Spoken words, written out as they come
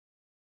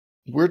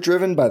We're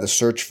driven by the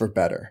search for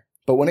better.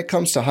 But when it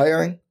comes to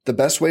hiring, the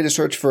best way to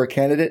search for a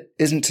candidate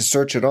isn't to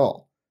search at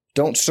all.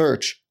 Don't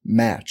search,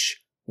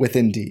 match with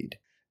Indeed.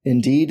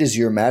 Indeed is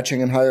your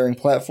matching and hiring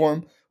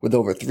platform with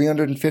over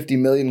 350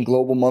 million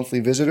global monthly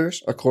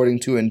visitors,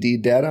 according to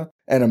Indeed data,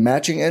 and a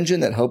matching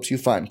engine that helps you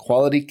find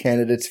quality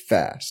candidates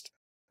fast.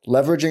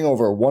 Leveraging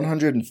over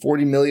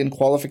 140 million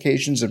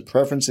qualifications and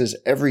preferences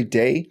every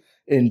day,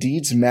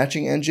 Indeed's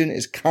matching engine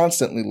is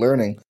constantly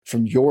learning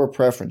from your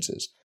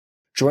preferences.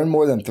 Join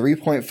more than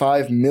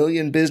 3.5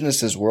 million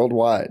businesses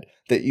worldwide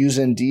that use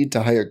Indeed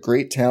to hire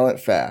great talent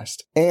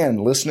fast.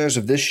 And listeners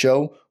of this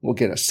show will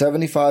get a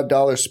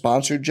 $75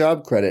 sponsored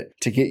job credit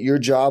to get your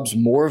jobs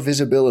more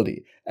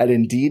visibility at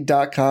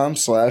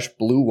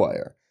Indeed.com/Blue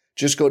Wire.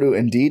 Just go to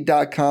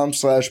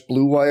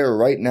Indeed.com/Blue Wire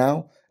right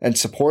now and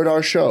support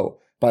our show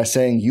by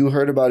saying you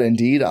heard about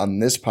Indeed on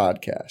this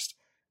podcast.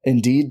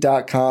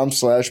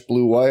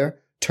 Indeed.com/Blue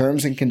Wire.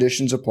 Terms and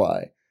conditions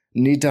apply.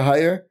 Need to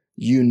hire?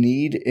 You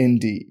need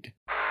Indeed.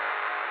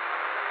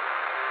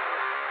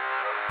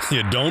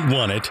 You don't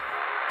want it,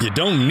 you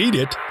don't need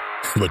it,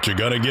 but you're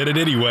gonna get it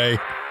anyway.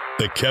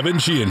 The Kevin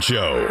Sheehan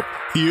Show.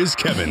 Here's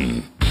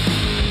Kevin.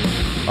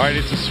 All right,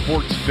 it's a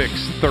Sports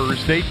Fix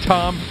Thursday.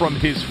 Tom from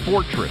his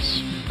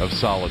fortress of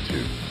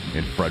solitude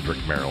in Frederick,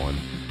 Maryland.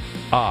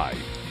 I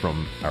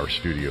from our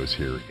studios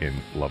here in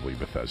lovely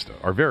Bethesda.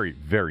 Our very,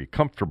 very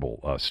comfortable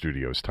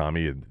studios,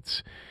 Tommy.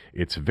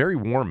 It's very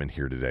warm in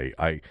here today.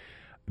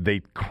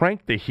 They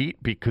cranked the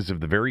heat because of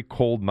the very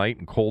cold night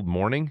and cold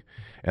morning,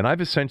 and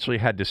I've essentially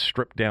had to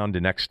strip down to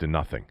next to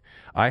nothing.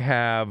 I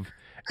have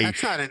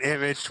That's not an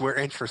image we're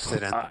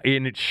interested in.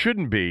 And it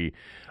shouldn't be.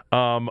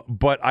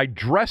 But I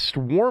dressed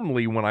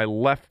warmly when I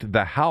left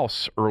the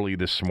house early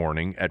this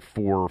morning at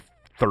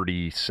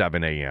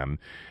 4:37 a.m.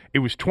 It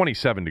was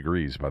 27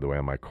 degrees, by the way,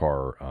 on my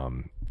car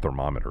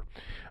thermometer.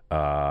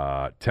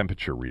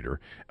 Temperature reader.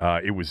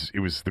 It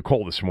was the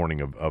coldest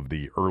morning of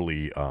the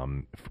early.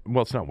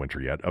 Well, it's not winter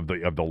yet. Of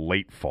the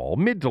late fall,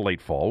 mid to late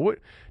fall.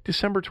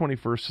 December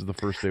 21st is the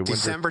first day of winter.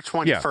 December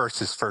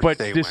 21st is first but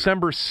day. But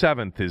December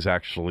 7th is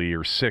actually,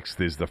 or 6th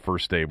is the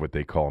first day of what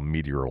they call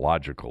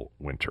meteorological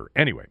winter.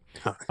 Anyway,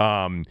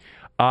 it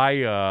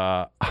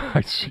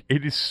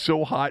is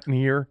so hot in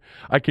here,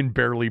 I can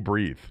barely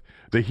breathe.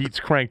 The heat's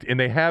cranked, and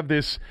they have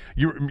this.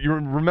 You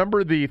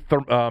remember the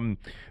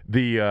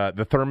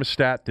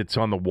thermostat that's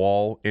on the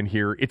wall in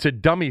here? It's a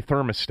dummy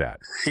thermostat.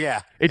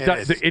 Yeah,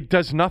 it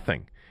does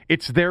nothing.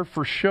 It's there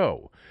for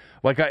show.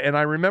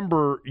 I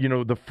remember,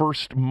 the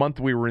first month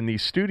we were in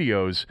these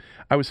studios,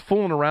 I was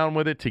fooling around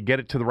with it to get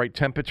it to the right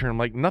temperature. I'm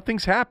like,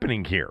 nothing's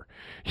happening here.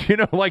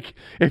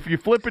 If you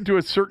flip it to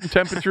a certain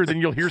temperature,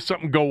 then you'll hear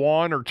something go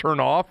on or turn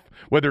off,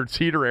 whether it's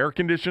heat or air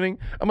conditioning.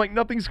 I'm like,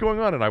 nothing's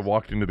going on. And I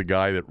walked into the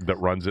guy that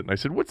runs it, and I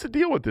said, what's the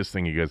deal with this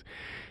thing? He goes,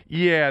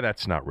 yeah,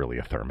 that's not really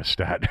a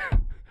thermostat.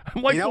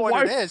 I'm like, you know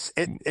what it is?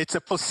 It's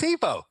a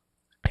placebo.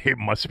 It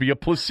must be a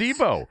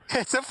placebo.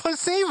 It's a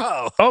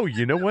placebo. Oh,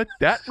 you know what?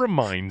 That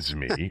reminds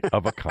me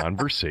of a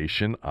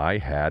conversation I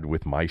had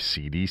with my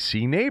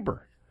CDC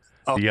neighbor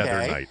the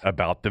other night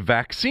about the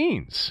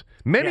vaccines.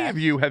 Many of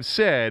you have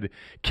said,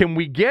 can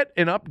we get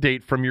an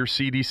update from your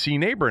CDC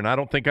neighbor? And I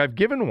don't think I've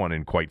given one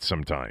in quite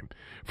some time.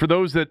 For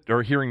those that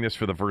are hearing this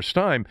for the first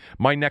time,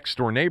 my next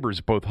door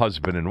neighbors, both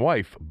husband and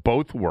wife,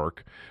 both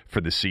work for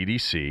the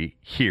CDC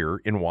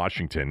here in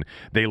Washington.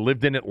 They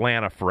lived in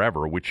Atlanta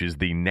forever, which is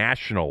the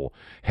national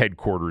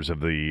headquarters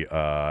of the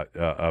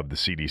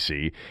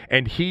CDC.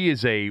 And he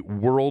is a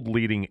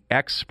world-leading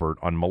expert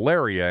on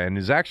malaria and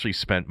has actually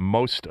spent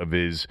most of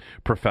his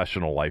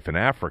professional life in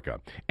Africa.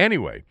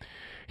 Anyway,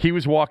 he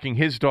was walking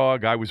his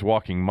dog. I was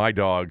walking my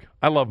dog.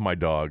 I love my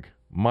dog.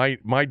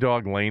 My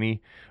dog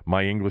Lainey,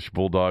 my English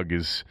bulldog,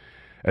 is,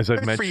 as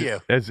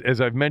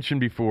I've mentioned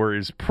before,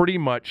 is pretty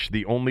much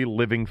the only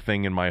living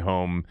thing in my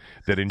home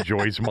that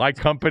enjoys my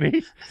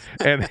company,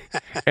 and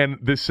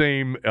the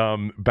same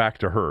back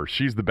to her.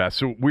 She's the best.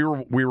 So we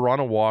were on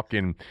a walk,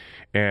 and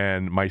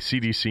my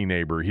CDC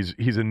neighbor,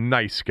 he's a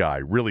nice guy,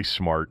 really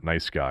smart,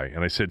 nice guy.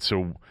 And I said,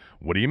 so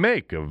what do you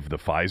make of the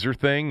Pfizer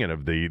thing and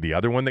of the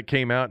other one that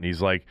came out? And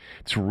he's like,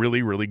 it's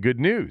really, really good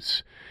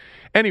news.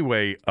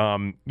 Anyway,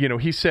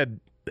 he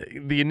said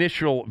the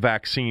initial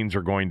vaccines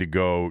are going to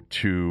go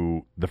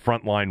to the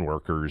frontline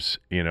workers,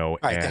 and the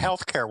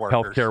healthcare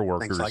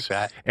workers, things like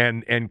that,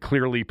 and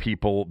clearly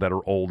people that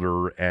are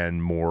older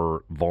and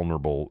more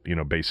vulnerable,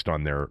 based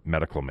on their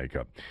medical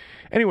makeup.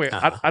 Anyway,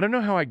 I don't know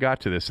how I got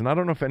to this, and I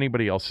don't know if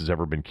anybody else has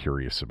ever been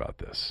curious about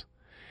this.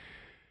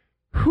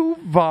 Who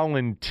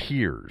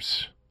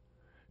volunteers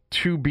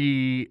to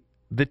be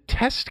the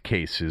test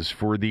cases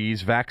for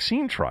these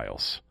vaccine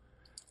trials?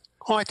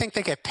 Oh, I think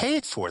they get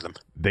paid for them.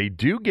 They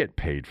do get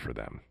paid for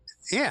them.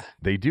 Yeah.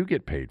 They do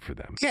get paid for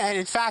them. Yeah, and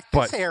in fact,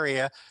 this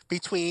area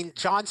between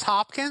Johns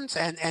Hopkins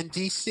and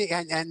DC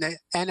and the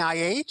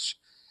NIH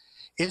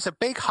is a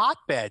big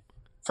hotbed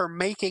for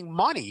making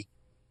money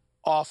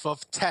off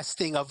of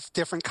testing of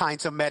different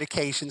kinds of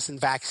medications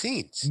and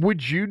vaccines.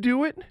 Would you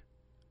do it?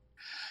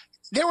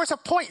 There was a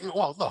point in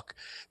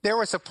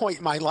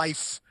my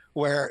life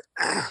where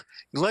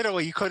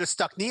literally you could have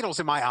stuck needles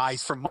in my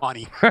eyes for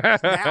money.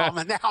 Now,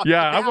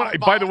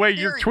 By the way,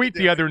 your tweet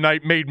the other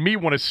night made me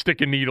want to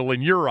stick a needle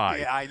in your eye.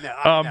 Yeah, I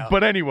know.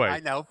 But anyway, I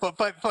know.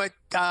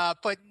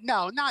 But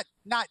no, not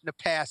in the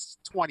past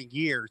 20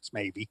 years,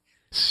 maybe.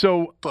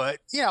 So, but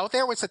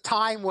there was a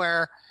time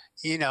where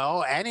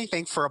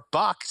anything for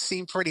 $1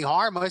 seemed pretty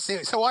harmless.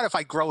 So what if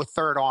I grow a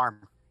third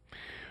arm?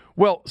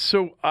 Well,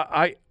 so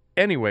by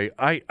the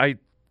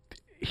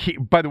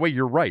way,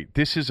 you're right.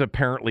 This is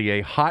apparently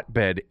a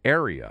hotbed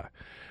area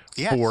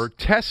for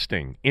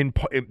testing.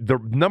 The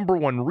number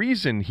one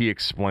reason he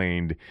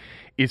explained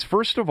is,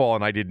 first of all,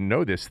 and I didn't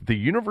know this, the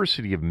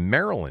University of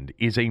Maryland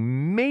is a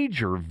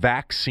major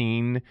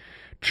vaccine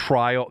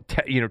trial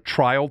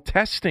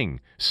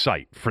testing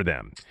site for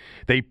them.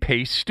 They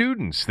pay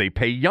students, they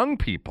pay young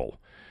people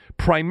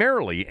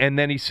primarily. And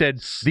then he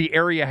said the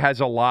area has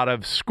a lot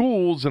of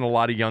schools and a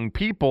lot of young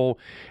people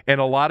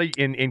and a lot of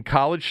in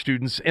college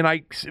students. And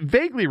I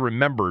vaguely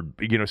remembered,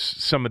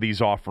 some of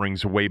these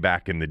offerings way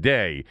back in the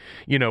day,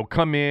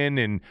 come in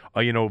and,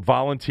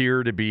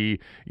 volunteer to be,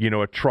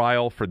 a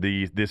trial for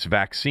this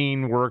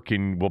vaccine work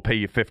and we'll pay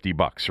you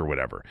 $50 or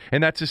whatever.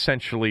 And that's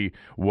essentially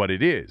what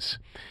it is.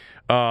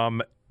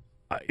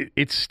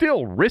 It's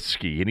still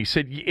risky, and he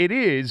said it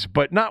is,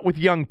 but not with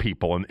young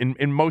people. And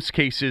in most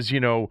cases,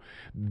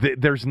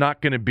 there's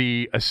not going to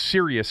be a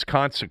serious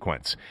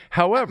consequence.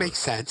 However, that makes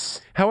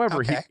sense. However,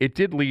 okay. it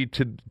did lead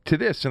to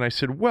this, and I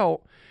said,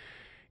 well,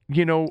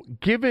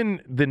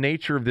 given the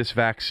nature of this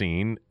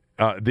vaccine,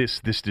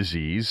 this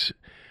disease,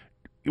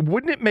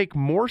 wouldn't it make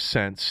more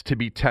sense to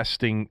be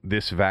testing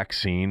this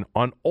vaccine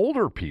on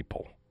older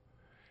people?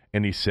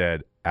 And he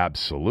said,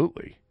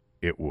 absolutely.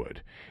 It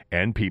would.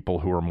 And people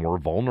who are more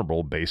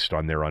vulnerable based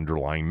on their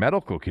underlying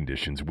medical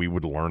conditions. We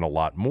would learn a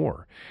lot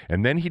more.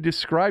 And then he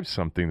described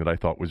something that I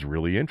thought was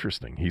really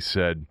interesting. He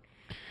said,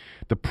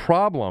 the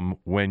problem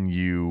when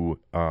you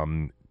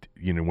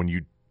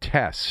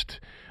test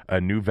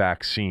a new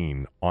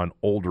vaccine on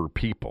older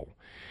people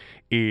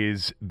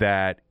is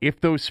that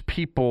if those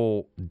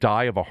people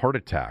die of a heart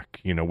attack,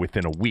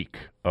 within a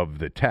week of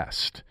the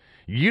test,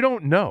 you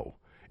don't know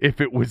if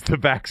it was the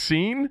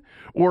vaccine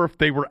or if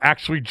they were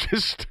actually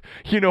just,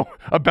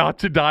 about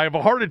to die of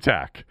a heart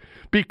attack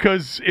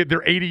because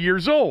they're 80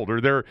 years old or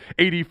they're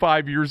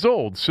 85 years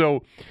old.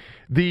 So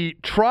the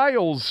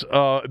trials,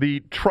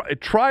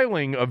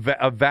 trialing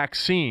of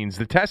vaccines,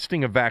 the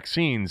testing of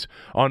vaccines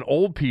on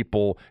old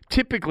people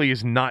typically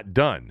is not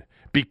done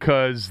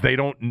because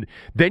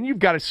then you've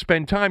got to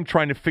spend time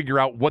trying to figure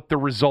out what the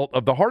result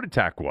of the heart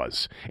attack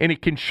was. And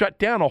it can shut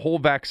down a whole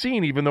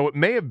vaccine, even though it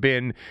may have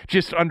been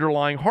just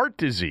underlying heart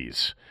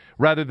disease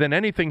rather than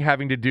anything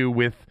having to do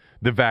with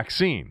the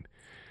vaccine.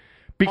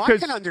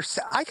 Because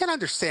I can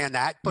understand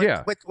that.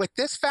 But with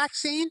this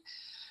vaccine,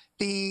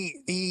 the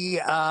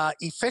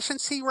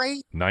efficiency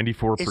rate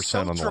 94% is so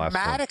on the last one.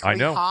 dramatically I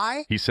know.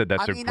 high. He said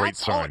that's a great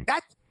sign.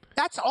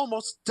 That's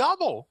almost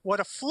double what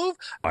a flu.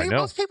 I know.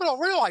 Most people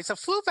don't realize a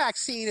flu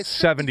vaccine is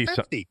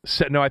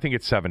 50-50. No, I think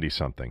it's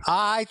 70-something.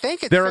 I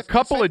think it's there are a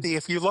couple of,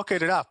 if you look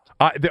it up.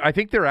 I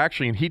think they're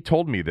actually, and he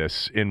told me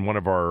this in one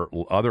of our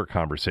other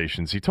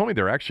conversations. He told me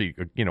there are actually,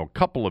 a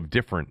couple of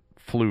different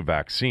flu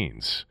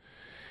vaccines.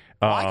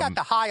 Well, I got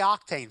the high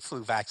octane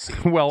flu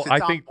vaccine. Well, I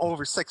think I'm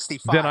over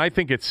 65. Then I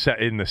think it's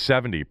in the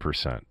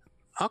 70%.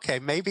 Okay,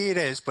 maybe it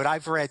is, but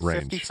I've read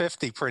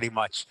 50-50 pretty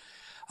much.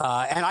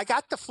 And I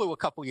got the flu a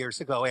couple years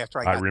ago after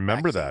I got I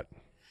remember that.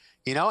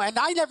 And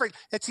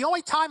it's the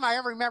only time I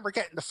ever remember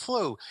getting the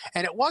flu.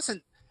 And it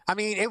wasn't,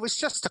 it was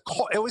just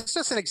it was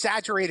just an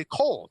exaggerated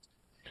cold.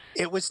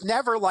 It was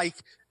never like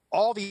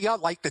all the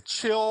other, like the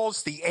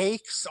chills, the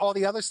aches, all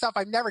the other stuff.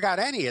 I've never got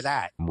any of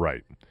that.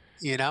 Right.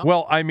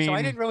 Well, so I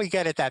didn't really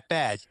get it that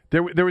bad.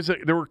 There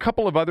were a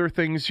couple of other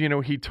things,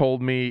 he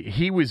told me.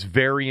 He was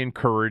very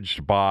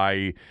encouraged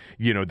by,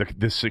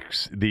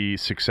 the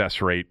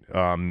success rate,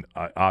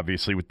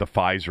 obviously with the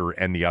Pfizer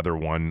and the other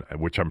one,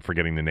 which I'm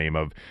forgetting the name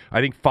of.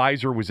 I think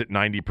Pfizer was at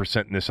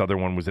 90% and this other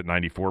one was at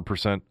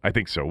 94%. I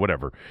think so,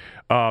 whatever.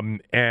 But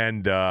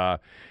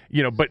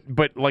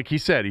like he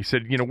said,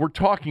 we're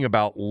talking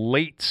about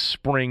late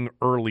spring,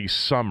 early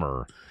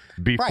summer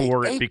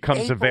before it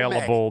becomes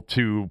available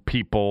to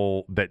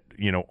people that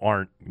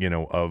aren't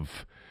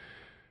of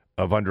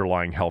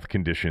underlying health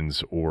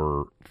conditions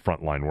or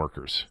frontline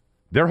workers.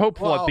 They're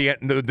hopeful at the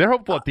end. They're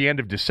hopeful at the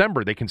end of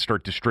December they can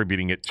start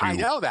distributing it to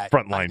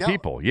frontline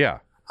people. Yeah,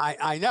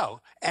 I know,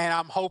 and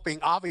I'm hoping,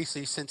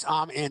 obviously, since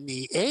I'm in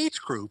the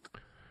age group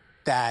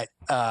that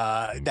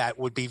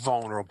would be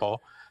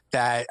vulnerable,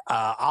 that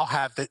I'll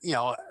have a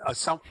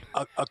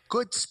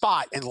good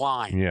spot in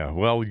line. Yeah,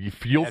 well,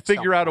 you'll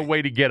figure out a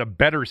way to get a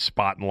better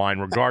spot in line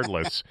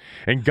regardless.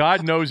 And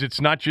God knows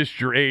it's not just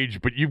your age,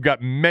 but you've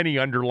got many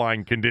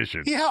underlying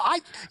conditions. You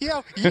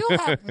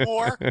have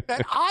more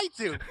than I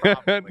do.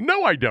 Probably.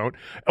 No, I don't.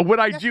 What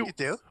I do, you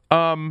do.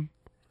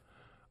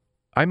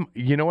 I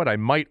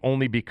might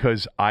only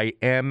because I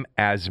am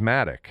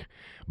asthmatic,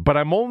 but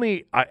I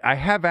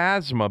have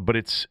asthma, but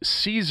it's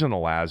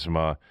seasonal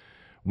asthma.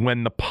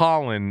 When the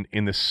pollen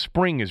in the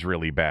spring is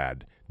really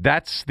bad,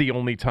 That's the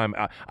only time.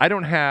 I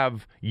don't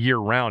have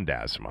year-round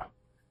asthma.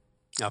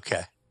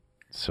 Okay.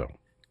 So,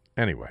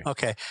 anyway.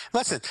 Okay.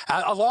 Listen,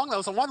 along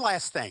those, one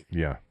last thing.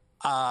 Yeah.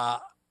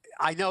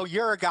 I know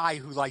you're a guy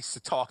who likes to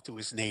talk to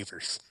his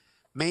neighbors.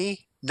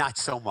 Me, not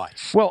so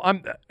much. Well,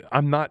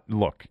 I'm not.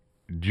 Look,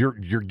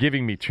 you're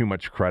giving me too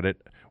much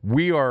credit.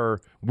 We're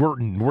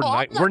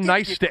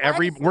nice to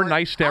everybody,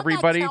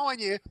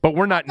 but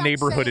we're not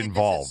neighborhood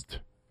involved.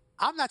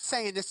 I'm not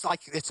saying this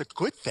like it's a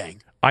good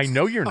thing. I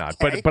know you're not,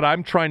 but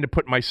I'm trying to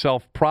put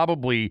myself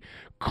probably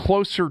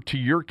closer to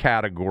your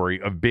category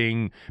of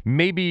being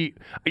maybe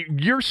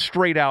you're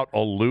straight out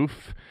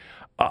aloof.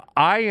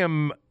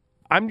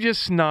 I'm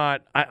just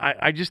not.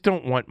 I just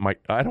don't want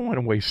I don't want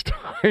to waste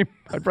time.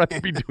 I'd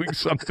rather be doing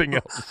something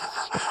else.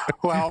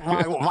 Well,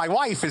 my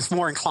wife is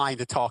more inclined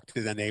to talk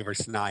to the neighbors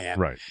than I am.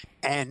 Right.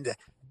 And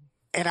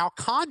in our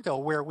condo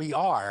where we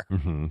are,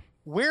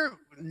 we're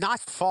not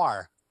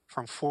far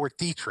from Fort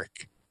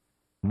Detrick.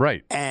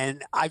 Right.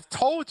 And I've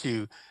told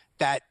you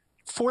that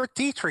Fort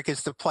Detrick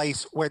is the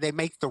place where they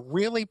make the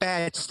really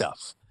bad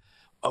stuff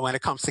when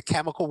it comes to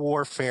chemical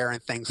warfare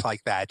and things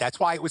like that. That's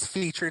why it was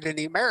featured in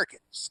the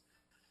Americans.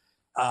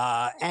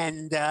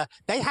 And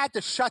they had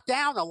to shut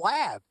down a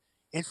lab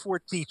in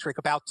Fort Detrick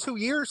about 2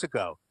 years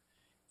ago.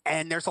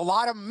 And there's a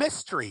lot of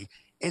mystery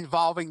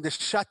involving the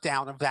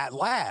shutdown of that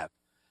lab,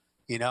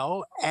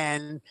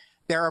 and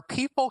there are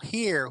people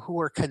here who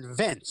are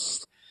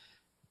convinced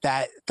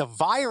that the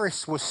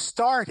virus was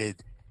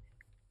started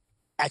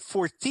at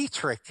Fort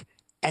Detrick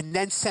and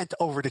then sent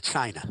over to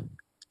China.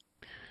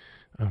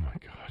 Oh my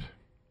God.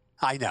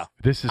 I know.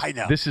 This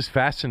is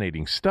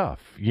fascinating stuff.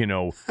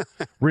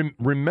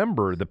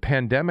 Remember the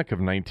pandemic of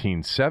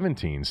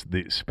 1917s,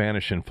 the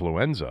Spanish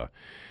influenza.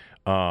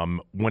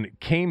 When it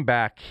came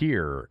back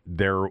here,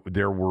 there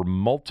were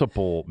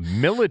multiple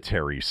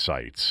military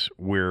sites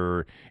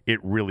where it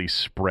really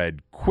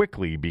spread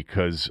quickly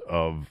because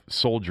of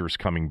soldiers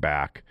coming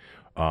back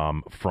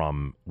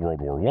from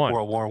World War I.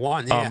 World War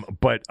I, yeah.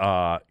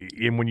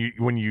 And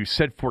when you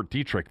said Fort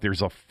Detrick,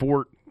 there's a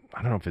fort.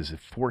 I don't know if it's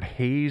Fort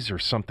Hayes or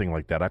something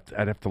like that.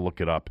 I'd have to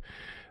look it up.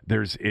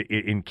 There's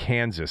in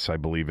Kansas, I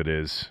believe it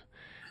is,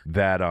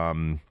 that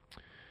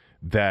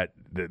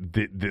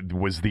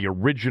was the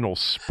original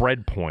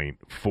spread point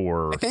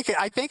for.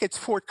 I think it's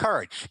Fort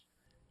Courage.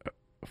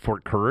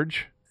 Fort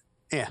Courage?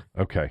 Yeah.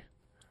 Okay.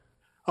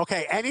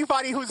 Okay.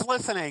 Anybody who's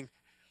listening,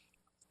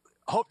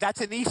 hope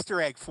that's an Easter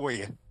egg for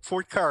you.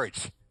 Fort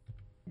Courage.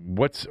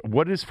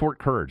 What is Fort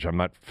Courage? I'm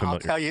not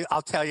familiar.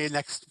 I'll tell you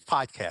next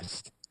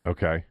podcast.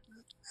 Okay.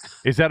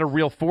 Is that a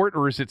real fort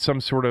or is it some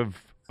sort of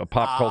a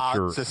pop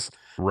culture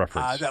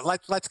reference?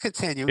 Let's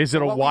continue. Is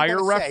it a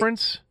Wire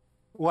reference?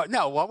 What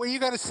were you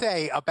going to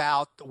say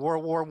about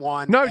World War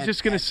I? No, I was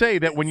just going to say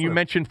that when you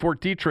mentioned Fort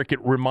Detrick, it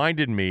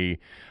reminded me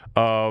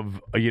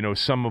of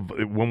some of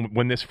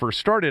when this first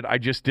started. I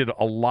just did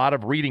a lot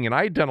of reading, and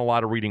I had done a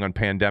lot of reading on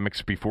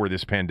pandemics before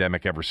this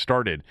pandemic ever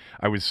started.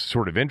 I was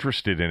sort of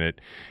interested in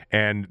it,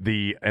 and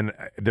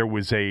there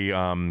was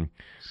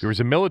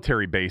a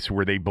military base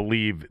where they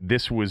believe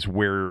this was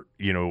where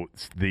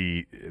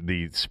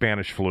the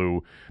Spanish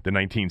flu, the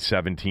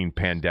 1917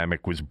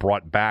 pandemic, was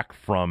brought back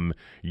from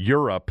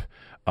Europe.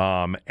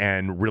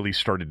 And really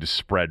started to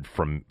spread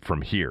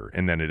from here,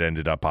 and then it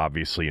ended up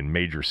obviously in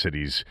major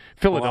cities.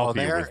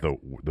 Philadelphia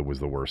was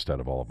the worst out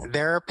of all of them.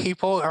 There are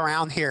people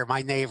around here,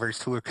 my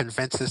neighbors, who are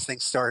convinced this thing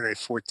started at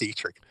Fort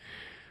Detrick.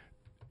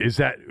 Is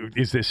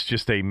this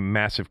just a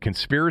massive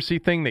conspiracy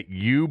thing that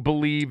you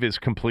believe is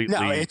completely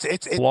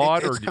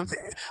flawed?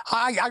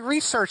 I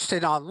researched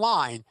it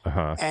online,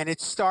 and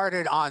it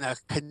started on a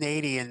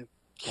Canadian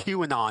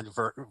QAnon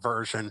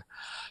version,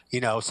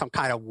 some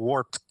kind of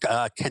warped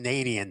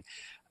Canadian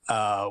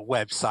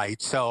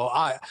website. So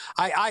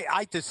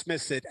I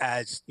dismiss it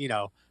as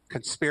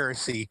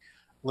conspiracy,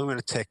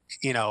 lunatic,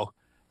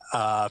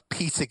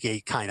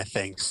 Pizzagate kind of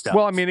thing stuff.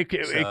 Well, I mean,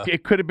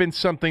 it could have been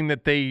something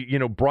that they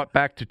brought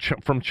back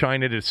from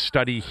China to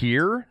study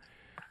here.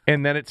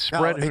 And then it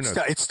spread.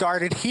 No, it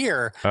started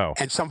here,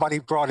 and somebody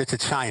brought it to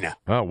China.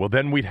 Oh, well,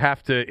 then we'd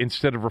have to,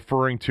 instead of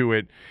referring to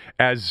it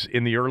as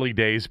in the early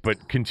days,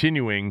 but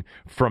continuing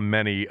from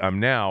many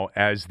now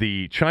as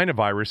the China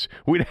virus,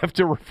 we'd have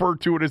to refer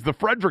to it as the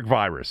Frederick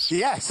virus.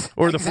 Yes.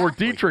 Or the Fort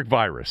Detrick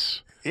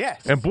virus.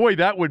 Yes. And boy,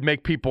 that would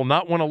make people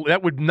not want to,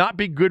 that would not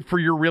be good for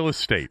your real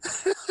estate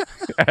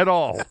at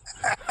all.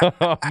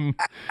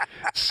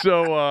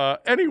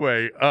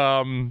 Anyway,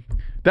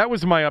 that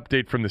was my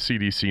update from the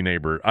CDC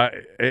neighbor.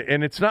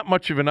 And it's not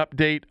much of an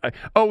update.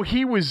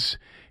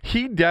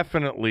 He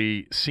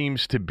definitely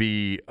seems to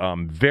be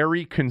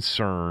very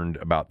concerned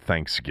about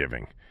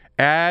Thanksgiving.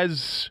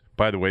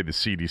 By the way, the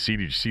CDC,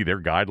 did you see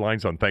their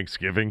guidelines on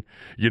Thanksgiving?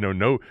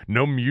 No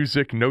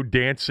music, no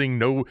dancing,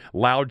 no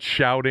loud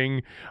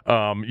shouting,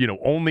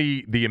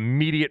 only the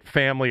immediate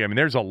family. I mean,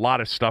 there's a lot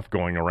of stuff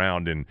going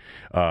around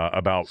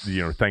about,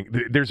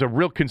 there's a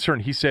real concern.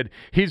 He said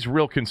his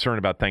real concern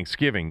about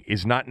Thanksgiving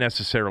is not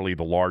necessarily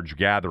the large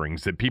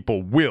gatherings that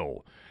people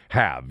will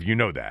have. You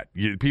know that.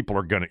 People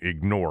are going to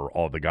ignore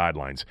all the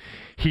guidelines.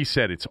 He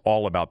said it's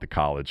all about the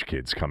college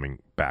kids coming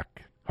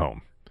back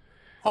home.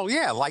 Oh,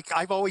 yeah. Like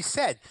I've always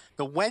said,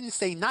 the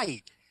Wednesday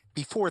night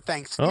before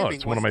Thanksgiving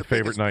it's one was of my the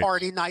favorite biggest nights.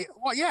 party night.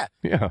 Well, yeah.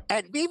 Yeah.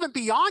 And even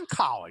beyond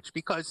college,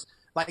 because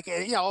like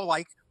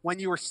when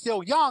you were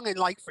still young and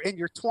like in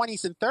your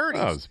 20s and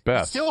 30s, it's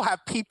best. you still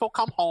have people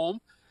come home,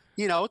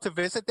 to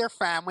visit their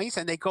families,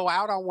 and they go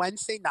out on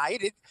Wednesday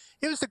night. It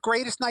was the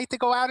greatest night to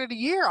go out of the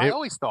year. I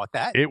always thought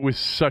that. It was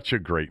such a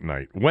great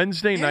night.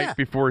 Wednesday night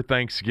before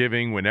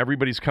Thanksgiving, when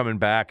everybody's coming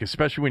back,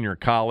 especially when you're in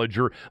college,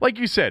 or like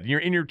you said, you're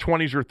in your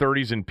 20s or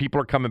 30s and people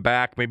are coming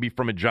back maybe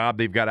from a job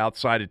they've got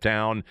outside of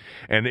town,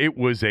 and it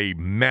was a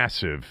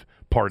massive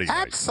party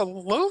night.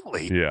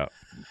 Absolutely. Yeah.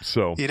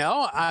 So,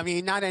 I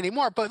mean, not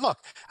anymore. But look,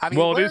 I mean,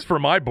 well, it is for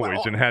my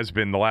boys and has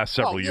been the last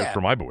several years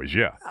for my boys.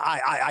 Yeah.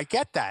 I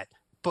get that.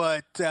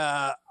 But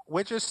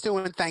we're just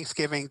doing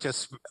Thanksgiving,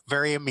 just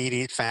very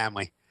immediate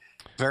family,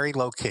 very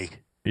low key.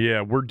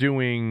 Yeah, we're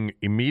doing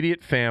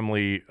immediate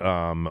family.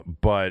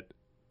 But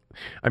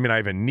I mean, I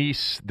have a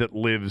niece that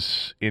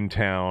lives in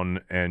town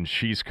and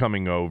she's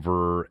coming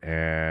over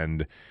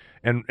and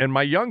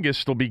my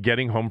youngest will be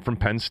getting home from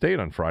Penn State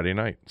on Friday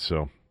night.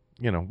 So,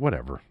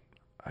 whatever.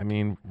 I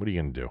mean, what are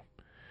you going to do?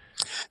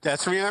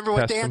 That's remember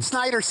what Dan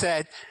Snyder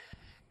said.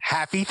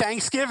 Happy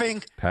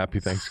Thanksgiving. Happy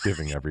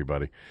Thanksgiving,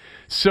 everybody.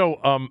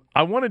 So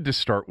I wanted to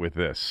start with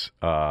this,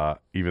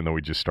 even though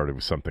we just started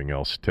with something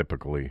else,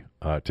 typical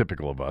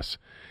of us.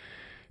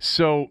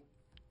 So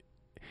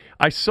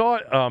I saw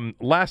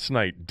last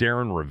night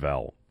Darren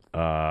Rivera,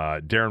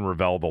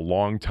 the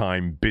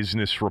longtime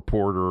business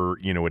reporter, at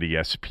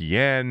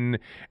ESPN,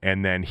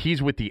 and then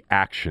he's with the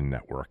Action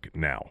Network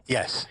now.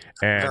 Yes,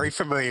 very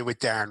familiar with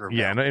Darren Rivera.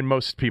 Yeah, and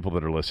most people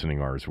that are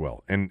listening are as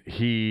well. And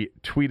he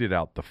tweeted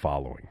out the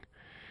following.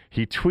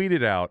 He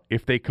tweeted out,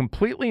 if they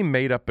completely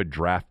made up a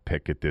draft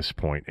pick at this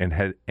point and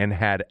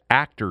had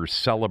actors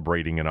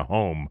celebrating in a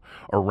home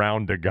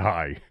around a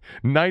guy,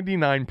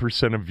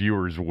 99% of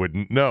viewers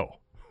wouldn't know.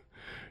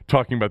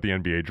 Talking about the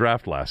NBA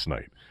draft last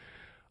night.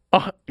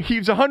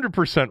 He's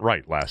 100%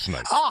 right last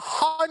night.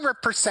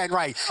 100%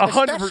 right,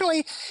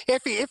 especially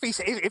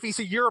if he's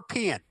a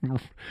European.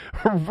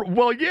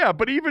 Well, yeah,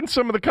 but even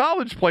some of the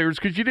college players,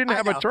 because you didn't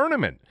have a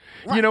tournament,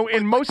 right.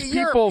 And most the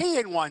people,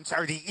 European ones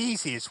are the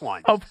easiest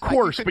ones. Of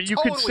course, but you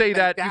could say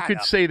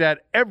that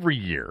every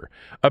year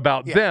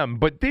about them.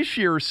 But this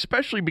year,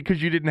 especially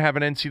because you didn't have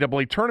an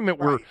NCAA tournament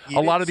where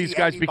a lot of these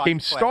guys became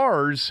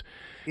stars.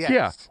 Yes.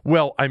 Yeah.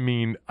 Well, I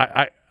mean,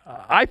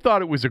 I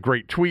thought it was a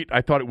great tweet.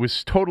 I thought it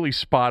was totally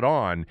spot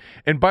on.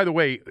 And by the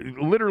way,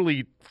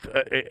 literally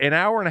an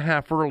hour and a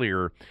half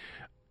earlier,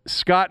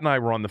 Scott and I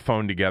were on the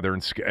phone together,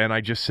 and I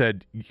just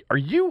said, "Are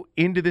you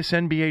into this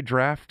NBA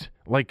draft?"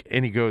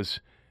 And he goes,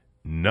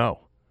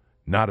 "No,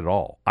 not at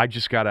all. I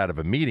just got out of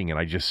a meeting, and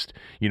I just,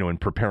 in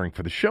preparing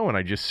for the show, and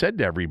I just said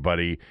to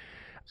everybody,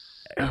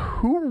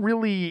 who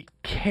really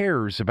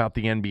cares about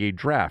the NBA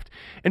draft?"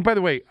 And by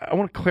the way, I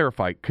want to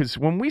clarify, because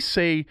when we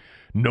say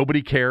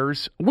nobody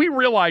cares, we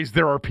realize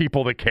there are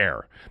people that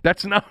care.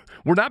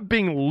 We're not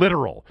being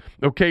literal,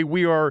 okay?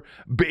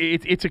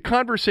 It's a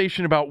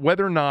conversation about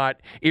whether or not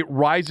it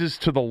rises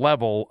to the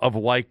level of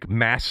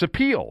mass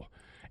appeal.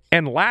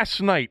 And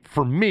last night,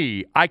 for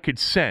me, I could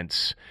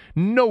sense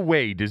no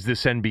way does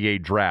this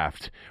NBA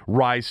draft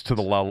rise to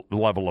the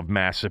level of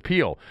mass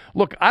appeal.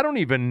 Look, I don't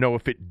even know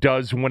if it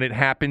does when it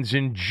happens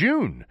in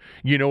June,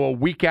 a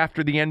week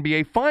after the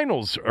NBA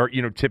finals are,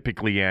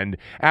 typically end,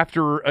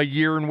 after a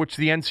year in which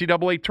the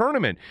NCAA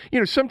tournament,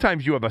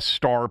 sometimes you have a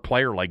star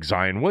player like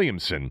Zion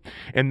Williamson,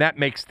 and that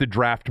makes the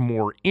draft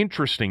more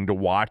interesting to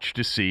watch,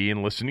 to see,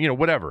 and listen,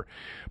 whatever.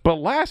 But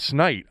last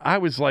night, I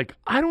was like,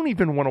 I don't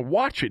even want to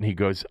watch it. And he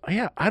goes,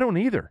 yeah, I don't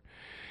either.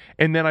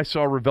 And then I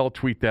saw Rivera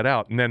tweet that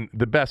out. And then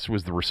the best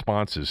was the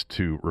responses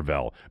to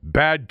Rivera.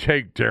 Bad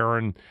take,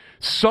 Darren.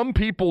 Some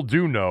people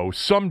do know,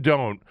 some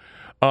don't.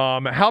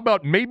 How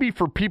about maybe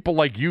for people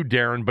like you,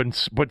 Darren,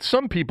 but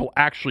some people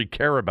actually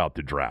care about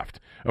the draft.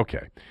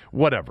 Okay,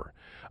 whatever.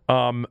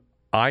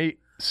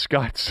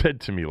 Scott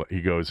said to me, he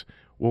goes,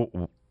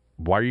 well,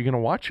 why are you going to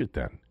watch it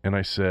then? And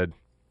I said,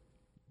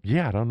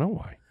 yeah, I don't know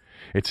why.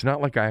 It's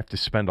not like I have to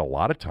spend a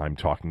lot of time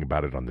talking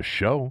about it on the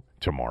show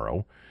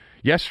tomorrow.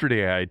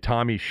 Yesterday, I had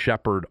Tommy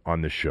Shepard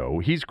on the show.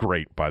 He's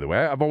great, by the way.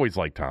 I've always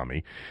liked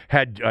Tommy.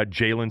 Had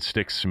Jalen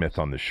Stick-Smith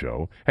on the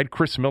show. Had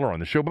Chris Miller on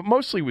the show, but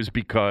mostly was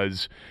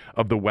because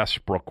of the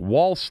Westbrook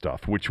Wall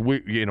stuff, which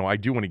I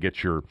do want to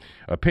get your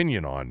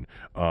opinion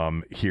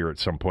on here at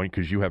some point,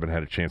 because you haven't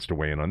had a chance to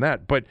weigh in on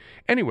that. But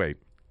anyway,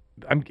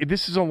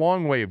 this is a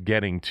long way of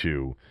getting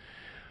to.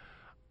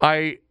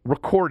 I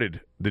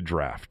recorded the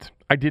draft.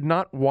 I did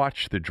not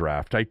watch the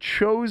draft. I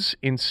chose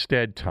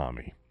instead,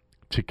 Tommy,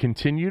 to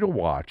continue to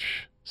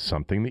watch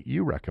something that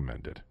you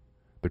recommended,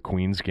 The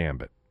Queen's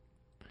Gambit.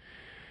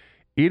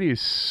 It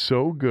is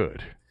so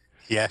good.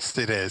 Yes,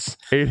 it is.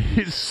 It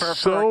is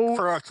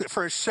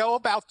for a show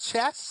about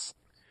chess.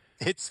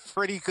 It's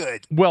pretty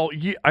good. Well,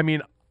 I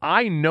mean,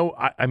 I know.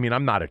 I mean,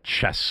 I'm not a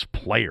chess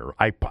player.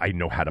 I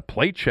know how to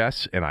play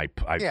chess, and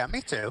yeah,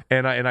 me too.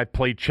 And I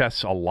played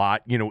chess a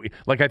lot. You know,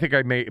 like I think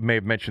I may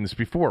have mentioned this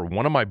before.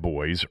 One of my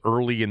boys,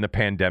 early in the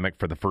pandemic,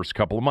 for the first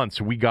couple of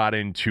months, we got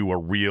into a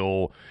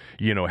real,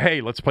 you know,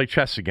 hey, let's play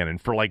chess again. And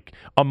for like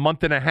a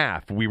month and a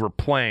half, we were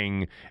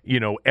playing, you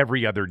know,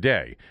 every other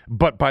day.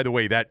 But by the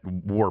way, that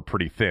wore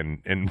pretty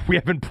thin, and we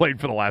haven't played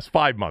for the last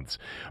 5 months.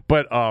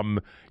 But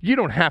you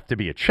don't have to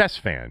be a chess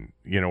fan,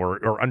 you know,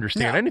 or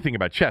understand anything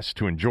about chess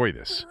to enjoy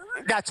this.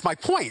 That's my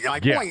point.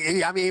 Point.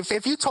 I mean,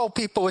 if you told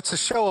people it's a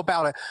show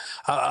about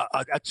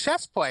a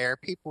chess player,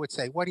 people would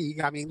say, "What do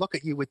you?" I mean, look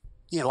at you with,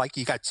 you know, like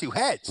you got two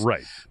heads.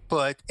 Right.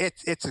 But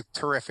it's a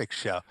terrific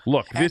show.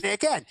 Look, and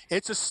again,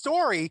 it's a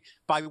story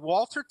by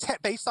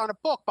based on a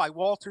book by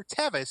Walter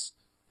Tevis,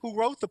 who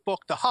wrote the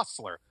book The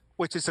Hustler,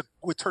 which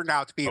would turn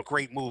out to be a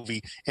great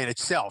movie in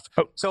itself.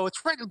 So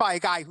it's written by a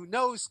guy who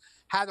knows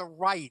how to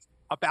write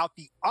about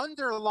the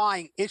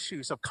underlying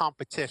issues of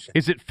competition.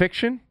 Is it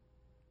fiction?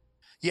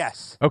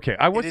 Yes. Okay,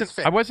 I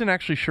wasn't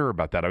actually sure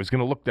about that. I was going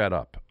to look that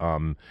up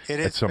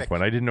at some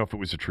point. I didn't know if it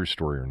was a true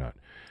story or not.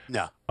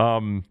 No.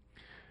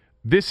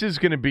 This is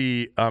going to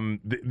be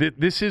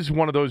this is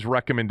one of those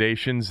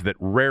recommendations that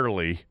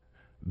rarely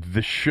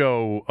the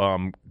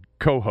show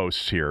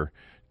co-hosts here,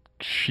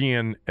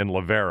 Sheehan and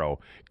Rivera,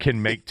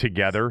 can make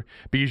together,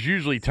 because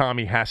usually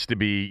Tommy has to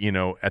be, you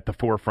know, at the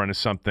forefront of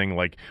something.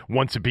 Like,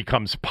 once it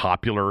becomes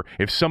popular,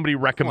 if somebody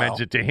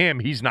recommends it to him,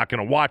 he's not going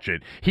to watch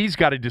it. He's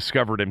got to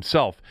discover it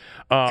himself.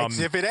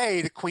 Exhibit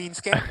A, the Queen's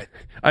Gambit.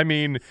 I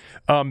mean,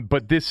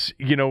 but this,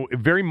 you know,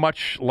 very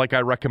much like I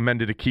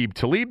recommended Aqib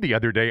Talib the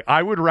other day,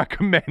 I would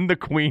recommend the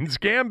Queen's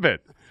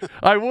Gambit.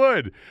 I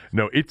would.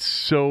 No, it's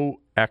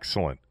so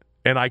excellent.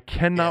 And I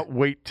cannot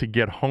wait to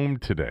get home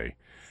today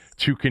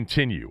to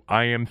continue.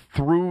 I am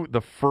through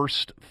the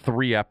first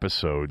 3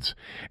 episodes,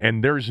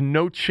 and there's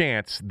no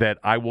chance that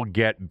I will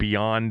get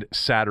beyond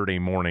Saturday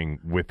morning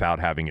without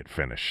having it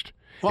finished.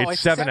 Well, it's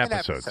 7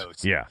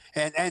 episodes. Yeah.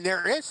 And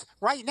there is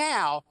right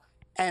now,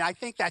 and I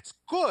think that's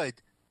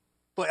good,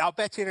 but I'll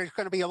bet you there's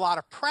going to be a lot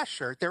of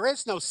pressure. There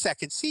is no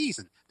second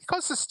season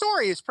because the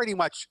story is pretty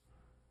much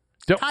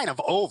kind of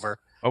over.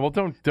 Oh, well,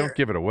 don't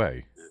give it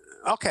away.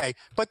 Okay,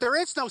 but there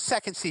is no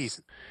second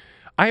season.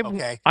 I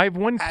have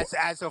one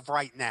as of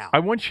right now. I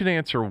want you to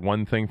answer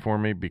one thing for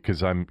me,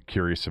 because I'm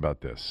curious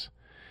about this.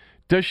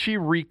 Does she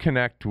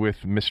reconnect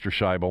with Mr.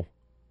 Scheibel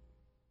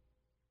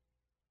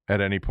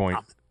at any point?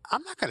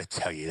 I'm not going to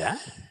tell you that.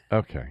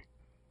 Okay.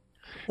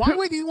 Why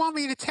would you want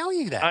me to tell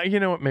you that? You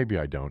know what? Maybe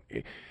I don't.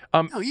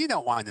 No, you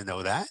don't want to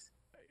know that.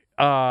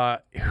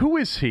 Who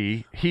is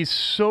he? He's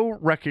so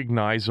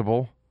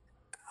recognizable.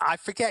 I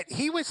forget.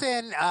 He was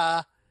in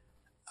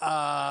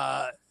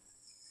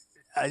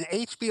an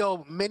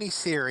HBO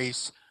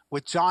miniseries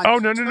with John. Oh,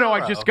 no!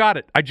 I just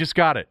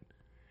got it.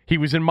 He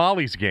was in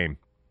Molly's Game.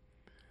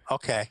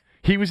 Okay.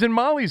 He was in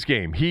Molly's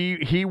Game.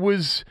 He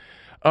was,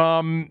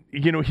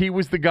 you know, he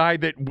was the guy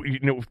that, you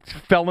know,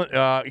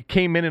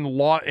 came in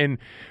and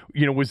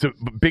you know, was a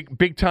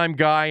big time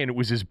guy, and it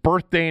was his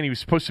birthday, and he was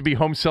supposed to be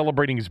home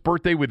celebrating his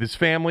birthday with his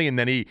family, and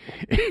then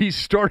he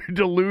started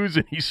to lose,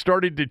 and he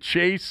started to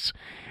chase,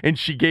 and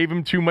she gave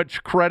him too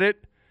much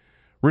credit.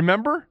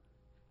 Remember?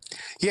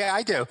 Yeah,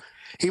 I do.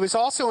 He was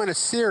also in a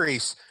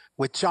series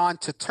with John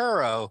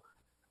Turturro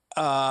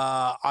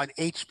on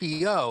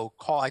HBO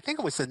called, I think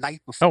it was The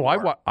Night Before.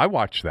 Oh, I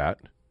watched that.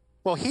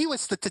 Well, he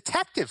was the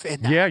detective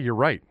in that. Yeah, you're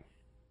right.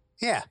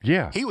 Yeah.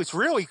 Yeah. He was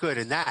really good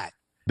in that.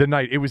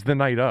 It was The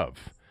Night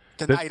Of.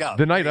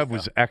 The Night Of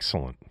was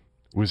excellent.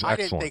 I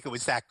didn't think it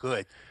was that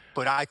good,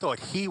 but I thought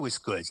he was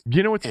good.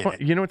 You know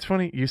what's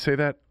funny? You say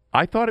that.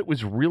 I thought it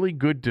was really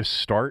good to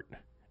start.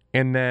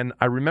 And then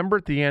I remember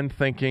at the end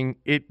thinking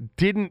it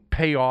didn't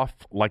pay off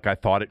like I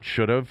thought it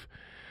should have.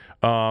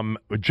 John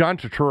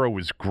Turturro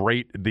was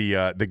great.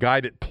 The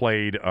guy that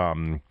played,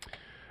 you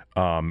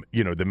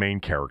know, the main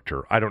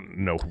character. I don't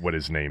know what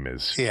his name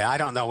is. Yeah, I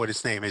don't know what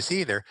his name is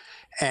either.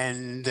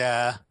 And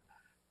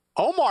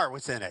Omar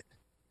was in it.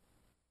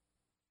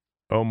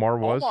 Omar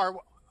was?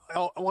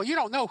 Well, you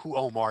don't know who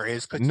Omar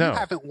is because you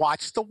haven't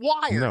watched The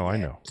Wire. No, I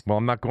know. Well,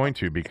 I'm not going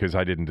to, because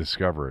I didn't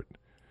discover it.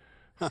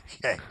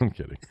 Okay. I'm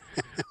kidding.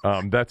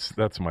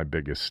 That's my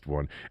biggest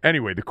one.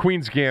 Anyway, the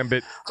Queen's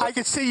Gambit. I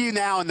can see you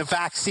now in the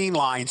vaccine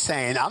line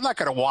saying, I'm not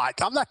going to watch.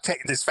 I'm not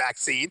taking this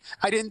vaccine.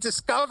 I didn't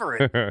discover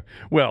it.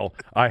 Well,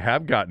 I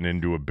have gotten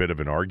into a bit of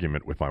an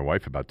argument with my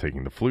wife about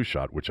taking the flu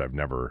shot, which I've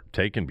never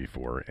taken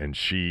before. And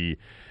she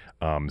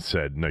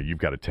said, no, you've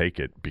got to take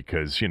it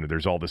because, you know,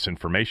 there's all this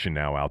information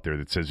now out there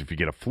that says if you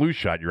get a flu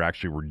shot, you're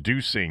actually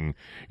reducing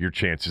your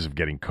chances of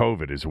getting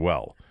COVID as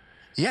well.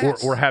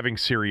 Yes. Or having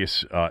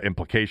serious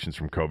implications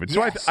from COVID.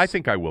 So Yes. I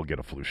think I will get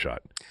a flu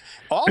shot.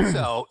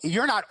 Also,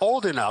 you're not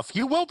old enough.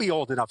 You will be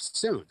old enough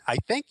soon. I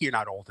think you're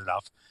not old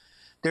enough.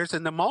 There's a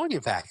pneumonia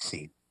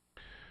vaccine.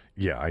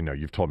 Yeah, I know.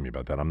 You've told me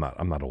about that. I'm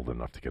not old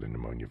enough to get a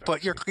pneumonia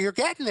vaccine. But you're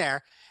getting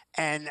there.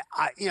 And,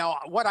 you know,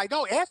 what I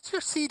know, ask your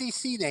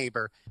CDC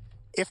neighbor,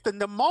 if the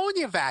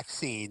pneumonia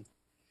vaccine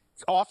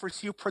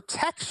offers you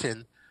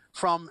protection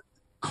from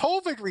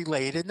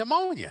COVID-related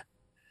pneumonia.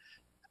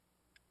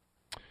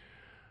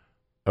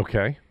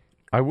 Okay,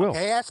 I will.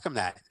 Okay, ask him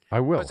that. I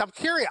will. Because I'm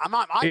curious.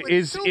 I would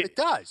assume it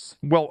does.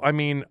 Well, I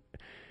mean,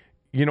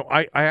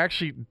 I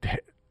actually,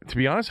 to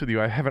be honest with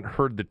you, I haven't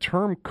heard the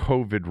term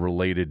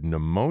COVID-related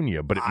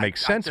pneumonia, but it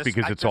makes sense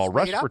because it's all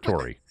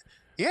respiratory.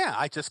 Yeah,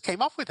 I just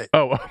came up with it.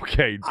 Oh,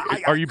 okay.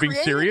 Are you being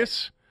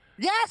serious?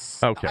 Yes.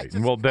 Okay.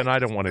 Well, then I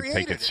don't want to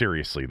take it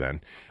seriously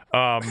then.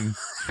 One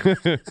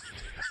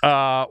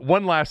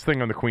last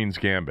thing on the Queen's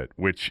Gambit,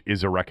 which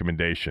is a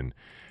recommendation.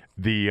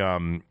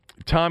 The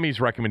Tommy's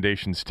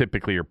recommendations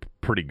typically are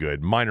pretty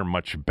good. Mine are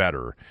much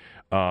better.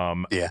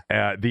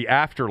 The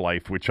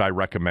Afterlife, which I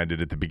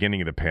recommended at the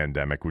beginning of the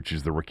pandemic, which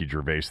is the Ricky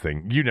Gervais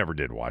thing. You never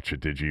did watch it,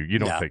 did you? You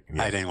don't think?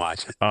 I didn't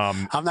watch it.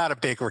 I'm not a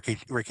big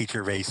Ricky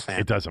Gervais fan.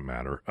 It doesn't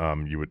matter.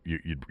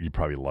 You'd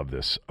probably love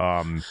this.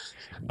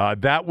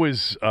 That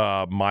was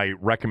my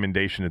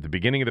recommendation at the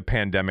beginning of the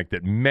pandemic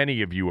that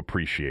many of you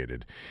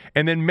appreciated,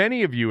 and then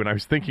many of you. And I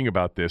was thinking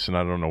about this, and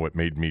I don't know what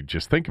made me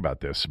just think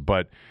about this,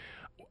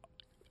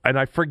 and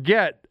I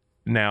forget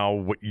now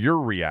what your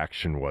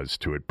reaction was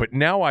to it, but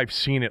now I've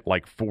seen it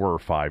like 4 or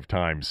 5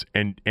 times,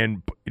 and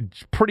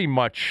it's pretty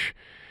much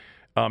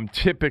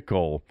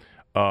typical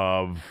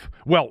of,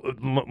 well,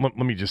 let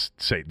me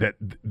just say that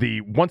the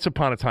Once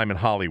Upon a Time in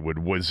Hollywood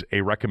was a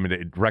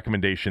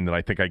recommendation that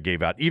I think I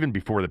gave out even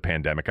before the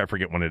pandemic. I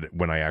forget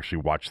when I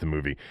actually watched the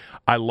movie.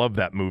 I love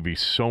that movie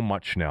so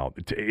much now.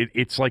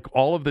 It's like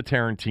all of the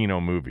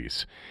Tarantino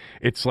movies.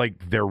 It's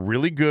like they're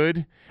really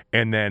good,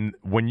 and then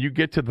when you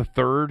get to the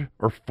 3rd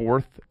or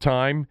 4th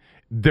time,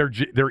 they're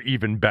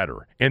even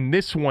better. And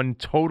this one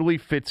totally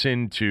fits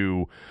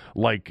into,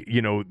 like, to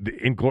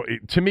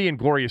me,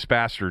 Inglourious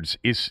Bastards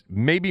is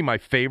maybe my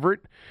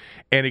favorite,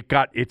 and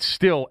it's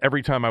still,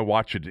 every time I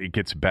watch it, it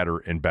gets better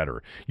and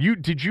better.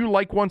 Did you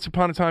like Once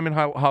Upon a Time in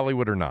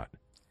Hollywood or not?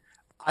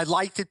 I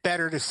liked it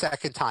better the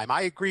second time.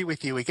 I agree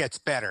with you. It gets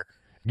better.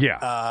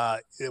 Yeah.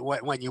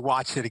 When you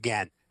watch it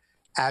again.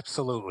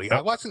 Absolutely. I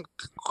wasn't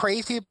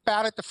crazy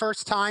about it the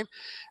first time.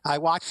 I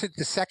watched it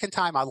the second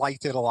time. I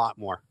liked it a lot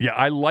more. Yeah,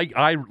 I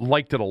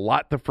liked it a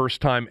lot the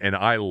first time, and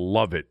I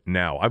love it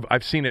now.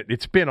 I've seen it.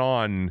 It's been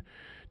on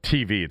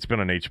TV. It's been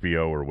on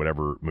HBO or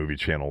whatever movie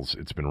channels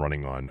it's been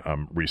running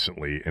on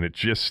recently, and it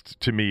just,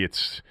 to me,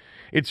 it's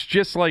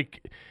just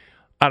like,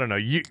 I don't know.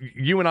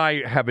 You and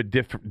I have a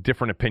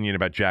different opinion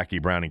about Jackie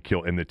Brown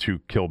and the 2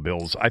 Kill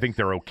Bills. I think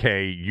they're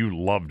okay. You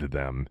loved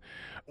them.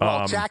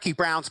 Well, Jackie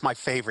Brown's my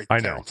favorite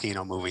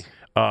Tarantino movie.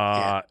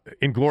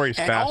 Inglourious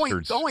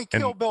Bastards. Only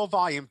Kill Bill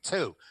Volume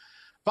 2.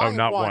 Volume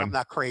not 1 one. I'm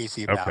not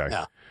crazy about. Okay.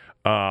 No.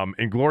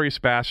 Inglourious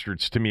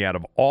Bastards, to me, out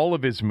of all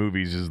of his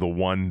movies, is the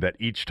one that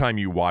each time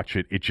you watch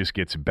it, it just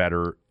gets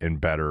better and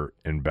better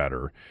and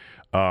better.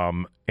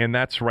 And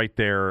that's right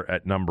there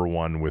at number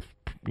 1 with,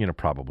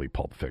 probably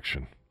Pulp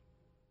Fiction.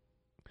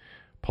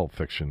 Pulp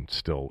Fiction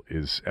still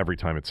is, every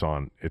time it's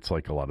on, it's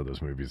like a lot of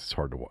those movies, it's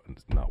hard to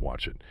not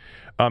watch it.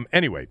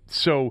 Anyway,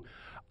 so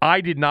I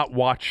did not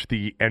watch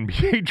the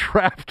NBA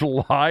draft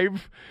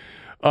live,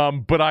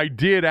 but I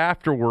did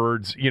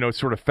afterwards,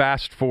 sort of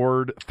fast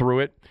forward through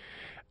it.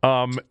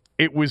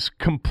 It was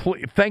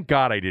complete. Thank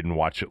God I didn't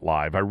watch it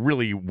live.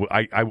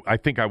 I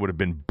think I would have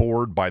been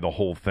bored by the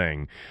whole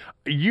thing.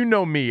 You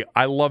know me,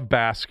 I love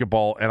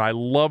basketball, and I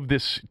love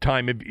this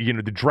time of,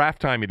 the draft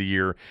time of the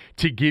year,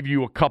 to give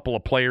you a couple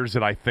of players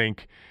that I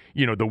think,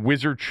 the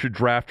Wizards should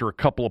draft, or a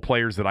couple of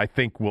players that I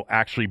think will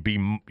actually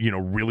be,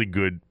 really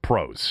good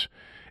pros.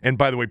 And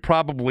by the way,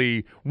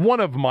 probably one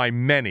of my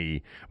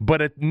many,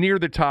 but near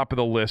the top of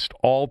the list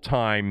all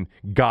time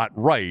got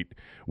right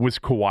was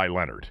Kawhi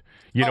Leonard.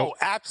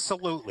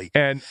 Absolutely.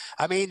 And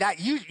I mean, that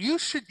you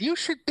should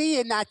be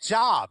in that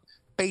job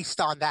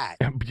based on that.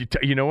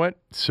 You know what?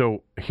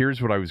 So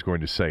here's what I was going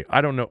to say.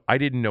 I don't know. I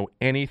didn't know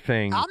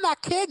anything. I'm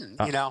not kidding.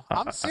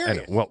 I'm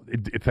serious. Well,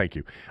 thank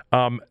you.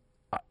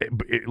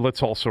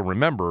 Let's also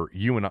remember,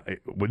 you and I,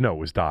 it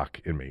was Doc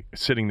and me,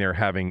 sitting there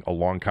having a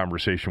long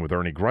conversation with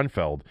Ernie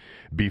Grunfeld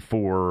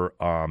before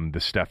the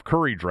Steph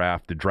Curry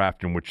draft, the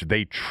draft in which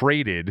they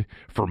traded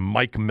for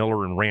Mike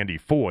Miller and Randy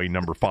Foye,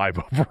 number 5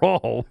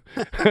 overall,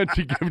 to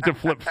give to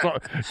Flip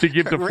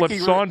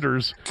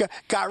Saunders.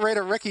 Got rid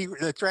of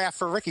the draft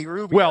for Ricky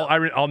Rubio. Well,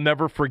 I'll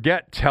never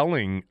forget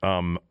telling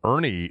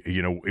Ernie,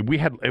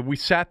 we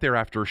sat there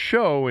after a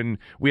show, and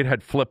we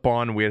had Flip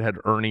on, and we had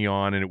Ernie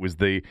on, and it was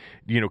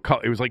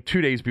it was like 2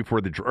 days before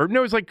the draft.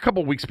 No, it was like a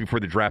couple of weeks before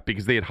the draft,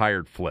 because they had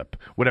hired Flip.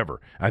 Whatever.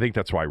 I think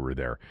that's why we were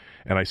there.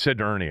 And I said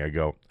to Ernie, I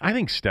go, I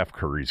think Steph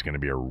Curry's going to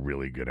be a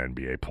really good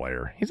NBA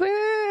player. He's like,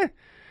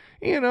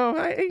 and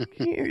I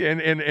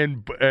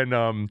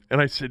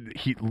said,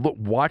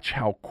 watch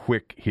how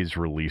quick his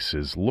release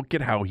is. Look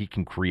at how he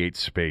can create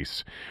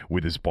space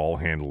with his ball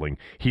handling.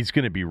 He's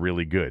going to be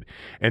really good.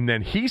 And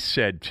then he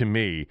said to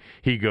me,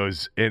 he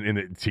goes,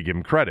 and to give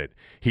him credit,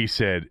 he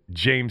said,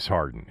 James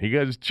Harden. He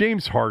goes,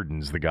 James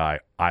Harden's the guy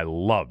I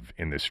love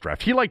in this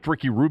draft. He liked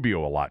Ricky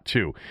Rubio a lot,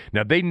 too.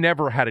 Now, they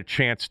never had a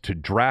chance to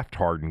draft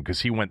Harden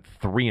because he went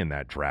 3 in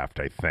that draft,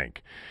 I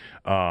think.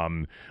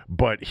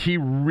 But he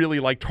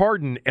really liked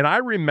Harden. And I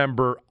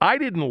remember I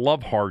didn't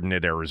love Harden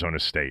at Arizona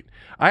State.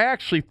 I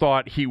actually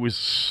thought he was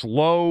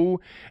slow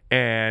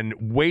and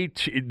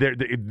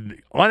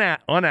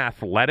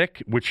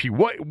unathletic, which he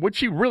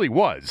really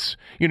was.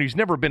 You know, he's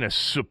never been a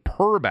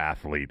superb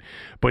athlete,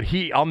 but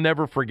I'll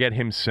never forget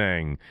him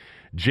saying,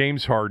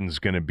 James Harden's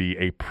going to be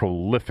a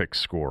prolific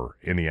scorer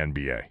in the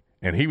NBA.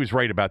 And he was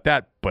right about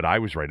that, but I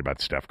was right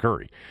about Steph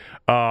Curry.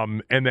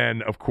 And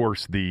then, of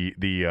course, the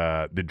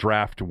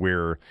draft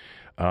where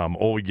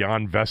old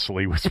Jan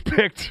Vesely was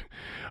picked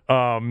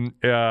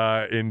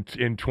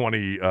in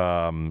 20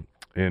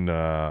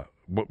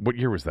 what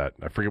year was that?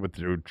 I forget what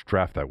the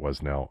draft that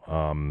was now.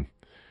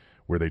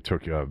 Where they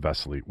took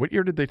Vesely. What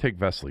year did they take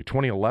Vesely?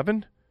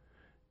 2011?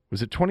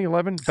 Was it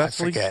 2011?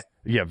 Vesely? I forget.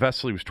 Yeah,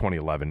 Vesely was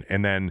 2011,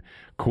 and then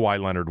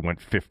Kawhi Leonard went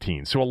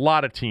 15. So a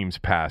lot of teams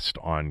passed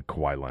on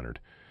Kawhi Leonard.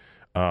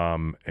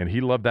 And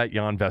he loved that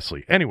Jan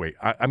Vesely. Anyway,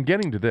 I'm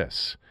getting to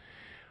this.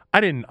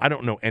 I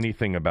don't know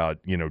anything about,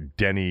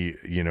 Denny,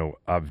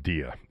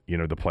 Avdia,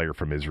 the player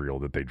from Israel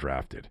that they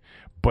drafted.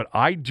 But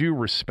I do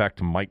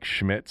respect Mike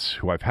Schmitz,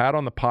 who I've had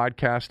on the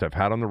podcast, I've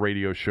had on the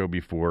radio show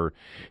before.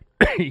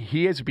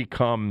 He has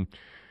become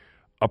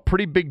a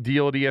pretty big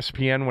deal at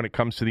ESPN when it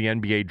comes to the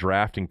NBA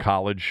draft and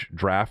college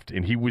draft,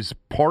 and he was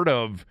part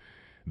of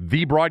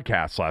the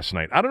broadcast last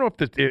night. I don't know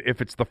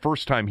if it's the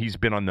first time he's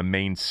been on the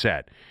main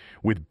set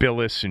with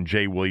Billis and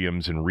Jay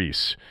Williams and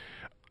Reese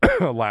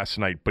last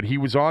night, but he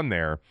was on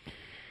there,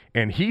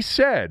 and he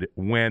said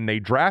when they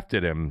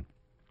drafted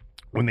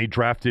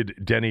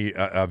Denny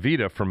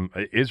Avdia from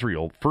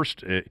Israel,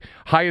 first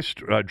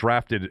highest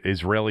drafted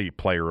Israeli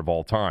player of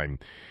all time,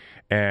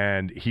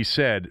 and he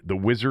said the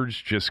Wizards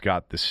just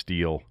got the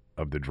steal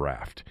of the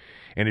draft.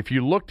 And if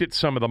you looked at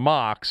some of the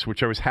mocks,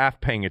 which I was half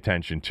paying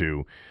attention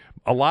to,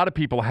 a lot of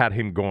people had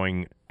him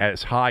going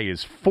as high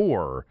as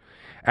 4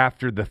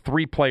 after the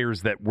 3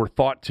 players that were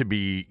thought to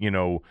be,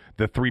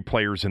 the 3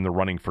 players in the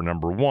running for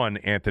number 1,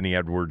 Anthony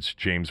Edwards,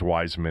 James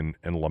Wiseman,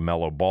 and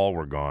LaMelo Ball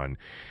were gone,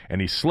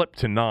 and he slipped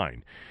to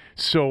 9.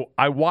 So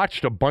I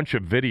watched a bunch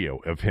of video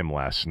of him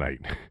last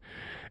night,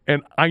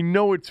 and I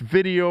know it's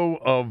video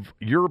of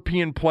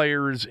European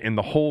players and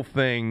the whole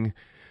thing,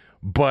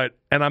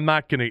 and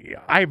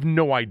I have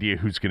no idea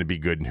who's going to be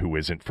good and who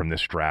isn't from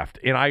this draft.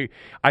 And I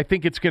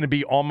think it's going to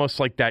be almost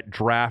like that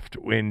draft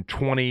in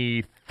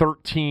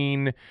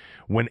 2013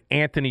 when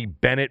Anthony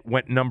Bennett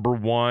went number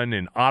 1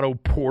 and Otto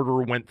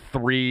Porter went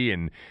 3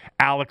 and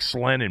Alex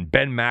Len and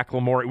Ben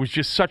McLemore. It was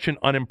just such an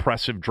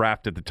unimpressive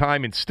draft at the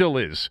time and still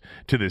is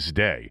to this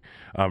day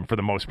for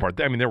the most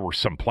part. I mean, there were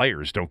some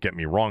players, don't get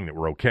me wrong, that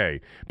were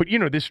okay. But,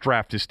 this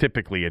draft is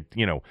typically a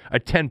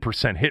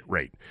 10% hit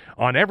rate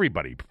on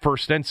everybody,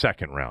 first and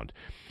second round.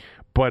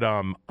 But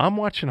I'm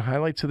watching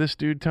highlights of this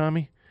dude,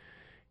 Tommy.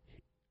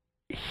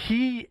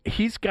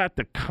 He's got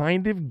the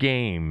kind of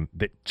game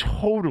that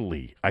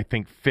totally, I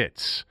think,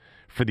 fits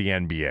for the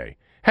NBA.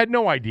 Had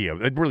no idea.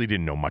 I really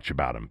didn't know much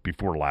about him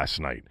before last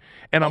night.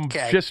 And I'm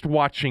just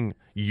watching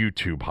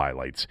YouTube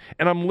highlights.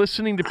 And I'm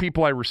listening to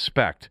people I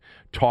respect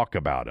talk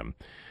about him.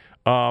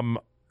 I'm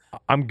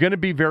going to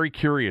be very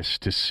curious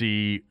to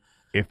see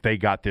if they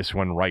got this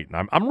one right.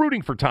 And I'm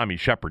rooting for Tommy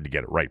Shepard to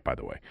get it right, by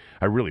the way.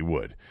 I really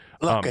would.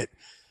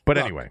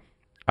 Anyway,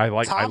 I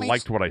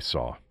liked what I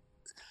saw.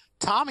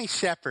 Tommy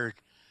Shepard,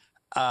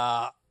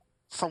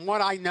 from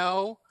what I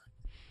know,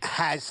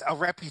 has a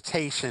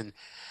reputation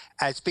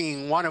as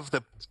being one of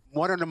the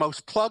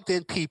most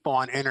plugged-in people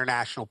on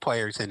international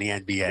players in the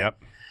NBA.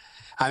 Yep.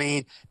 I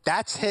mean,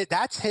 that's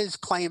his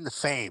claim to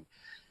fame.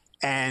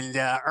 And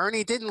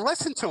Ernie didn't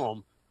listen to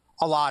him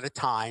a lot of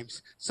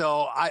times.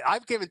 So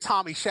I've given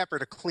Tommy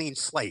Shepard a clean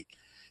slate.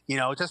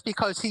 Just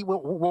because he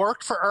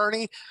worked for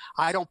Ernie,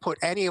 I don't put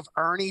any of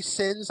Ernie's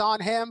sins on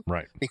him,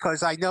 right?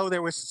 Because I know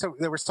there was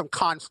some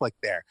conflict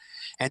there,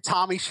 and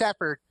Tommy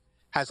Shepard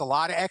has a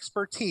lot of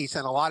expertise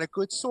and a lot of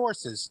good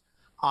sources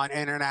on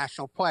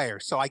international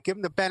players. So I give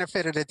him the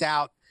benefit of the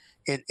doubt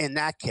in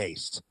that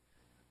case.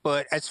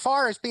 But as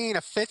far as being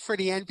a fit for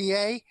the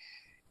NBA,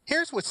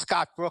 here's what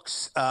Scott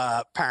Brooks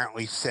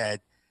apparently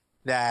said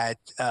that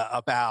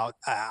about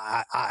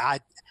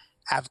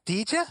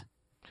Avdija,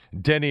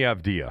 Denny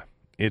Avdia.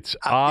 It's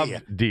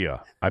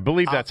Avdia. I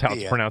believe that's how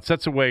it's pronounced.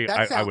 That's the way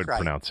I would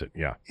pronounce it.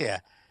 Yeah.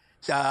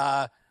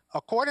 Yeah.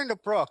 According to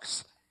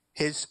Brooks,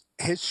 his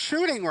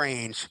shooting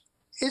range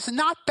is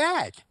not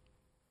bad.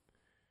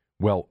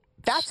 Well,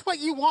 that's what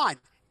you want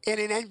in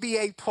an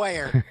NBA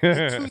player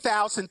in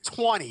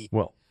 2020.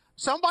 Well,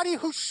 somebody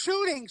whose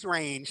shooting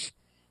range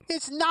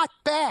is not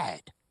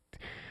bad.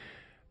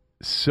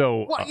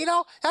 So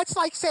that's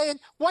like saying,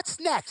 "What's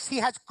next?" He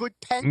has good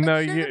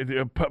penmanship.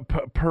 No,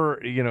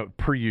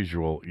 per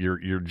usual,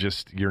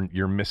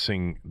 you're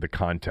missing the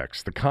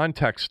context. The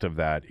context of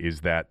that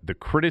is that the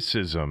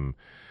criticism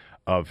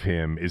of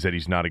him is that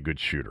he's not a good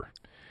shooter.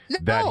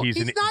 that he's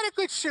not a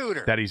good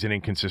shooter. That he's an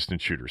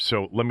inconsistent shooter.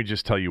 So let me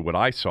just tell you what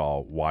I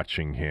saw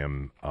watching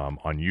him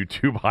on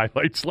YouTube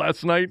highlights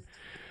last night.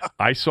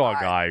 I saw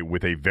a guy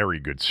with a very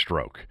good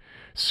stroke.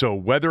 So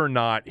whether or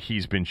not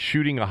he's been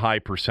shooting a high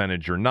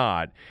percentage or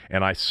not,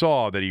 and I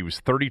saw that he was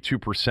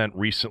 32%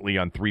 recently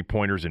on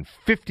three-pointers and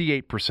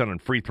 58% on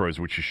free throws,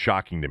 which is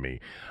shocking to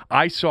me.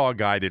 I saw a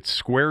guy that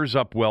squares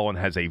up well and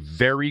has a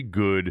very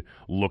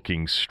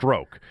good-looking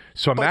stroke.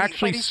 So but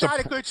he's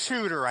not a good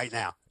shooter right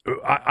now.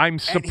 I'm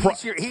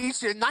surprised.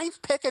 He's your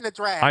ninth pick in the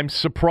draft. I'm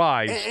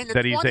surprised in the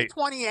that he's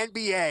 2020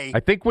 NBA. I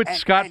think what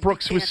Scott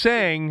Brooks was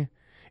saying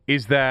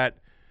is that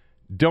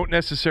don't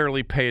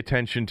necessarily pay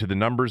attention to the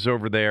numbers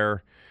over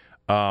there.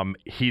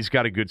 He's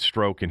got a good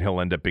stroke, and he'll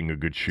end up being a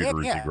good shooter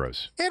as he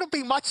grows. It'll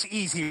be much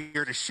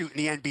easier to shoot in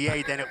the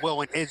NBA than it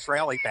will in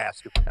Israeli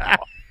basketball.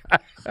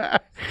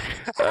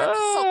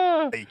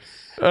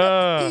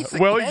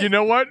 Well, you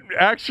know what?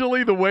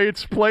 Actually, the way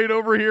it's played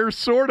over here,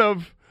 sort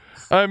of.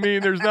 I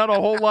mean, there's not a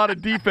whole lot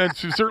of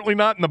defense. Certainly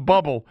not in the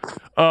bubble.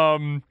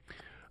 I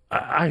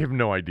have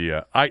no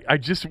idea. I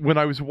just, when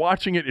I was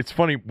watching it, it's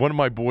funny. One of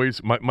my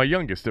boys, my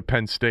youngest at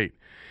Penn State,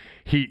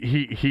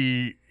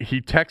 he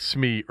texts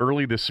me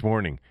early this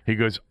morning. He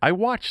goes, I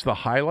watched the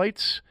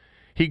highlights.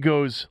 He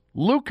goes,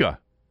 Luka.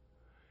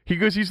 He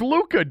goes, he's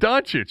Luka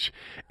Doncic.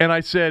 And I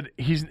said,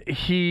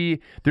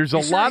 there's a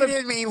lot of.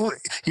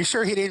 You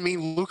sure he didn't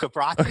mean Luka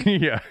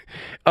Brasi? Yeah.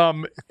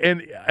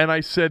 And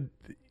I said,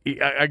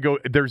 I go,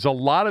 there's a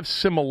lot of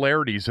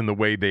similarities in the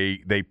way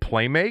they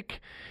play make.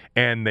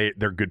 And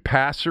they're good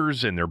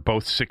passers, and they're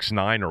both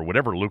 6'9" or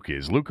whatever Luka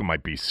is. Luka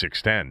might be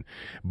 6'10",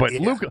 but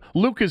yeah.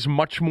 Luka is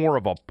much more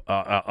of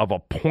a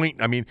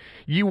point. I mean,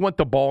 you want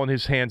the ball in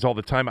his hands all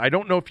the time. I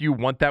don't know if you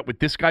want that with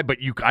this guy, but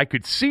I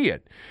could see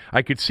it.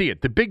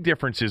 The big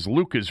difference is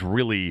Luka's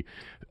really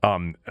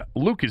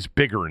Luka's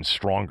bigger and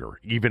stronger,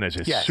 even as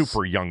a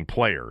super young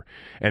player.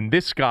 And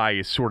this guy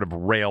is sort of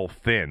rail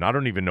thin. I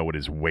don't even know what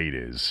his weight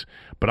is,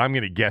 but I'm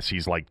going to guess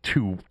he's like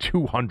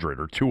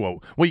 200 or 20.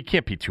 Well, you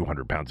can't be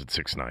 200 pounds at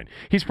 6'9".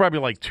 He's probably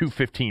like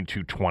 215,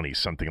 220,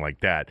 something like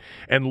that.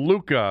 And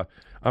Luka,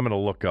 I'm going to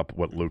look up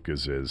what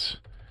Luka's is.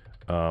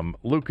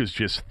 Luka's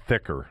just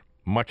thicker,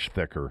 much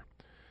thicker.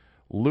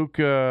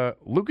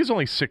 Luka's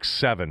only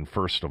 6'7",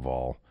 first of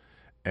all,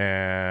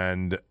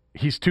 and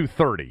he's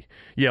 230.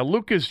 Yeah,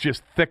 Luka's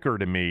just thicker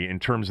to me in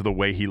terms of the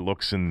way he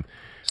looks,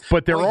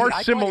 but there are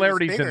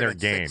similarities in their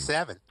game.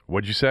 6'7".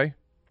 What'd you say?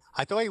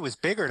 I thought he was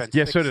bigger than 6'7".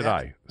 Yeah, so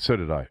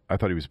did I. I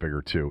thought he was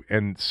bigger too.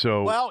 And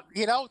so, well,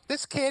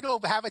 this kid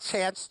will have a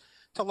chance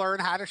to learn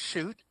how to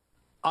shoot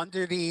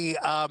under the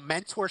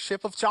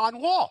mentorship of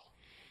John Wall.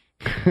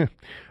 All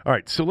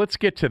right, so let's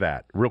get to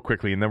that real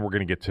quickly, and then we're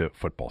going to get to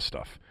football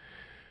stuff.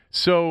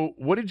 So,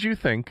 what did you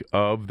think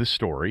of the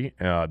story,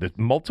 the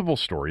multiple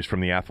stories from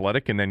The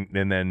Athletic, and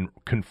then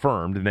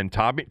confirmed, and then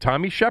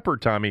Tommy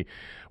Shepard,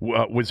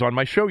 was on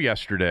my show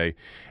yesterday,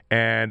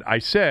 and I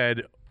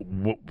said,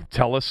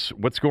 tell us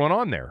what's going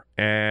on there.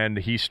 And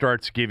he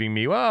starts giving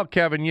me, well,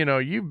 Kevin,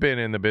 you've been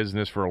in the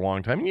business for a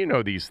long time.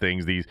 These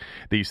things,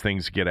 these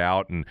things get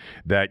out, and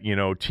that,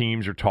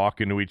 teams are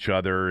talking to each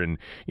other, and,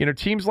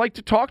 teams like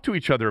to talk to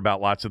each other about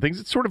lots of things.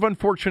 It's sort of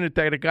unfortunate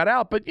that it got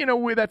out, but,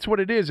 that's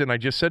what it is. And I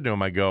just said to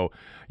him, I go,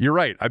 you're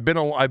right. I've been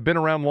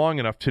around long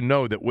enough to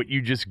know that what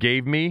you just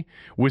gave me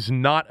was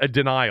not a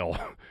denial.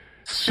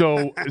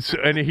 So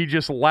and he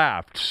just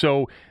laughed.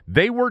 So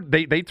they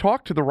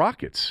talked to the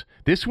Rockets.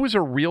 This was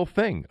a real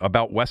thing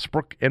about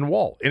Westbrook and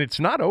Wall, and it's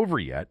not over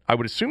yet. I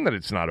would assume that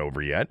it's not over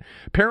yet.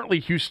 Apparently,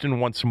 Houston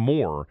wants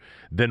more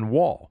than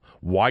Wall.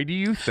 Why do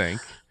you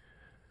think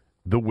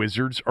the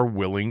Wizards are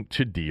willing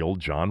to deal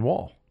John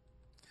Wall?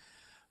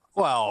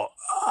 Well,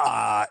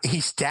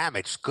 he's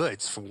damaged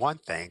goods, for one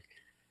thing.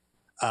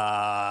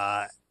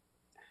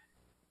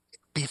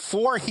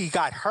 Before he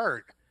got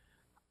hurt,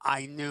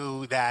 I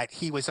knew that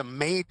he was a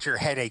major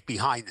headache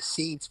behind the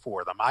scenes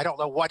for them. I don't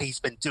know what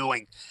he's been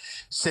doing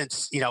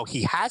since,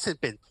 he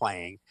hasn't been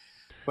playing.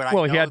 But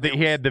well, he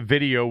had the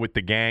video with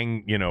the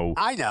gang, I know.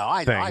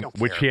 I don't care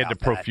which he had to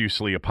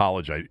profusely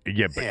apologize.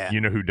 Yeah, but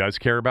you know who does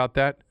care about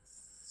that?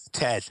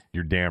 Ted.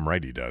 You're damn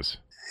right he does.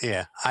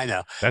 Yeah, I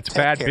know. That's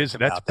bad business.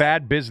 That's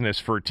bad business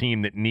for a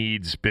team that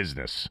needs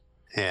business.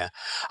 Yeah,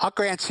 I'll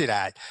grant you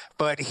that.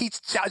 But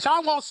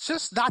John Wall's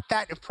just not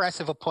that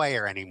impressive a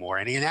player anymore.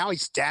 And now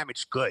he's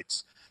damaged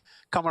goods,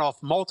 coming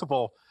off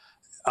multiple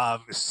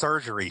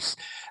surgeries.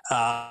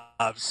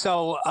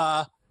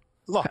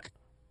 Look,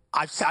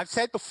 I've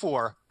said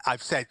before,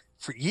 I've said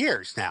for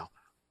years now,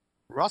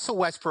 Russell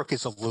Westbrook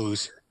is a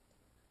loser.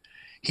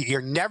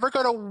 You're never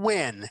going to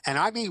win, and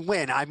I mean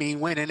win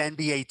an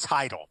NBA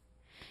title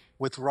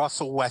with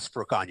Russell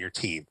Westbrook on your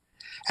team.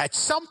 At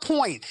some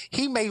point,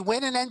 he may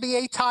win an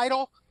NBA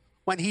title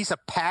when he's a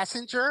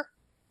passenger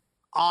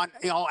on,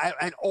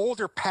 an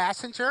older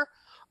passenger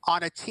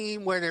on a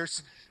team where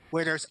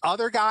there's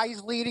other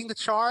guys leading the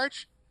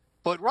charge.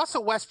 But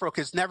Russell Westbrook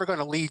is never going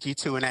to lead you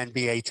to an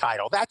NBA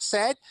title. That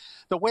said,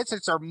 the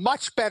Wizards are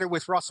much better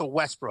with Russell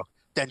Westbrook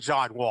than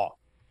John Wall.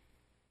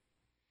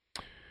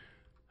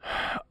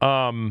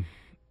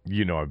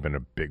 I've been a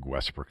big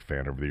Westbrook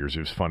fan over the years.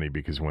 It was funny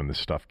because when the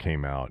stuff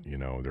came out, there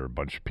were a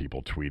bunch of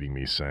people tweeting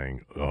me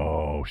saying,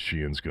 "Oh,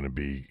 Sheehan's going to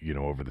be,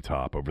 over the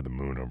top, over the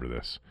moon over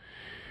this."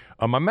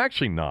 I'm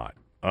actually not.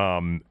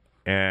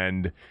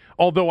 And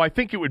although I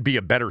think it would be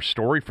a better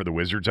story for the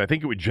Wizards, I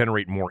think it would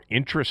generate more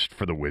interest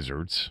for the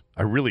Wizards.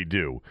 I really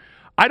do.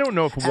 I don't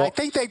know if I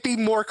think they'd be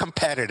more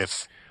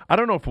competitive. I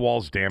don't know if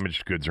Wall's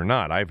damaged goods or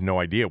not. I have no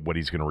idea what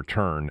he's going to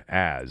return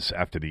as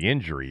after the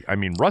injury. I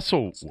mean,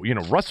 Russell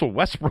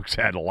Westbrook's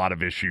had a lot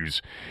of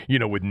issues,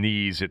 with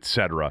knees,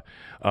 etc.,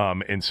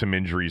 and some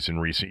injuries in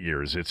recent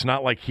years. It's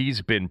not like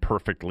he's been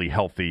perfectly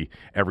healthy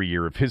every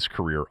year of his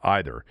career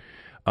either.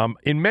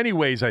 In many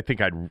ways, I think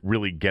I'd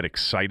really get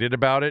excited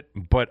about it,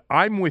 but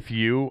I'm with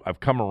you. I've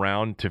come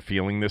around to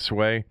feeling this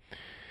way.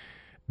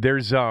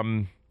 There's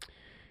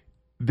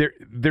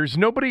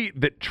nobody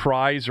that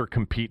tries or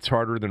competes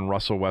harder than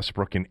Russell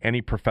Westbrook in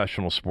any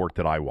professional sport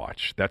that I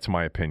watch. That's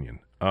my opinion.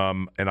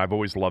 And I've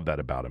always loved that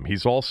about him.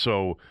 He's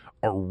also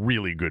a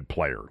really good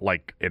player,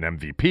 like an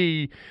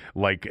MVP,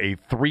 like a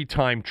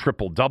 3-time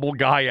triple-double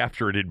guy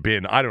after it had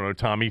been, I don't know,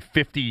 Tommy,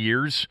 50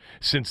 years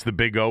since the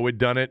Big O had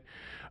done it.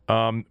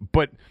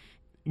 But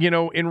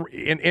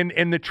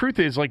and the truth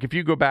is, like, if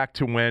you go back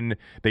to when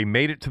they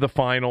made it to the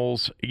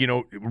finals,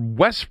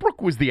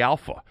 Westbrook was the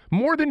alpha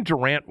more than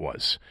Durant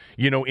was,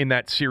 in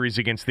that series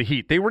against the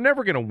Heat. They were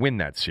never going to win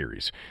that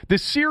series. The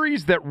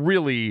series that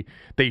really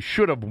they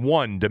should have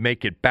won to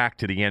make it back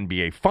to the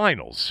NBA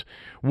Finals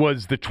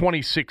was the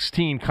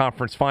 2016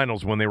 Conference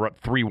Finals when they were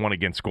up 3-1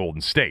 against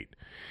Golden State.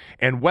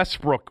 And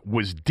Westbrook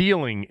was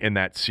dealing in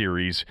that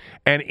series.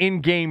 And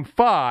in Game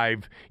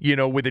 5,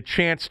 with a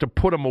chance to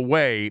put him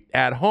away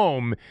at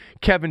home,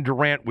 Kevin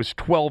Durant was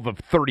 12 of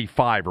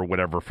 35 or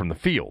whatever from the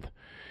field,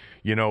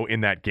 in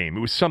that game. It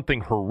was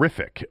something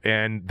horrific.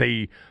 And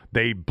they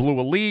blew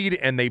a lead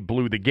and they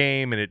blew the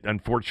game. And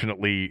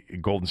unfortunately,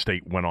 Golden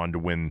State went on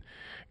to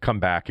come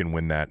back and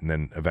win that and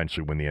then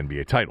eventually win the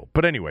NBA title.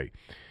 But anyway,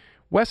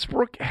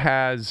 Westbrook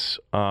has...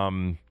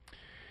 I'm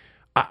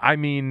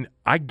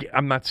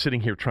not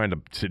sitting here trying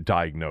to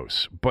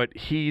diagnose, but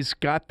he's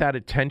got that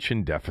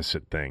attention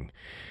deficit thing.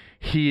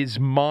 His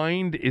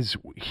mind is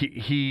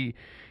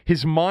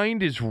his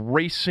mind is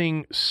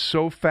racing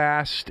so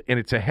fast, and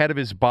it's ahead of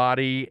his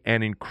body.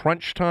 And in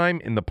crunch time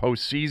in the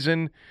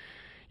postseason,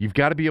 you've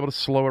got to be able to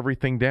slow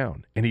everything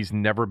down. And he's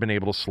never been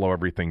able to slow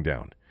everything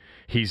down.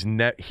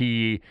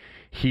 He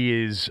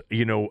is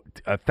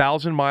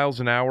 1,000 miles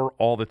an hour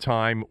all the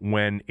time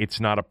when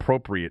it's not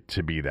appropriate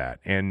to be that.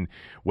 And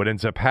what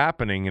ends up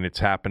happening, and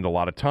it's happened a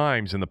lot of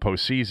times in the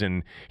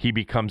postseason, he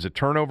becomes a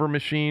turnover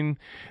machine.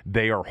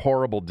 They are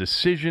horrible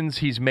decisions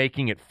he's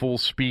making at full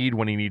speed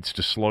when he needs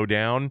to slow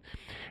down.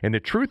 And the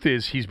truth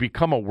is, he's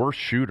become a worse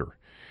shooter,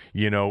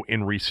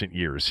 in recent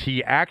years.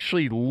 He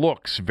actually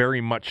looks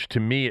very much to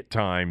me at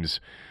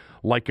times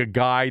like a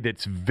guy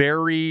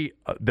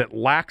that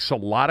lacks a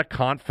lot of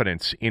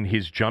confidence in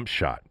his jump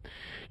shot,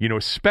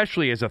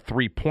 especially as a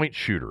three-point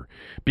shooter.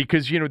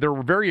 Because, there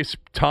were various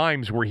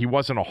times where he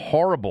wasn't a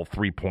horrible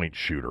three-point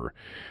shooter,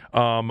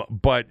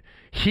 but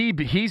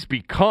he's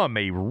become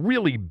a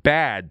really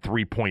bad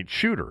three-point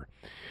shooter.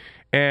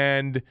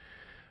 And...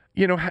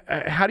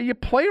 how do you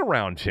play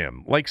around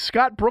him? Like,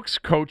 Scott Brooks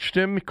coached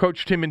him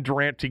and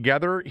Durant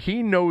together.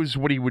 He knows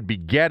what he would be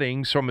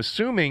getting. So I'm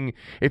assuming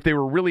if they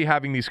were really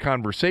having these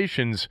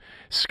conversations,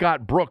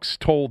 Scott Brooks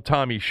told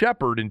Tommy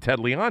Shepard and Ted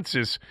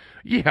Leonsis,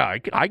 yeah,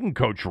 I can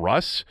coach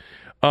Russ.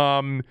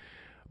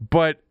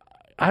 But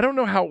I don't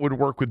know how it would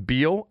work with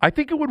Beal. I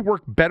think it would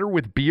work better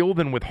with Beal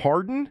than with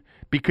Harden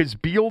because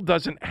Beal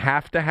doesn't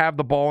have to have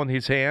the ball in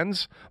his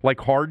hands like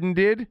Harden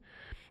did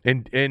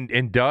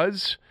and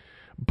does.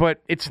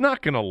 But it's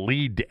not going to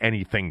lead to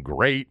anything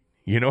great,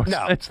 No.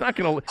 It's not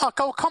going to.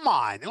 Oh, come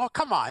on! Oh,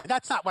 come on!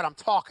 That's not what I'm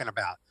talking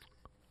about.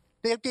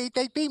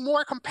 They'd be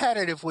more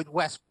competitive with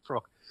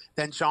Westbrook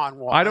than John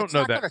Wall. I don't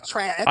know that.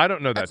 I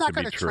don't know that to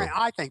be true.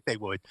 I think they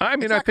would. I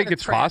mean, I think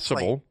it's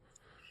possible.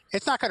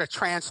 It's not going to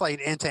translate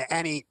into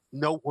any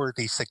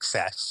noteworthy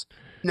success.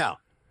 No.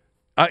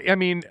 I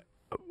mean,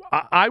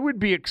 I would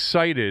be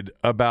excited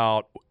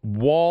about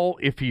Wall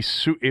if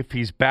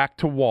he's back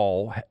to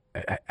Wall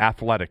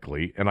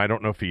athletically, and I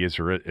don't know if he is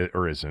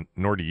or isn't,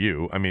 nor do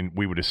you. I mean,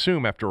 we would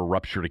assume after a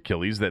ruptured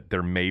Achilles that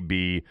there may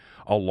be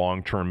a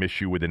long-term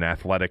issue with an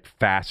athletic,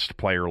 fast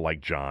player like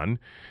John.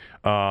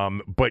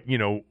 But,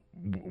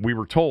 we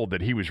were told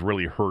that he was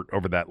really hurt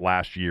over that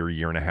last year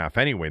and a half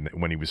anyway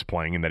when he was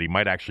playing, and that he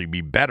might actually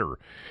be better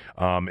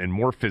and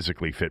more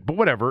physically fit. But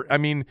whatever. I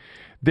mean,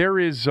 there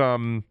is...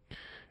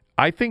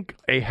 I think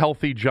a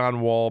healthy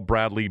John Wall,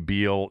 Bradley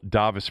Beal,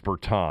 Davis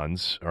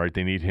Bertans, all right,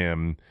 they need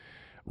him.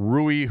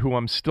 Rui, who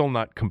I'm still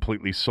not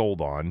completely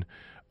sold on,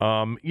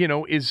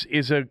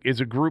 is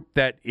a group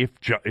that if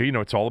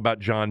it's all about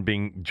John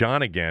being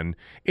John again,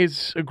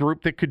 is a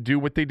group that could do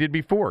what they did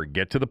before,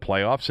 get to the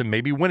playoffs and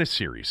maybe win a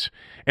series.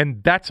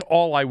 And that's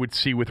all I would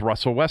see with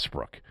Russell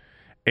Westbrook.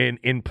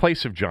 in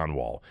place of John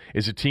Wall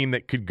is a team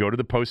that could go to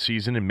the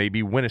postseason and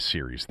maybe win a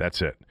series.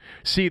 That's it.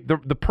 See,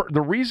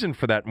 the reason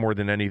for that more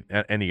than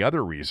any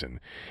other reason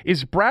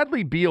is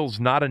Bradley Beal's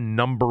not a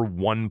number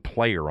one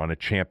player on a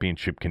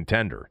championship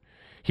contender.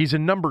 He's a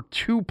number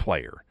two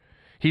player.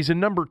 He's a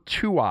number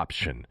two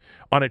option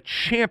on a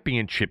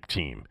championship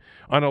team,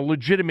 on a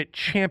legitimate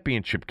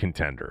championship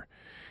contender.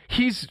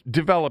 He's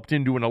developed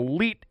into an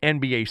elite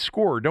NBA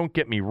scorer, don't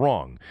get me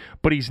wrong,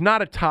 but he's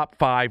not a top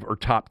 5 or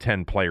top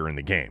 10 player in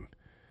the game.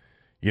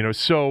 You know,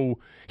 so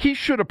he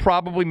should have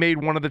probably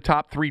made one of the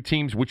top 3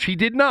 teams, which he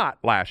did not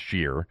last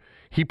year.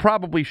 He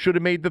probably should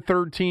have made the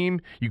third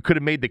team. You could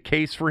have made the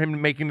case for him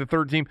making the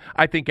third team.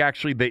 I think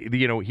actually,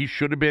 he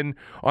should have been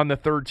on the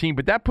third team,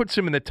 but that puts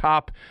him in the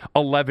top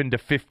 11 to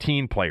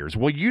 15 players.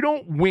 Well, you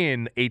don't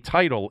win a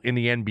title in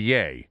the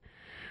NBA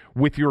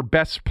with your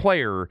best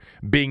player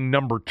being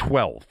number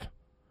 12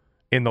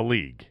 in the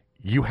league.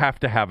 You have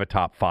to have a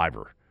top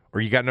 5er,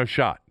 or you got no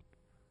shot.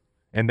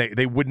 And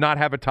they would not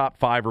have a top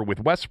 5er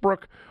with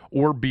Westbrook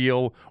or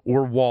Beal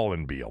or Wall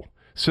and Beal.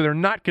 So they're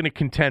not going to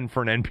contend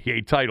for an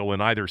NBA title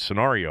in either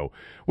scenario.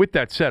 With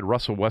that said,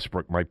 Russell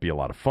Westbrook might be a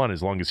lot of fun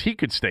as long as he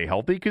could stay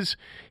healthy, because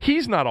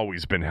he's not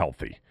always been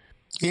healthy.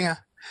 Yeah.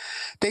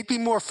 They'd be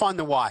more fun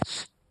to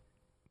watch.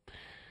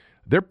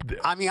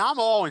 I'm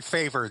all in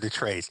favor of the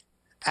trade.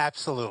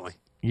 Absolutely.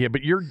 Yeah,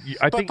 but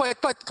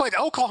But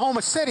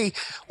Oklahoma City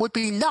would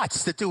be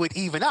nuts to do it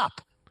even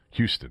up.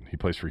 Houston. He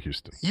plays for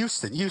Houston.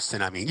 Houston.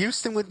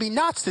 Houston would be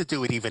nuts to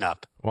do it even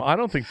up. Well, I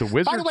don't think the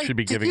Wizards should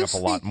be giving up a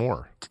lot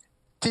more.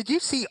 Did you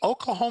see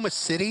Oklahoma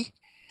City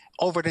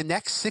over the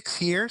next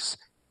 6 years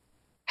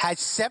had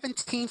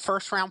 17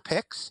 first-round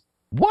picks?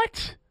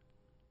 What?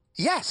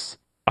 Yes.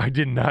 I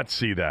did not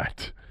see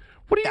that.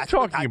 What are you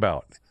talking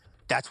about?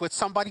 That's what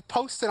somebody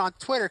posted on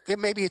Twitter.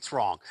 Maybe it's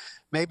wrong.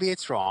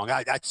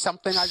 It's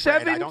something I read.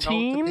 17? I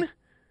don't know.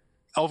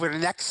 Over the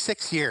next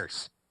 6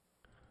 years.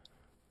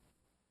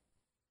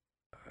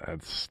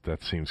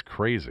 That seems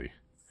crazy.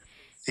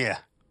 Yeah.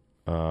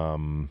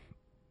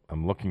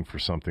 I'm looking for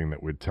something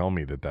that would tell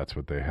me that that's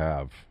what they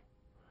have.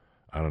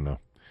 I don't know.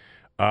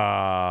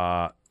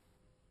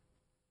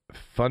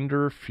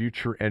 Thunder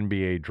future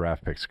NBA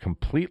draft picks.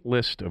 Complete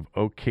list of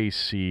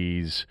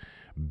OKC's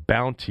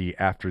bounty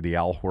after the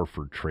Al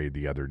Horford trade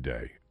the other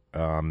day.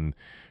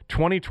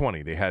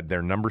 2020, they had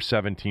their number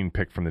 17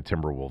 pick from the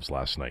Timberwolves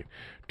last night.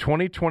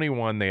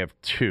 2021, they have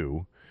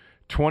 2.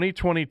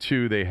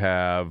 2022, they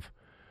have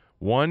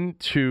 1,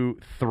 2,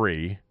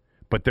 3.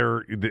 But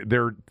they're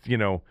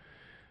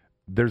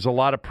there's a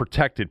lot of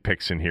protected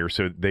picks in here,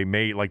 so they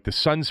may, like the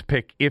Suns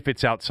pick if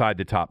it's outside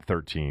the top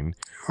 13.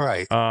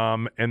 Right.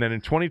 And then in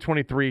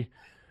 2023,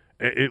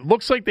 it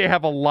looks like they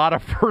have a lot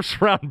of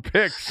first-round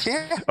picks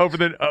over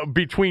the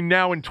between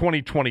now and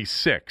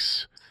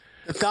 2026.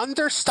 The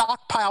Thunder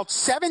stockpiled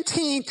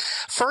 17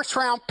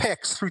 first-round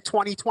picks through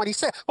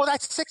 2026. Well,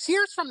 that's 6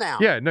 years from now.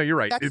 Yeah, no, you're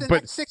right.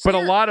 But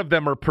a lot of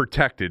them are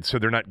protected, so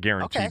they're not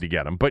guaranteed to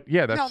get them. But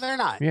yeah, no, they're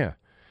not. Yeah.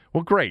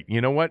 Well, great.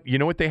 You know what? You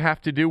know what they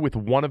have to do with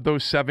one of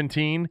those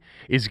 17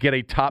 is get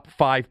a top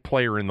 5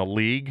 player in the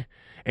league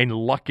and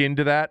luck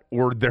into that,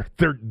 or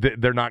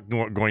they're not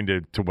going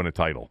to win a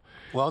title.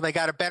 Well, they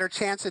got a better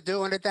chance of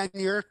doing it than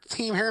your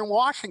team here in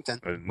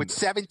Washington with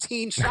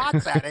 17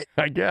 shots at it.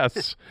 I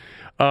guess.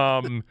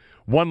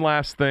 One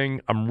last thing.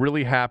 I'm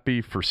really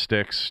happy for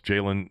Sticks,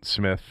 Jalen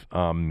Smith.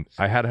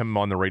 I had him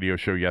on the radio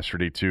show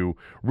yesterday, too.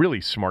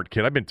 Really smart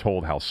kid. I've been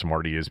told how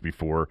smart he is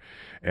before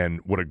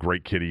and what a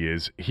great kid he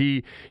is.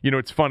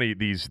 It's funny,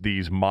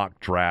 these mock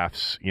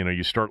drafts,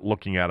 you start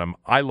looking at them.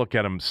 I look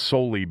at them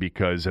solely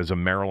because as a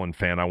Maryland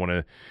fan, I want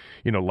to,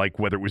 like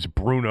whether it was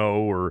Bruno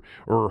or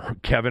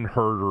Kevin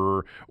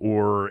Herter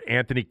or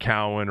Anthony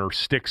Cowan or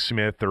Stick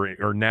Smith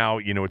or now,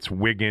 it's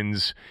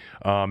Wiggins.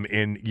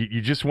 And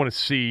you just want to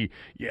see,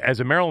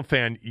 as a Maryland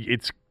fan,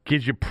 it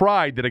gives you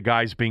pride that a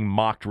guy's being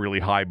mocked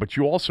really high, but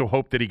you also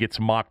hope that he gets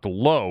mocked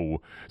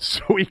low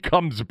so he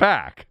comes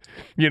back,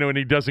 and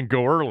he doesn't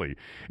go early.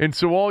 And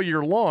so all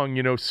year long,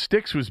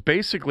 Sticks was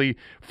basically,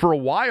 for a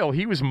while,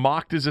 he was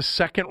mocked as a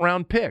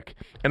second-round pick.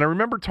 And I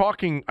remember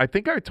I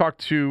think I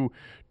talked to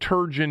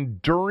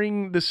Turgeon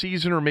during the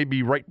season or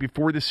maybe right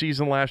before the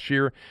season last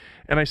year,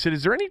 and I said,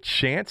 is there any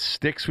chance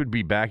Sticks would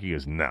be back? He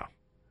goes, no.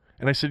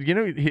 And I said,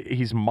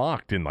 he's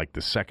mocked in like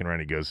the second round.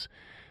 He goes,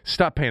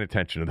 stop paying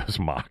attention to those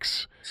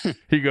mocks.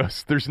 He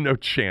goes, there's no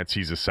chance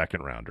he's a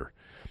second rounder.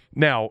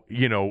 Now,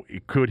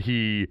 could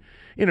he,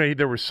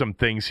 there were some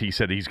things he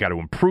said he's got to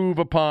improve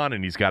upon,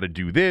 and he's got to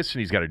do this and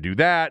he's got to do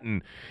that.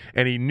 And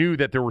he knew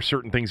that there were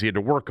certain things he had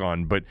to work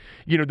on. But,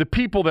 the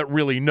people that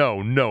really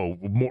know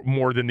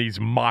more than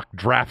these mock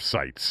draft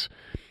sites.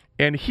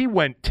 And he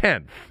went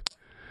 10th.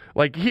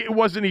 Like, it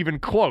wasn't even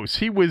close.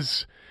 He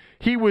was,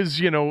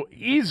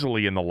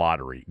 easily in the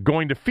lottery.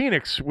 Going to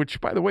Phoenix,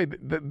 which, by the way,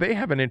 they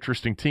have an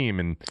interesting team.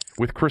 And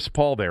with Chris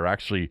Paul there,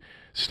 actually,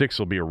 Sticks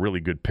will be a really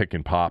good pick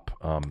and pop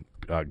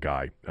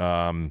guy.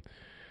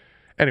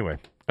 Anyway,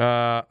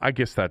 I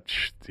guess that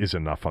is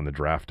enough on the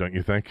draft, don't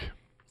you think?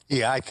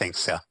 Yeah, I think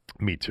so.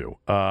 Me too.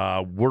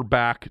 We're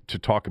back to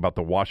talk about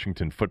the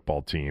Washington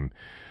football team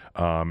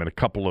and a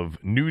couple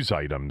of news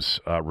items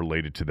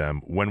related to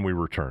them when we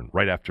return,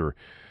 right after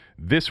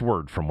this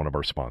word from one of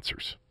our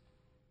sponsors.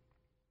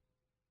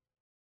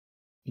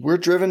 We're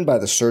driven by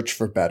the search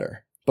for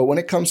better. But when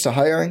it comes to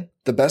hiring,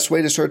 the best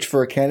way to search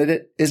for a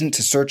candidate isn't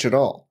to search at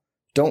all.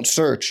 Don't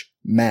search,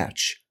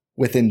 match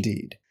with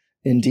Indeed.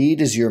 Indeed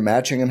is your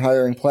matching and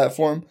hiring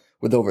platform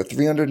with over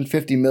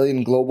 350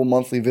 million global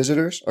monthly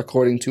visitors,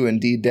 according to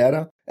Indeed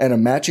data, and a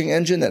matching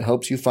engine that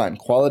helps you find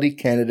quality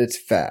candidates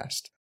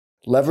fast.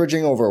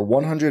 Leveraging over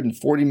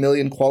 140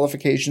 million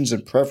qualifications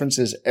and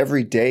preferences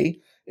every day,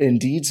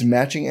 Indeed's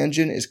matching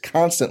engine is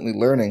constantly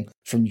learning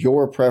from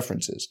your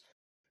preferences.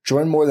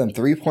 Join more than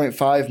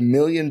 3.5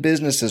 million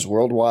businesses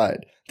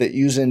worldwide that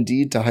use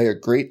Indeed to hire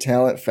great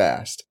talent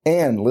fast.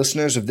 And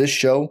listeners of this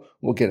show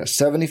will get a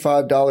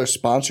 $75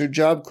 sponsored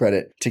job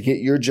credit to get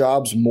your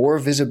jobs more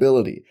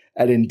visibility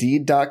at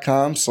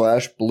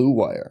Indeed.com/Blue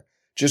Wire.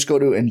 Just go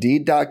to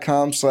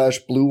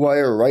Indeed.com/Blue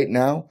Wire right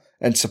now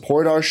and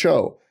support our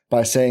show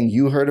by saying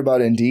you heard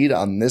about Indeed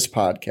on this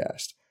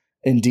podcast.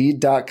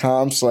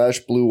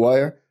 Indeed.com/Blue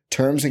Wire.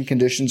 Terms and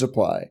conditions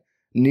apply.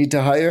 Need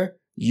to hire?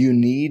 You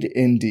need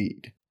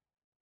Indeed.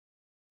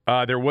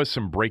 There was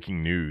some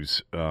breaking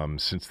news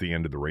since the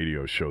end of the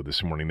radio show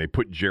this morning. They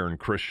put Jaron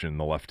Christian,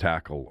 the left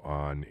tackle,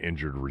 on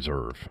injured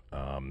reserve.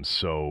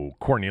 So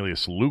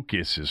Cornelius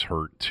Lucas is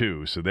hurt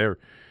too. So they're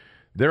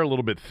a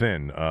little bit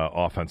thin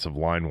offensive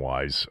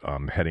line-wise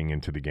heading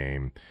into the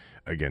game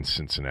against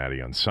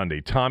Cincinnati on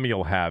Sunday. Tommy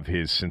will have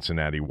his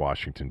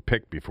Cincinnati-Washington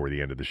pick before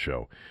the end of the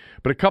show.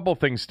 But a couple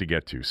things to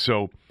get to.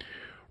 So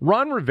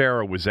Ron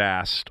Rivera was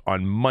asked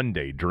on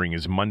Monday during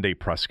his Monday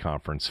press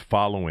conference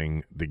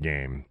following the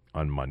game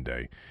on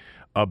Monday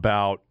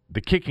about the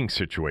kicking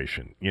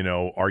situation. You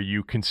know, are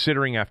you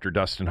considering, after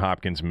Dustin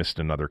Hopkins missed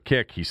another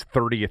kick, he's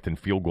 30th in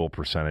field goal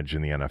percentage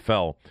in the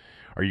NFL,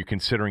 are you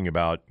considering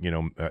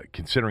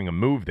considering a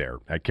move there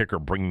at kicker,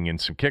 bringing in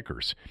some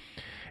kickers?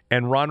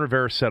 And Ron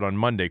Rivera said on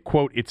Monday,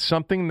 quote, "It's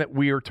something that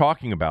we are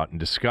talking about and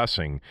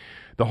discussing.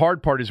 The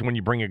hard part is when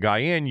you bring a guy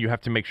in, you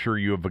have to make sure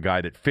you have a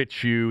guy that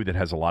fits you, that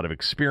has a lot of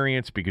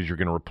experience, because you're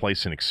going to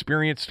replace an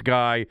experienced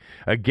guy.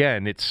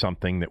 Again, it's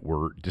something that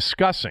we're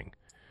discussing."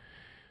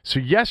 So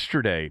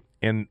yesterday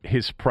in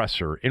his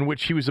presser, in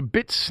which he was a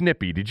bit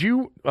snippy, did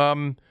you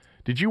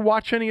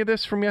watch any of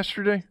this from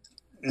yesterday?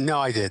 No,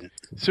 I didn't.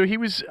 So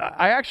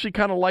I actually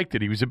kind of liked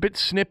it. He was a bit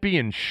snippy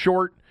and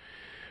short,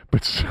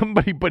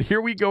 but here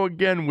we go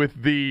again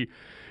with the,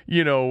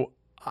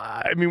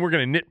 I mean, we're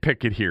going to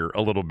nitpick it here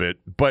a little bit,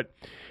 but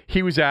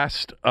he was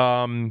asked,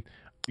 I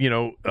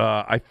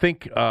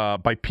think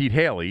by Pete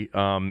Haley,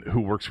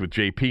 who works with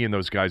JP and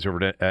those guys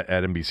over at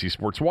NBC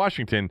Sports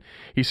Washington.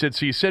 He said,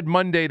 "So you said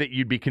Monday that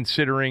you'd be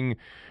considering,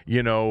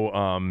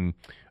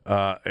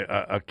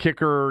 a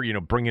kicker,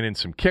 bringing in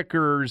some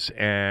kickers."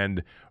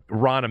 And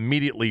Ron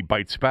immediately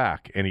bites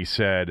back and he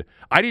said,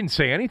 "I didn't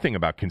say anything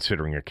about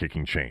considering a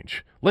kicking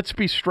change. Let's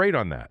be straight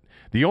on that.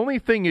 The only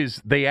thing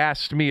is they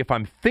asked me if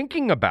I'm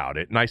thinking about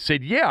it, and I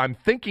said, yeah, I'm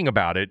thinking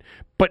about it,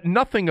 but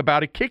nothing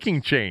about a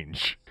kicking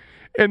change."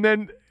 And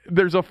then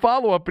there's a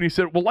follow-up, and he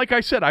said, "Well, like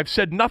I said, I've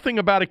said nothing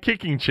about a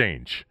kicking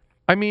change."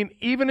 I mean,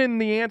 even in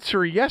the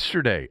answer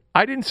yesterday,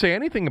 I didn't say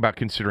anything about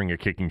considering a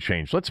kicking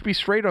change. Let's be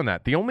straight on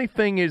that. The only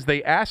thing is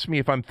they asked me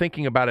if I'm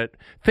thinking about a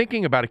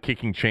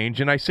kicking change,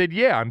 and I said,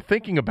 yeah, I'm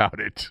thinking about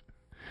it.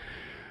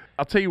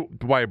 I'll tell you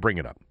why I bring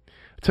it up.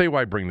 I'll tell you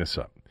why I bring this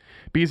up.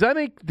 Because I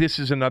think this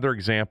is another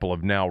example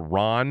of now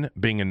Ron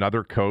being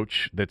another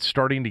coach that's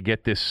starting to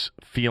get this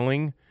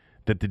feeling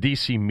that the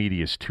DC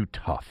media is too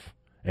tough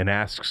and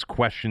asks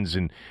questions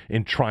in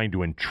trying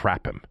to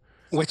entrap him.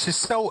 Which is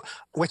so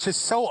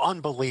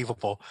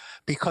unbelievable,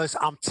 because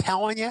I'm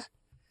telling you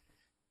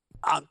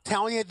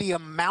the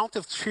amount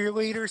of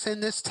cheerleaders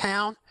in this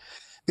town,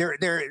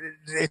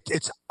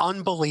 it's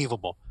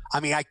unbelievable.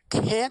 I mean, I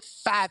can't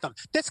fathom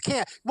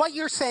what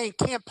you're saying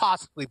can't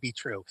possibly be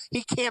true.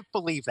 He can't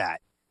believe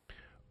that.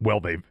 Well,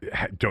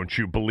 don't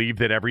you believe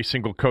that every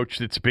single coach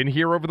that's been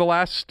here over the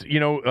last,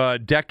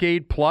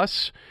 decade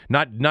plus,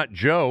 not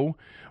Joe,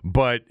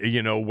 but,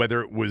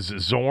 whether it was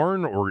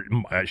Zorn or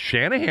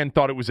Shanahan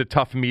thought it was a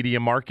tough media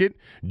market.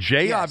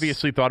 Jay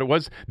obviously thought it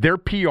was. Their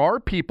PR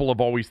people have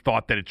always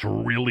thought that it's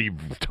really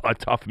a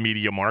tough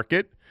media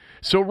market.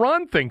 So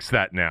Ron thinks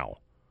that now.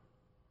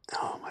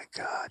 Oh, my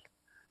God.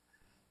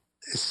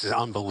 This is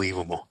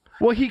unbelievable.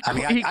 Well, he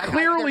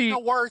clearly, there's no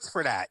words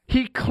for that.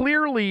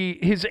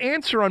 His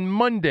answer on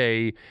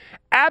Monday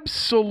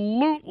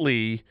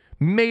absolutely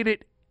made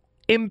it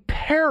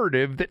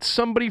imperative that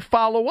somebody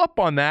follow up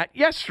on that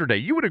yesterday.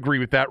 You would agree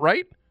with that,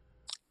 right?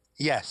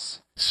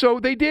 Yes. So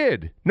they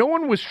did. No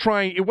one was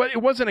trying.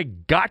 It wasn't a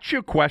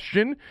gotcha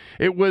question.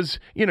 It was,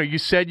 you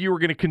said you were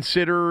going to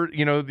consider,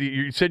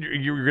 you said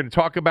you were going to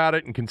talk about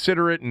it and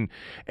consider it,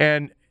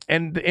 and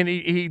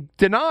he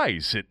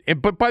denies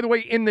it. But by the way,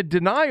 in the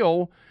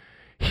denial,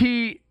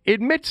 he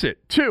admits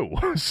it too.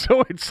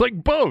 So it's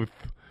like both.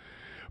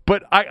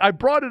 But I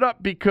brought it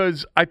up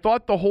because I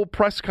thought the whole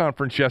press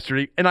conference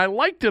yesterday, and I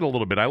liked it a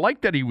little bit. I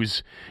liked that he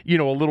was, a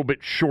little bit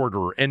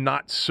shorter and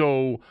not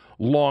so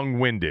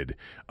long-winded.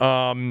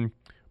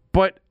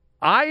 But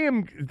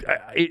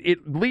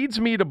it leads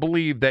me to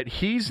believe that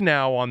he's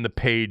now on the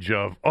page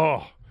of,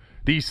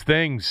 these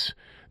things,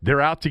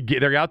 they're out to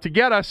get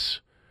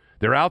us.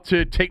 They're out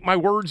to take my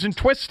words and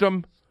twist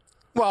them.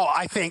 Well,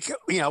 I think,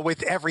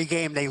 with every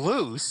game they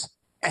lose,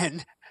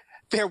 and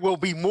there will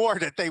be more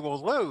that they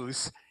will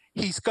lose,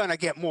 he's going to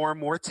get more and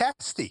more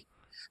testy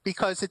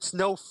because it's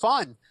no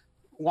fun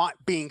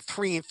being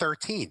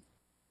 3-13.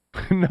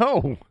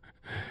 No,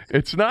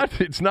 it's not.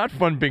 It's not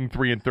fun being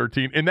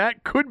 3-13, and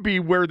that could be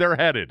where they're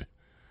headed.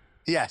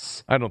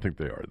 Yes. I don't think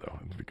they are, though.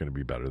 They're going to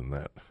be better than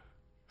that.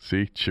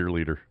 See,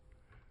 cheerleader.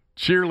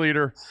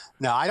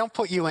 No, I don't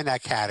put you in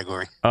that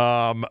category.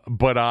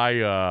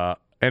 But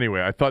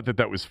anyway, I thought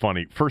that was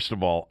funny. First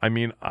of all, I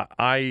mean,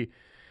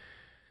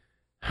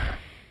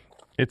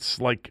 it's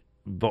like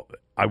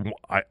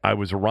I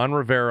was a Ron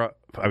Rivera.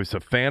 I was a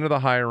fan of the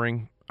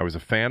hiring. I was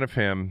a fan of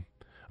him.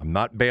 I'm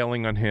not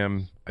bailing on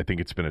him. I think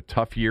it's been a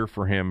tough year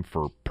for him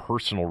for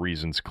personal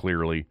reasons,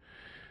 clearly.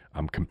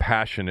 I'm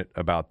compassionate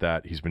about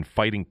that. He's been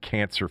fighting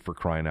cancer, for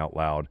crying out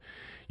loud.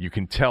 You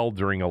can tell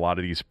during a lot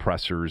of these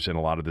pressers and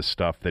a lot of this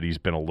stuff that he's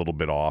been a little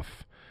bit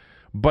off.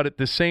 But at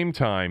the same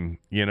time,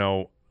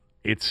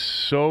 it's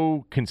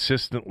so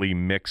consistently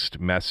mixed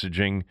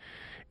messaging.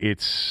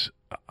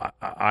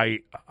 I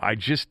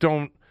just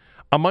don't,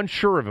 I'm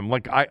unsure of him.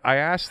 Like I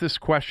asked this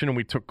question and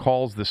we took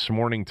calls this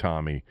morning,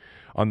 Tommy,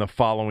 on the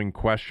following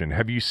question.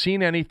 Have you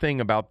seen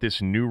anything about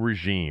this new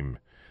regime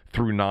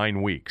through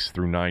 9 weeks,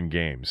 through 9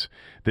 games,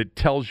 that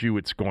tells you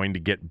it's going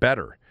to get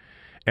better?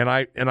 And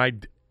I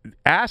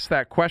asked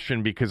that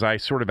question because I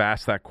sort of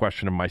asked that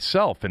question of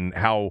myself and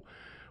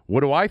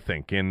what do I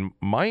think? And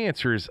my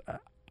answer is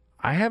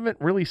I haven't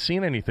really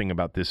seen anything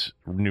about this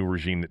new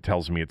regime that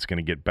tells me it's going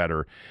to get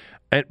better.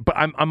 But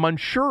I'm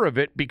unsure of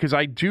it because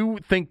I do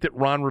think that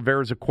Ron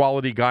Rivera is a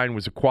quality guy and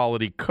was a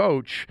quality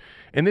coach.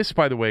 And this,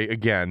 by the way,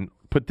 again,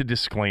 put the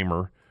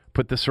disclaimer,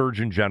 put the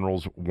Surgeon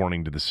General's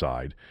warning to the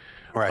side.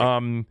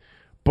 Right.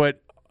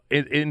 But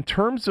in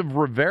terms of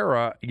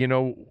Rivera,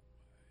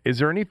 is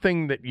there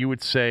anything that you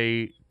would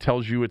say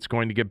tells you it's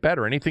going to get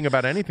better? Anything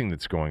about anything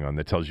that's going on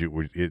that tells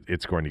you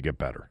it's going to get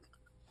better?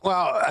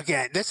 Well,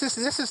 again, this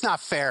is not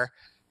fair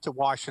to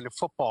Washington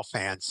football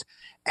fans.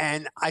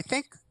 And I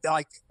think,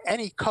 like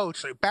any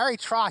coach, Barry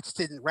Trotz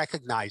didn't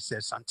recognize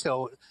this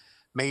until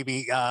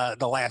maybe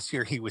the last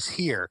year he was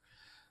here.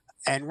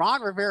 And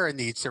Ron Rivera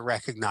needs to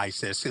recognize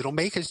this. It'll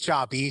make his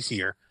job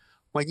easier.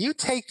 When you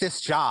take this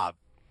job,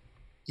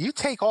 you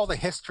take all the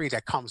history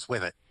that comes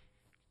with it.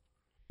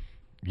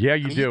 Yeah,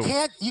 you do.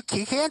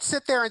 You can't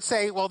sit there and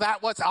say, well,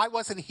 I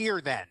wasn't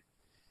here then.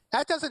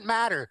 That doesn't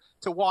matter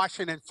to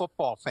Washington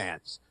football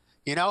fans.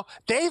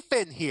 They've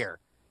been here.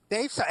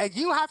 And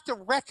you have to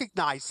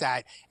recognize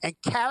that and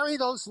carry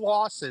those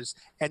losses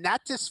and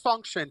that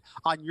dysfunction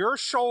on your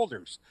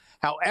shoulders,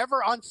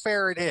 however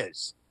unfair it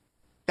is.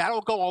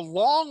 That'll go a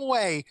long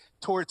way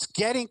towards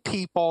getting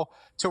people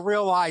to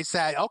realize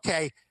that,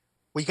 okay,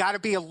 we got to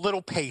be a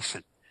little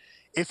patient.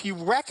 If you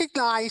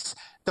recognize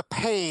the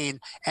pain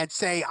and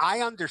say, I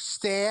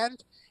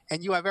understand,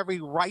 and you have every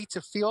right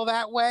to feel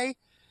that way,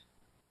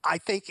 I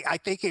think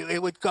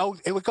it would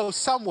go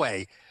some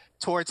way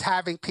towards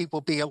having people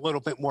be a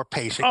little bit more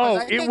patient.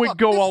 It would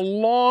go a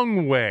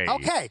long way.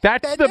 Okay.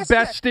 That's the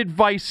best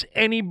advice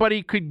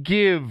anybody could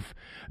give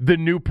the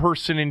new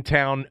person in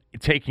town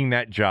taking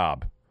that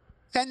job.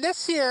 And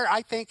this year,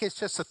 I think, is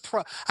just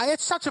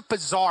it's such a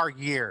bizarre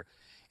year.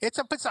 It's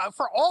a bizarre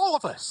for all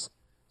of us.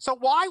 So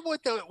why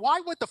would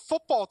the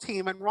football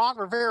team and Ron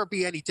Rivera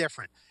be any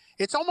different?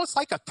 It's almost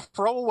like a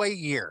throwaway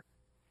year.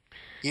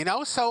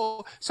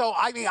 So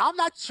I mean, I'm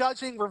not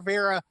judging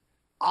Rivera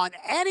on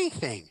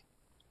anything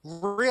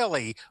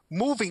really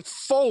moving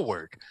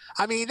forward.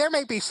 I mean, there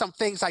may be some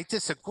things I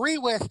disagree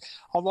with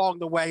along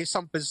the way,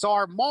 some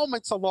bizarre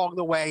moments along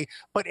the way,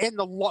 but in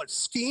the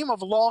scheme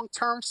of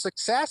long-term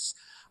success,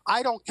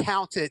 I don't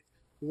count it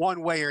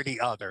one way or the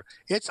other.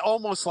 It's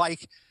almost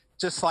like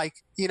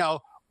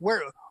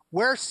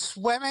we're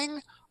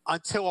swimming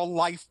until a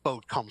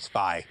lifeboat comes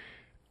by.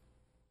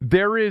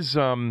 There is,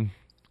 in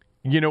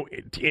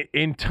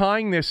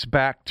tying this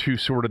back to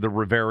sort of the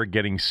Rivera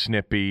getting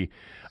snippy,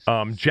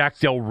 Jack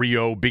Del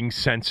Rio being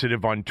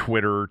sensitive on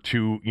Twitter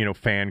to,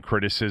 fan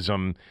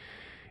criticism.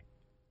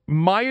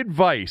 My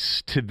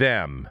advice to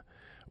them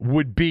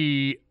would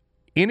be,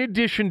 in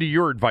addition to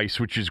your advice,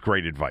 which is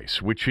great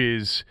advice, which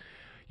is,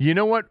 you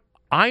know what?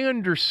 I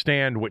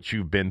understand what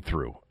you've been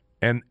through,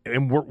 and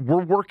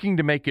we're working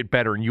to make it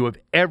better, and you have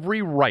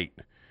every right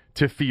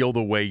to feel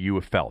the way you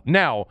have felt.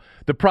 Now,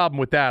 the problem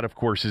with that, of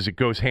course, is it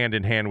goes hand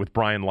in hand with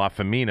Brian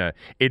LaFemina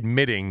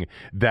admitting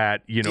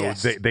that,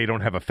 Yes. they don't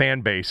have a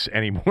fan base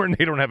anymore and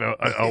they don't have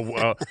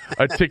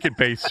a ticket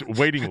base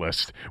waiting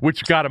list,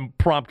 which got him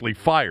promptly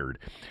fired.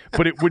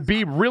 But it would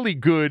be really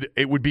good.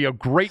 It would be a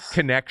great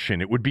connection.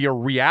 It would be a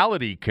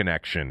reality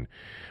connection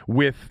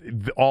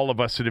with all of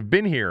us that have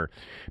been here,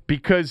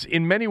 because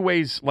in many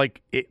ways,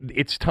 like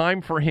it's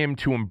time for him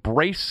to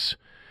embrace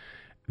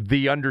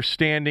the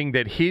understanding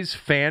that his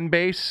fan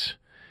base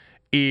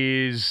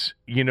is,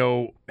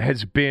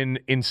 has been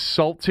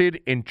insulted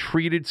and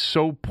treated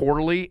so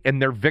poorly,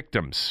 and they're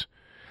victims.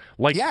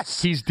 Like,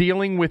 yes, he's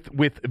dealing with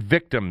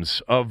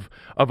victims of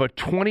a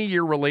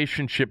 20-year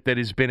relationship that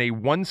has been a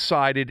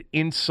one-sided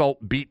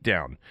insult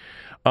beatdown.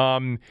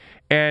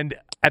 And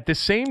at the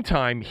same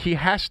time, he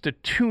has to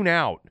tune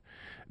out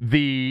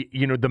the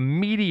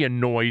media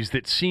noise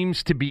that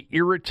seems to be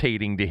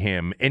irritating to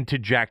him and to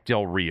Jack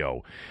Del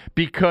Rio,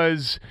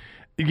 because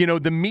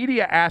the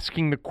media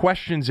asking the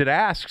questions it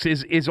asks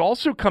is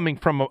also coming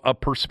from a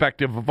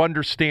perspective of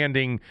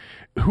understanding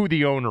who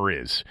the owner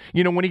is.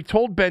 When he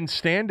told Ben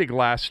Standig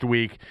last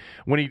week,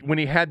 when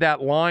he had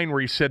that line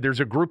where he said,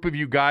 there's a group of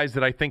you guys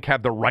that I think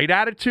have the right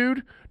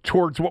attitude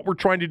towards what we're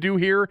trying to do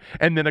here,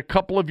 and then a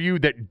couple of you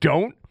that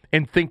don't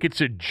and think it's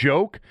a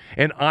joke,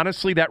 and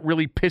honestly, that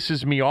really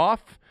pisses me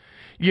off.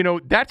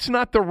 That's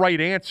not the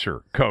right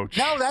answer, Coach.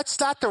 No, that's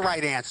not the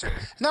right answer.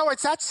 No,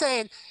 it's not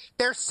saying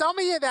there's some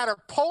of you that are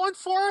pulling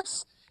for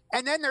us,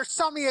 and then there's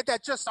some of you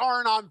that just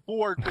aren't on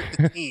board with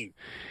the team.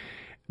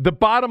 The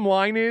bottom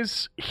line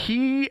is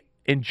he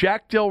and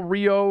Jack Del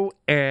Rio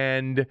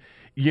and,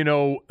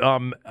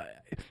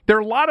 there are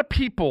a lot of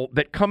people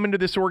that come into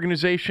this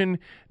organization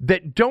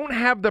that don't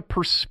have the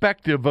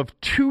perspective of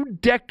 2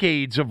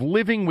 decades of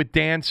living with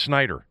Dan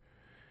Snyder.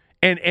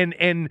 And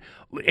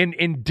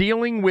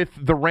dealing with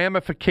the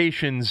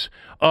ramifications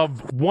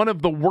of one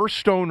of the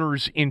worst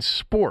owners in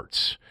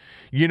sports.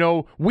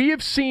 We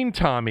have seen,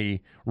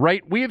 Tommy,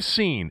 right? We have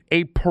seen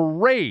a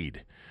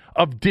parade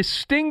of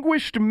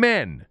distinguished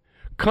men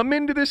come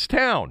into this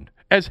town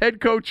as head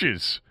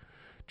coaches.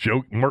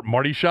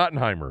 Marty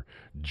Schottenheimer,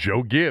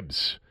 Joe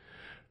Gibbs,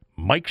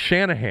 Mike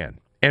Shanahan,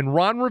 and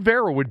Ron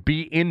Rivera would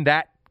be in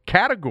that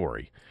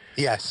category.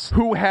 Yes.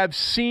 Who have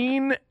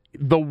seen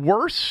the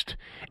worst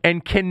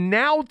and can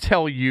now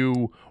tell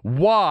you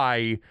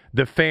why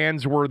the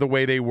fans were the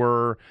way they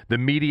were, the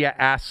media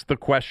asked the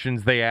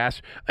questions they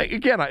asked.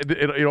 Again,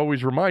 it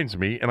always reminds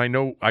me, and I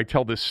know I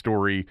tell this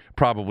story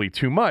probably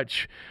too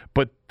much,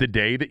 but the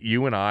day that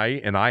you and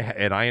I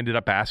ended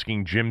up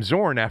asking Jim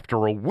Zorn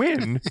after a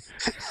win,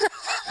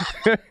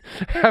 a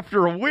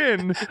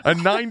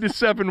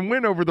 9-7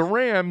 win over the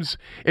Rams,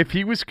 if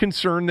he was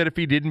concerned that if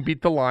he didn't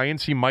beat the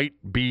Lions, he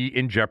might be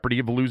in jeopardy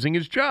of losing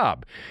his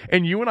job.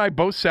 And you and I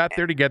both sat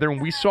there together,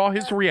 and we saw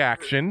his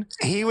reaction.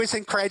 He was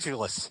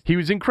incredulous.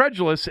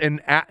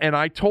 And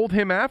I told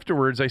him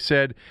afterwards, I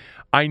said,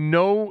 I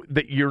know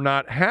that you're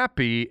not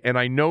happy, and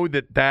I know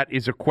that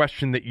is a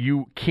question that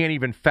you can't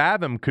even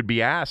fathom could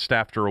be asked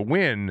after a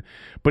win,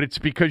 but it's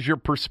because your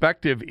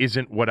perspective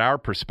isn't what our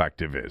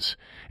perspective is,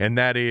 and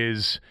that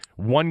is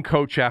one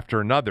coach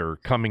after another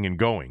coming and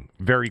going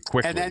very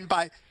quickly. And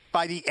then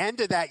by the end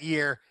of that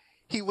year,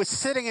 he was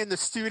sitting in the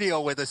studio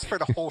with us for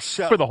the whole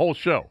show. For the whole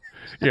show.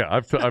 Yeah,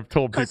 I've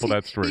told people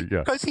that story.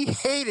 Yeah, because he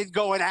hated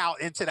going out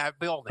into that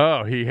building.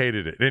 Oh, he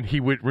hated it, and he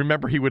would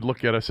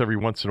look at us every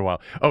once in a while.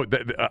 Oh,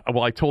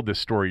 well, I told this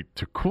story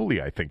to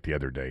Cooley, I think, the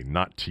other day,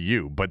 not to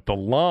you, but the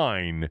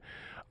line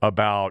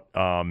about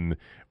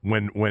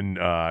when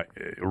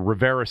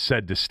Rivera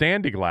said to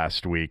Standig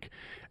last week,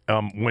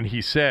 when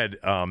he said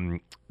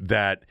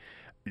that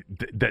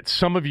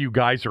some of you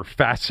guys are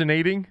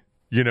fascinating.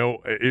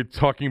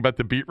 Talking about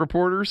the beat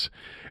reporters.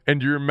 And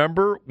do you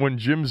remember when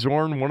Jim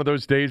Zorn, one of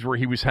those days where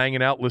he was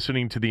hanging out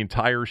listening to the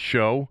entire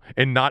show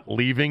and not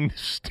leaving the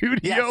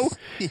studio?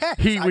 Yes,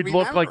 he would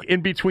look like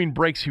in between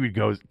breaks, he would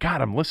go, God,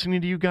 I'm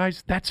listening to you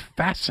guys. That's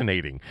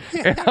fascinating.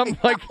 And I'm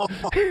like,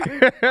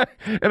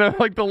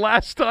 the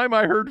last time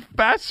I heard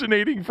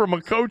fascinating from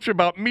a coach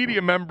about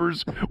media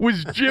members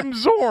was Jim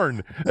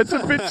Zorn. That's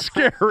a bit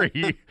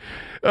scary.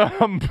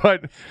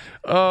 But,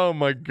 oh,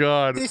 my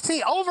God. You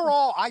see,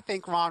 overall, I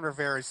think Ron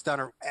Rivera's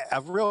done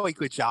a really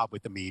good job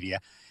with the media.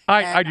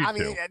 I do,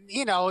 too.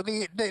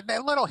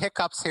 The little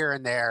hiccups here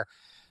and there,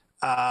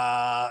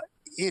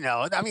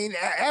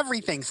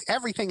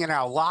 everything in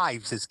our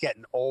lives is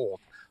getting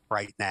old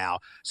right now.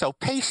 So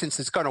patience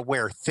is going to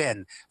wear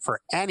thin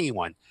for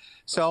anyone.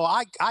 So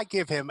I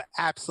give him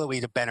absolutely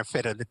the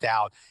benefit of the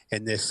doubt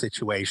in this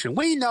situation.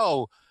 We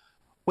know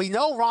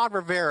Ron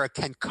Rivera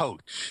can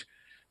coach.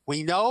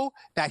 We know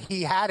that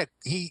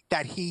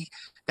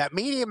that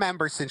media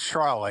members in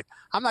Charlotte.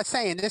 I'm not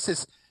saying this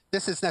is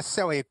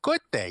necessarily a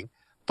good thing,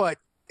 but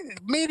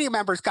media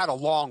members got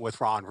along with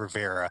Ron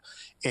Rivera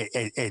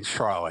in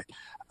Charlotte.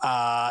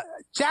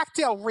 Jack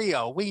Del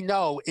Rio, we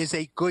know, is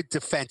a good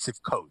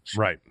defensive coach.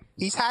 Right.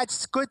 He's had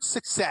good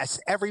success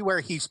everywhere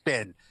he's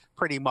been,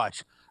 pretty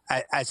much,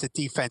 as a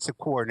defensive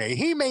coordinator.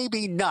 He may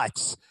be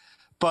nuts,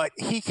 but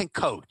he can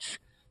coach.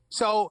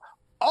 So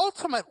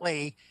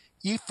ultimately,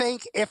 you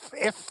think if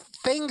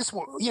things,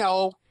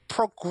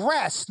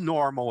 progress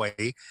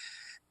normally,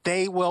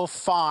 they will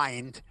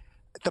find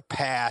the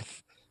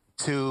path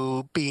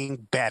to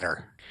being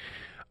better.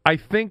 I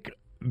think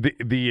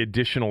the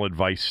additional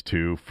advice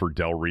too for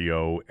Del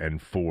Rio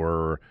and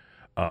for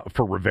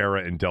for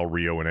Rivera and Del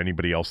Rio and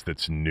anybody else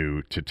that's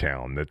new to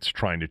town that's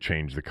trying to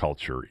change the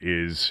culture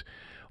is,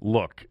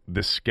 look,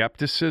 the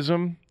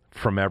skepticism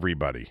from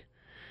everybody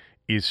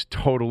is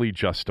totally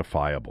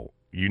justifiable.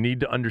 You need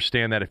to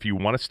understand that if you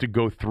want us to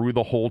go through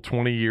the whole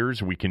 20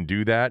 years, we can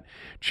do that.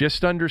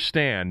 Just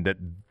understand that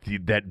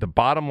the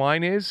bottom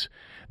line is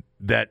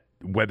that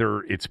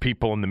whether it's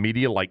people in the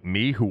media like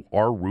me who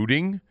are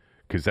rooting,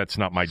 because that's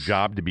not my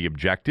job to be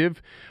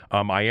objective,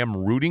 I am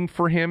rooting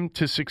for him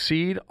to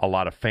succeed. A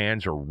lot of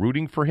fans are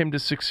rooting for him to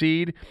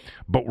succeed,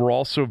 but we're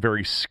also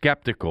very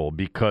skeptical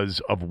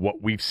because of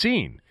what we've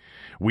seen.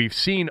 We've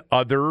seen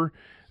other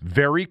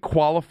very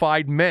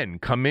qualified men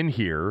come in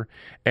here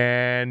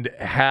and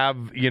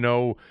have,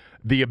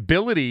 the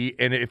ability,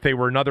 and if they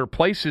were in other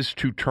places,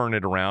 to turn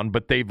it around,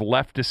 but they've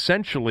left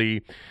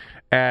essentially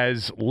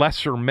as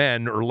lesser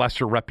men or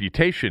lesser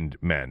reputationed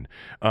men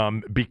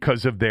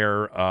because of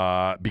their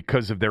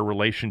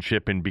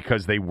relationship and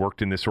because they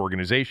worked in this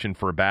organization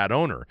for a bad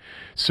owner.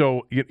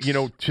 So,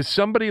 to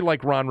somebody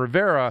like Ron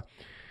Rivera,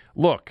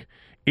 look,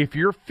 if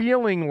you're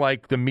feeling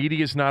like the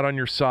media is not on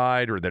your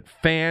side or that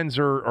fans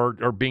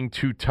are being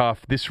too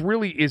tough, this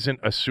really isn't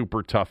a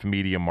super tough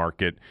media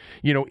market.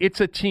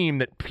 It's a team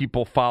that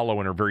people follow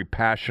and are very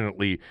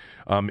passionately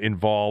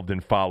involved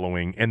in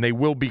following, and they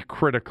will be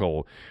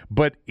critical.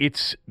 But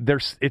it's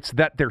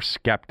that they're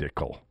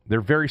skeptical.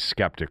 They're very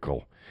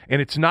skeptical,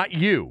 and it's not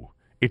you;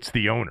 it's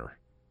the owner.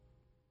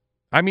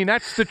 I mean,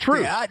 that's the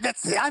truth. Yeah,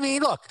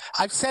 look,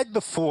 I've said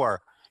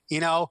before,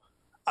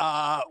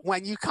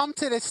 when you come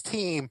to this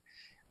team.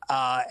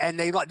 And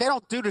they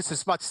don't do this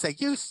as much as they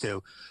used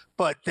to,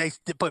 but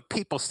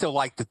people still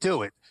like to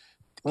do it.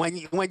 When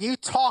you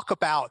talk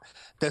about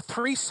the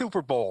 3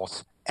 Super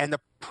Bowls and the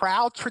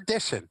proud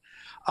tradition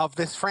of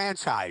this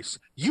franchise,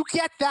 you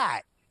get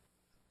that,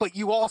 but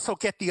you also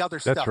get the other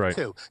stuff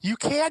too. You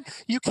can't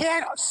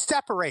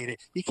separate it.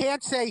 You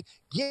can't say,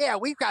 yeah,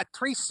 we've got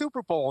 3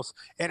 Super Bowls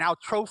in our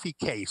trophy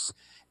case,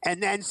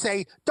 and then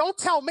say, don't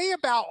tell me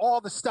about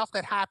all the stuff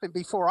that happened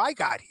before I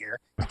got here.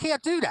 You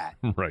can't do that.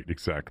 Right,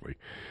 exactly.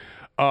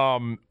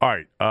 All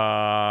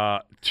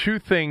right. 2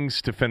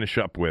 things to finish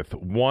up with.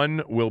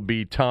 One will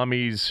be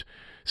Tommy's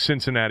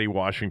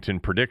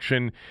Cincinnati-Washington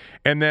prediction.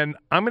 And then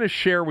I'm going to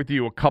share with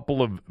you a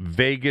couple of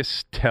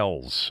Vegas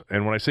tells.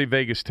 And when I say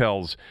Vegas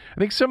tells, I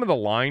think some of the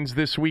lines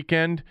this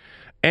weekend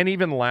and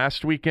even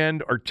last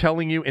weekend are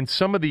telling you, and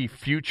some of the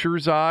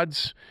futures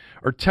odds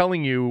are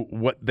telling you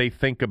what they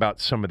think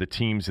about some of the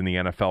teams in the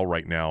NFL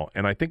right now.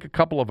 And I think a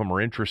couple of them are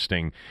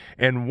interesting.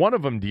 And one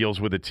of them deals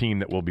with a team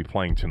that will be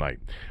playing tonight.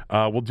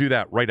 We'll do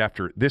that right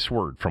after this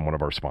word from one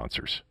of our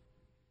sponsors.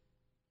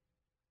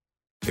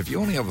 If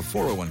you only have a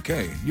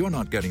 401k, you're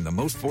not getting the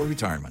most for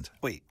retirement.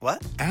 Wait,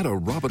 what? Add a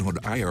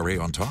Robinhood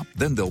IRA on top,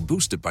 then they'll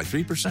boost it by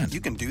 3%. You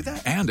can do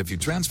that? And if you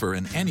transfer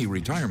in any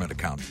retirement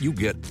account, you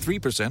get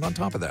 3% on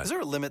top of that. Is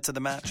there a limit to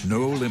the match?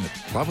 No limit.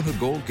 Robinhood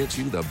Gold gets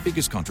you the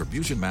biggest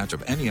contribution match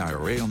of any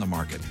IRA on the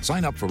market.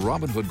 Sign up for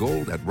Robinhood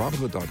Gold at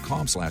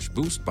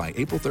Robinhood.com/boost by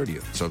April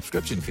 30th.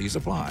 Subscription fees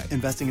apply.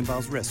 Investing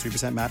involves risk.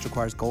 3% match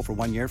requires gold for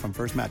 1 year from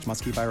first match.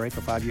 Must keep IRA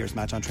for 5 years.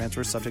 Match on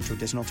transfers subject to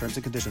additional terms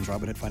and conditions.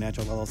 Robinhood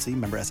Financial LLC,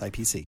 member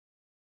SIPC.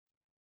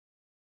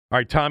 All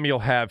right, Tommy will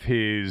have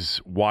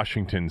his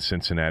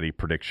Washington-Cincinnati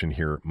prediction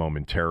here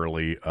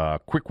momentarily.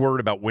 Quick word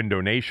about Window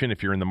Nation.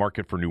 If you're in the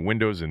market for new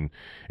windows, and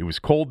it was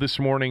cold this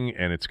morning,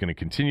 and it's going to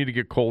continue to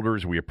get colder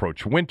as we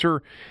approach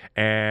winter,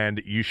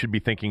 and you should be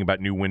thinking about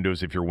new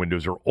windows if your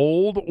windows are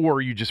old or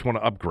you just want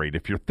to upgrade.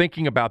 If you're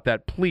thinking about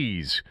that,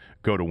 please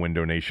go to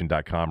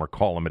windownation.com or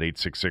call them at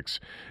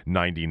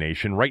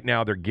 866-90-NATION. Right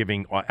now, they're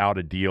giving out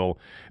a deal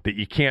that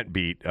you can't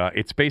beat.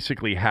 It's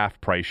basically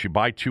half price. You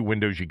buy 2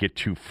 windows, you get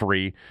 2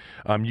 free.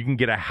 You can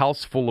get a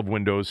house full of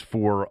windows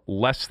for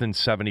less than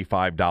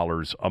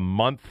 $75 a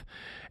month.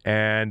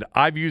 And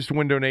I've used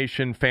Window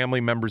Nation.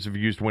 Family members have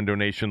used Window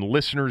Nation.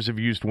 Listeners have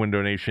used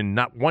Window Nation.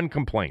 Not one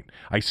complaint.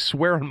 I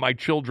swear on my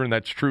children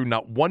that's true.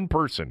 Not one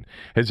person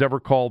has ever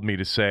called me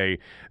to say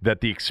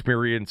that the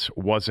experience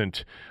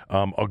wasn't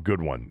a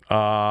good one.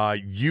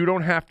 You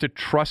don't have to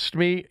trust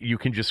me. You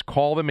can just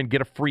call them and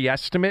get a free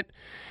estimate,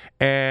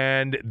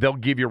 and they'll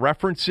give you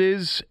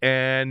references,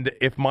 and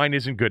if mine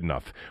isn't good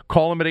enough,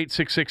 call them at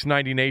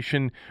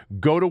 866-90-NATION.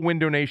 Go to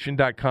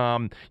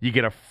windownation.com. You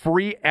get a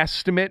free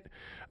estimate,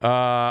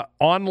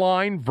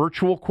 online,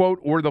 virtual quote,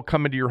 or they'll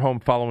come into your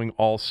home following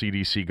all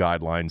CDC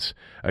guidelines.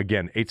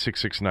 Again,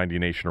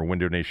 866-90-NATION or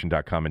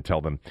windownation.com, and tell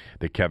them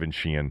that Kevin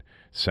Sheehan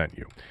sent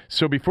you.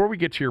 So before we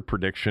get to your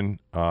prediction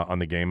on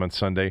the game on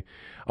Sunday,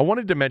 I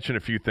wanted to mention a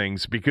few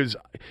things because,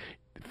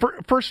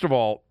 first of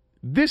all,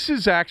 this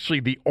is actually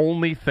the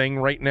only thing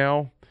right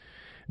now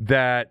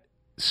that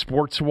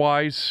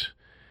sports-wise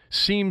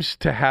seems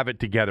to have it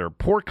together.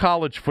 Poor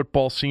college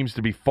football seems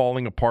to be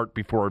falling apart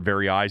before our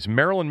very eyes.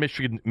 Maryland,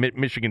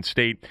 Michigan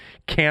State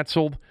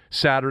canceled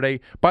Saturday.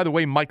 By the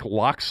way, Mike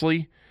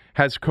Loxley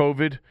has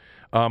COVID.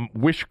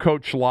 Wish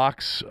Coach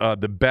Locks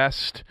the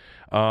best.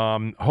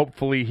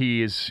 Hopefully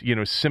he is,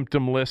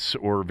 symptomless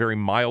or very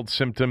mild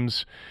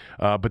symptoms.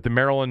 But the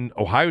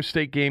Maryland-Ohio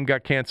State game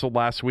got canceled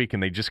last week,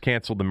 and they just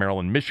canceled the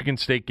Maryland-Michigan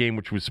State game,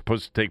 which was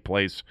supposed to take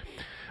place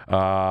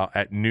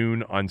at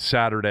noon on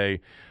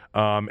Saturday.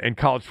 And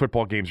college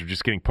football games are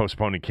just getting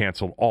postponed and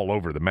canceled all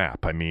over the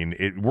map. I mean,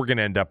 we're going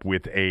to end up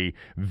with a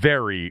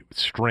very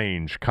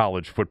strange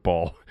college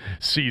football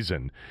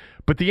season.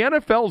 But the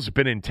NFL's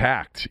been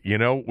intact.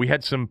 We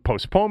had some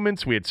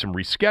postponements, we had some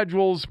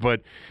reschedules,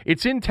 but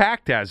it's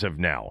intact as of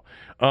now.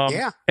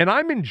 And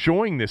I'm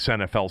enjoying this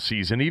NFL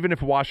season, even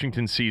if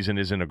Washington's season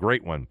isn't a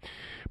great one.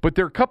 But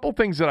there are a couple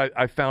things that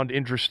I found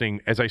interesting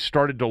as I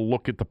started to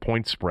look at the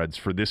point spreads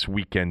for this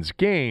weekend's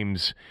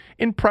games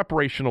in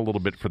preparation a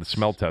little bit for the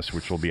smell test,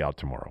 which will be out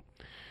tomorrow.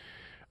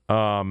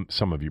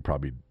 Some of you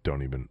probably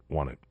don't even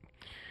want it.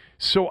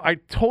 So I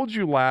told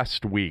you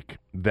last week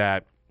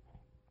that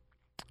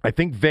I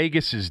think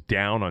Vegas is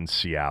down on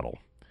Seattle.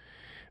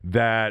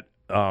 That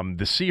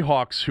the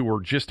Seahawks, who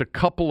were just a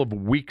couple of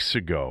weeks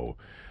ago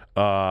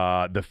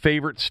the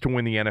favorites to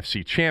win the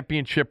NFC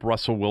Championship,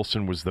 Russell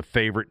Wilson was the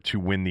favorite to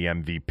win the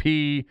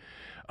MVP.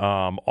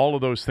 All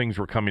of those things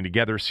were coming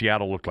together.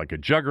 Seattle looked like a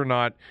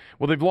juggernaut.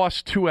 Well, they've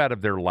lost 2 out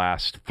of their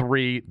last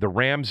 3. The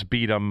Rams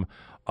beat them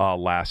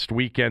last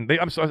weekend.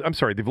 I'm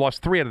sorry, they've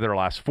lost 3 out of their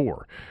last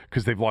 4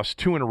 because they've lost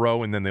 2 in a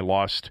row, and then they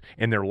lost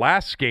in their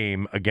last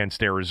game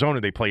against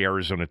Arizona. They play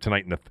Arizona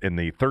tonight in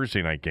the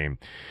Thursday night game.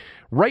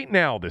 Right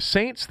now, the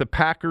Saints, the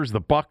Packers,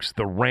 the Bucks,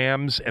 the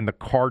Rams, and the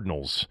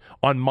Cardinals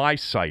on my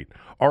site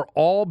are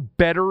all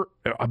better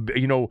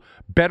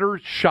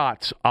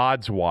shots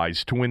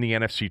odds-wise to win the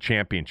NFC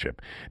Championship.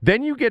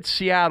 Then you get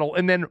Seattle,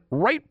 and then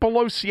right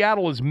below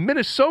Seattle is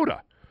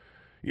Minnesota.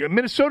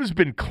 Minnesota's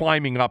been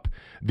climbing up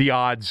the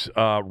odds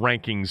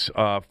rankings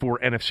for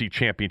NFC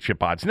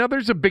Championship odds. Now,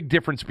 there's a big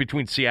difference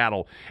between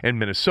Seattle and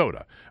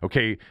Minnesota.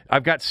 Okay,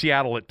 I've got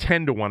Seattle at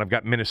 10-1. I've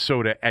got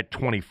Minnesota at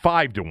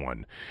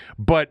 25-1.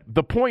 But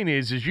the point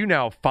is you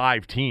now have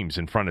 5 teams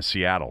in front of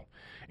Seattle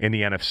in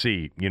the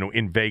NFC,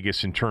 in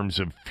Vegas in terms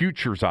of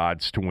futures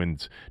odds to win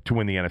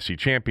the NFC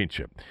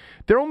Championship.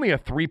 They're only a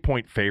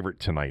 3-point favorite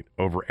tonight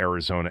over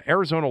Arizona.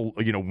 Arizona,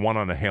 won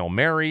on a Hail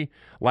Mary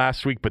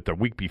last week, but the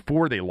week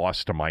before they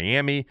lost to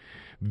Miami.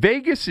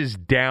 Vegas is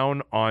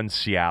down on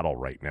Seattle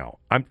right now.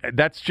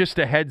 That's just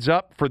a heads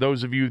up for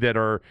those of you that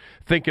are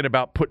thinking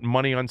about putting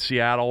money on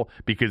Seattle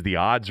because the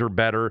odds are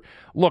better.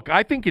 Look,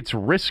 I think it's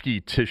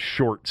risky to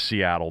short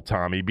Seattle,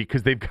 Tommy,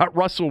 because they've got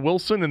Russell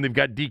Wilson and they've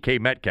got DK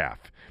Metcalf.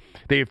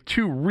 They have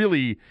 2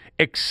 really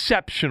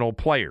exceptional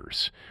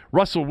players.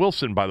 Russell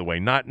Wilson, by the way,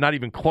 not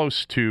even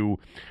close to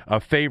a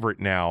favorite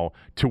now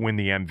to win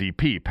the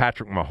MVP.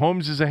 Patrick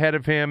Mahomes is ahead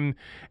of him.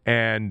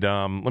 And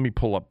let me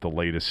pull up the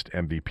latest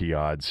MVP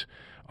odds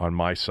on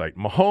my site.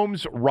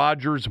 Mahomes,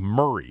 Rodgers,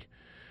 Murray.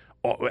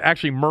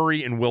 Actually,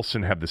 Murray and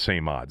Wilson have the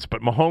same odds,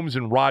 but Mahomes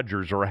and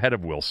Rodgers are ahead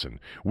of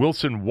Wilson.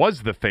 Wilson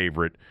was the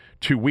favorite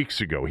 2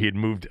 weeks ago. He had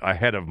moved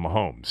ahead of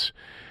Mahomes.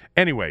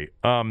 Anyway,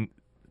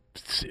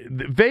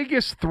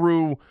 Vegas,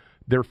 through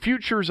their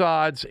futures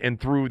odds and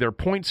through their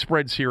point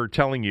spreads here, are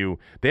telling you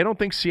they don't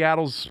think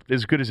Seattle's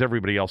as good as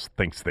everybody else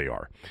thinks they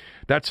are.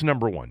 That's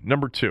number 1.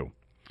 Number 2,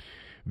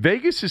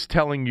 Vegas is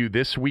telling you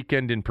this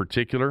weekend in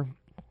particular,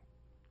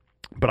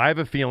 but I have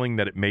a feeling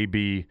that it may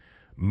be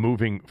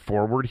moving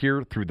forward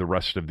here through the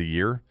rest of the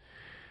year,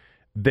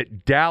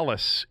 that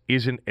Dallas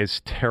isn't as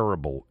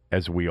terrible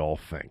as we all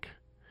think.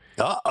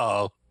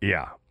 Uh-oh.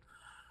 Yeah.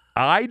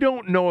 I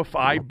don't know if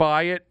I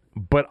buy it,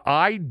 but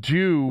I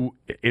do,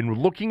 in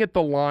looking at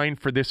the line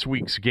for this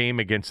week's game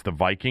against the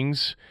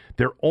Vikings,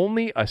 they're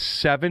only a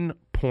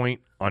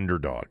 7-point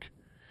underdog.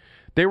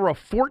 They were a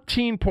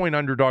 14-point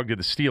underdog to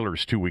the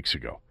Steelers 2 weeks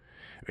ago,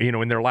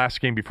 in their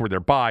last game before their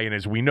bye, and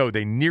as we know,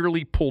 they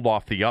nearly pulled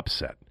off the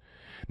upset.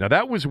 Now,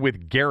 that was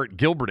with Garrett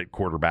Gilbert at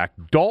quarterback.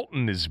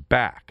 Dalton is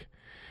back.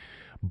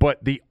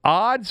 But the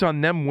odds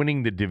on them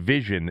winning the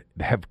division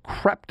have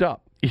crept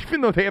up.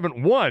 Even though they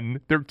haven't won,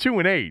 they're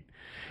 2-8.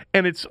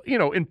 And it's,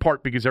 in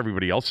part because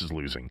everybody else is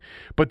losing.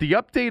 But the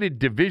updated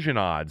division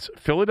odds,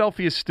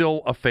 Philadelphia is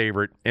still a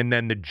favorite, and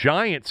then the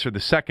Giants are the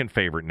second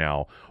favorite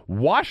now.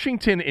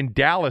 Washington and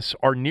Dallas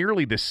are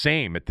nearly the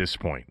same at this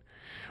point.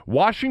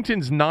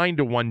 Washington's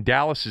 9-1,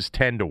 Dallas is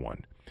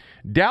 10-1.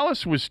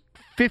 Dallas was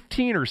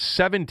 15 or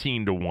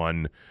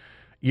 17-1,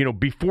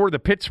 before the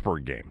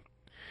Pittsburgh game.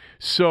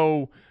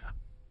 So,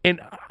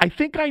 and I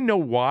think I know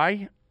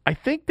why. I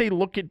think they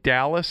look at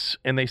Dallas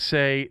and they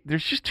say,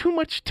 there's just too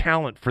much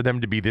talent for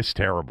them to be this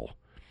terrible.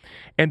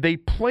 And they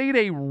played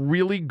a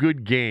really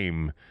good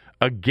game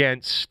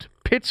against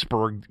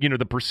Pittsburgh,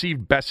 the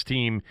perceived best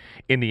team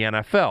in the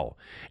NFL.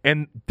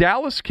 And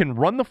Dallas can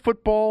run the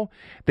football.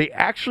 They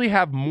actually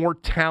have more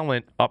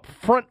talent up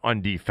front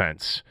on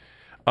defense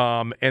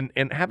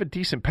and have a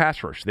decent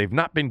pass rush. They've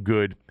not been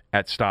good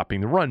at stopping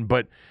the run,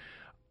 but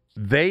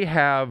they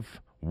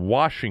have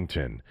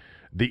Washington,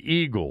 the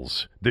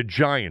Eagles, the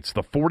Giants,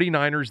 the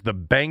 49ers, the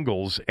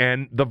Bengals,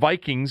 and the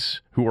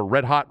Vikings, who are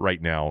red hot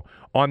right now,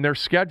 on their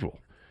schedule.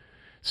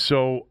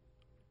 So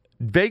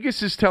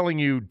Vegas is telling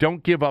you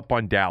don't give up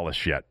on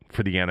Dallas yet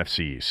for the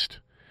NFC East.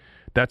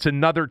 That's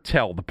another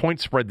tell. The point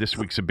spread this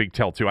week's a big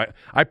tell, too.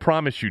 I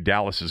promise you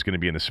Dallas is going to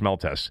be in the smell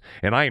test,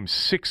 and I am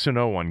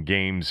 6-0 on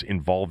games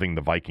involving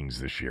the Vikings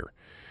this year,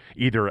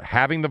 either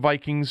having the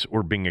Vikings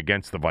or being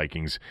against the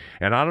Vikings.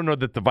 And I don't know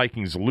that the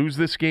Vikings lose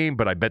this game,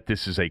 but I bet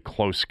this is a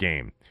close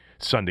game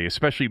Sunday,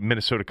 especially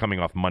Minnesota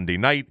coming off Monday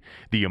night,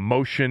 the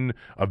emotion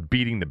of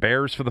beating the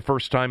Bears for the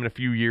first time in a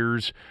few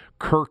years,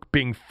 Kirk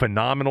being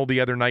phenomenal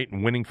the other night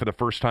and winning for the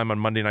first time on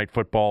Monday Night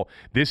Football.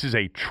 This is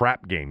a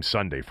trap game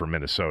Sunday for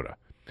Minnesota.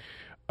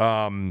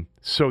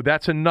 So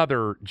that's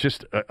another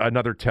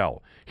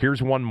tell.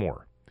 Here's one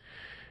more.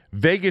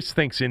 Vegas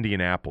thinks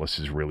Indianapolis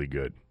is really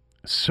good.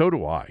 So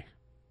do I.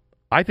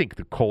 I think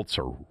the Colts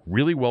are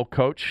really well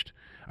coached.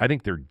 I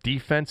think their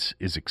defense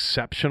is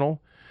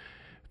exceptional.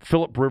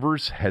 Phillip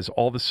Rivers has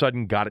all of a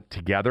sudden got it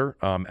together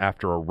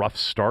after a rough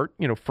start,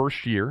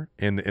 first year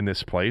in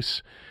this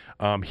place.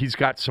 He's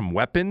got some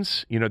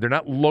weapons. They're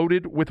not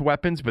loaded with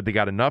weapons, but they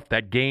got enough.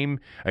 That game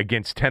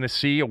against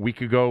Tennessee a week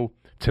ago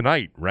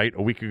tonight, right?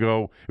 A week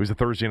ago, it was a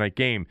Thursday night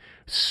game.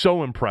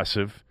 So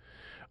impressive.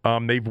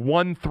 They've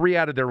won 3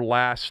 out of their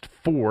last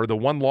 4. The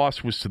one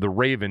loss was to the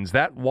Ravens.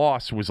 That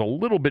loss was a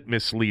little bit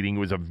misleading. It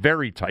was a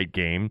very tight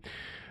game.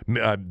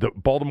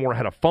 Baltimore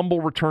had a fumble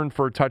return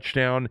for a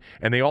touchdown,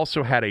 and they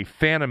also had a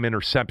phantom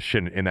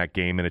interception in that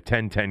game, in a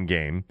 10-10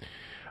 game.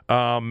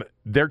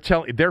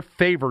 They're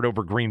favored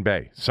over Green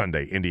Bay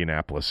Sunday,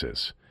 Indianapolis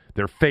is.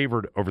 They're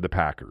favored over the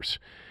Packers.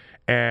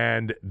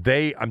 And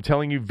I'm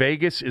telling you,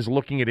 Vegas is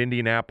looking at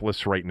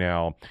Indianapolis right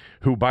now,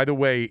 who, by the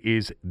way,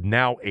 is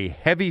now a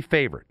heavy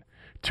favorite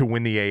to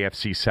win the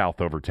AFC South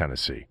over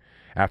Tennessee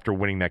after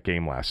winning that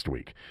game last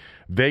week.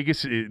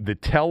 Vegas, the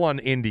tell on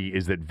Indy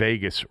is that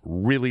Vegas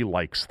really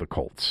likes the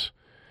Colts.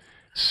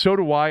 So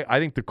do I. I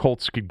think the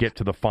Colts could get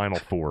to the Final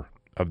Four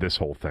of this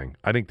whole thing.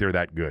 I think they're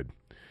that good.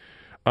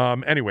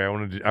 Anyway,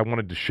 I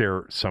wanted to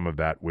share some of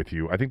that with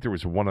you. I think there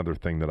was one other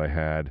thing that I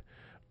had.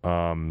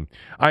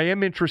 I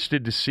am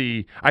interested to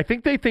see. I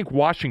think they think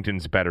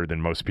Washington's better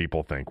than most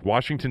people think.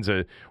 Washington's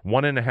a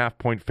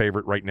 1.5-point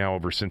favorite right now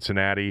over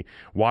Cincinnati.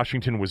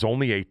 Washington was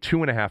only a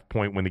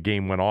 2.5-point when the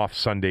game went off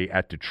Sunday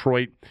at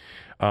Detroit.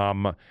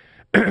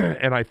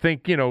 And I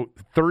think,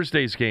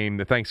 Thursday's game,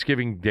 the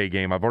Thanksgiving Day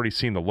game, I've already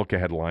seen the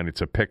look-ahead line. It's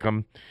a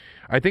pick-'em.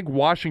 I think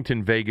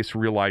Washington, Vegas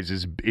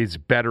realizes is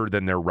better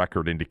than their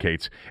record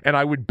indicates. And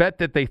I would bet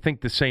that they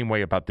think the same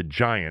way about the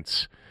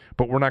Giants.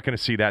 But we're not going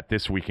to see that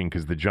this weekend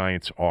because the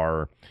Giants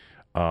are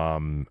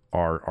in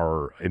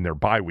their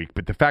bye week.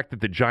 But the fact that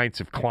the Giants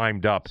have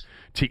climbed up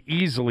to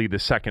easily the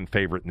second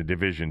favorite in the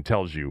division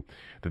tells you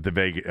that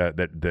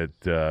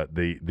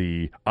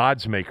the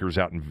odds makers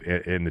out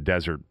in the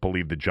desert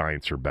believe the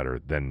Giants are better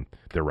than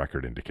their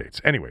record indicates.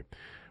 Anyway,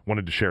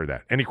 wanted to share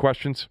that. Any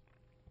questions?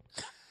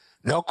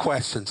 No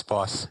questions,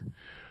 boss.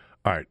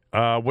 All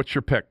right. What's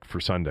your pick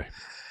for Sunday?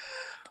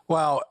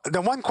 Well,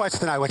 the one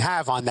question I would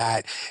have on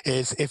that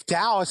is if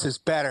Dallas is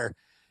better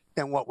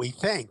than what we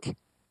think,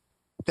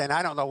 then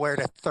I don't know where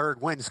the third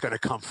win is going to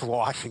come for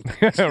Washington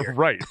this year.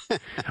 Right.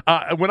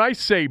 When I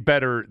say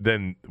better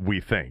than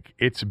we think,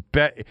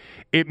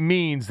 it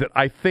means that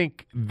I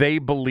think they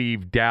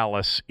believe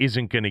Dallas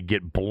isn't going to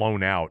get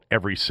blown out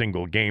every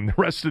single game the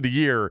rest of the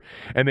year,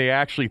 and they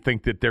actually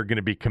think that they're going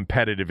to be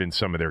competitive in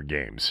some of their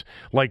games.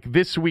 Like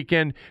this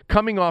weekend,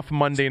 coming off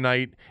Monday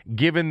night,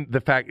 given the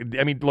fact,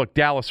 look,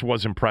 Dallas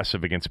was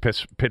impressive against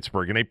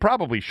Pittsburgh, and they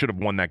probably should have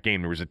won that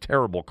game. There was a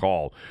terrible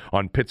call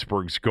on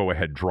Pittsburgh's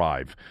go-ahead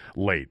drive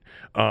late,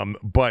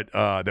 but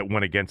that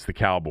went against the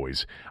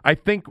Cowboys. I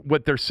think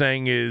what they're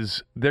saying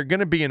is they're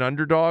going to be an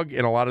underdog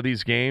in a lot of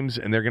these games,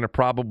 and they're going to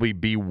probably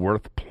be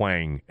worth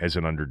playing as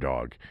an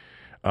underdog.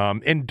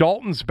 And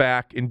Dalton's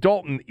back, and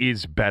Dalton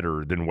is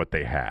better than what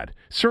they had.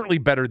 Certainly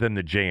better than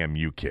the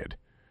JMU kid.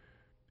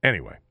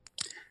 Anyway.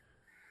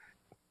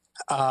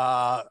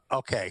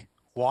 Okay.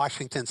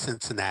 Washington,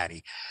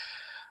 Cincinnati.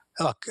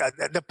 Look,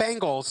 the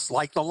Bengals,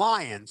 like the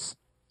Lions,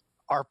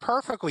 are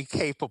perfectly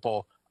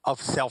capable of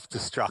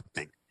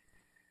self-destructing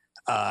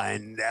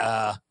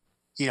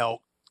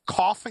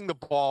coughing the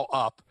ball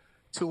up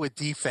to a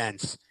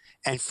defense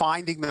and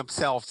finding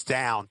themselves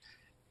down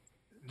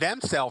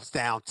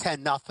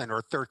 10-0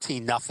 or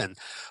 13-0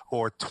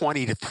 or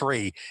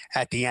 20-3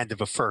 at the end of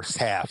a first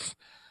half.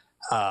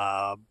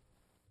 But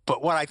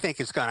what I think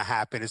is going to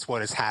happen is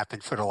what has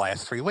happened for the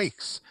last 3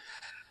 weeks.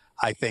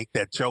 I think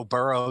that Joe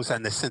Burrows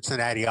and the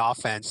Cincinnati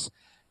offense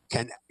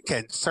can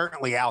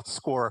certainly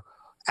outscore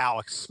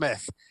Alex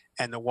Smith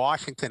and the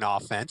Washington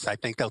offense. I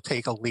think they'll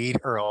take a lead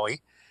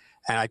early,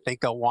 and I think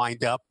they'll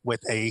wind up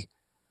with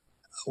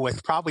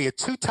probably a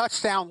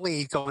 2-touchdown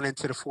lead going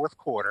into the fourth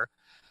quarter,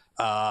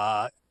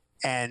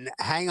 and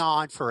hang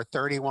on for a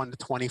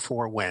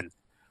 31-24 win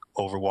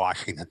over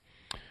Washington.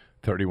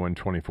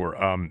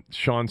 31-24.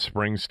 Sean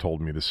Springs told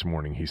me this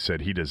morning, he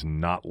said he does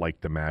not like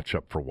the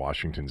matchup for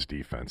Washington's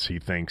defense. He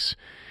thinks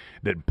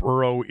that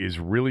Burrow is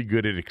really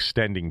good at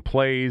extending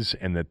plays,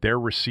 and that their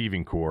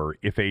receiving core,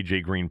 if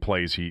A.J. Green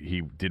plays,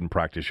 he didn't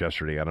practice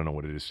yesterday. I don't know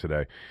what it is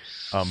today.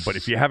 But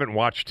if you haven't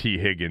watched T.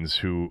 Higgins,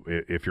 who,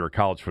 if you're a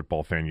college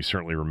football fan, you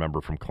certainly remember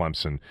from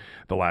Clemson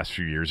the last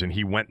few years, and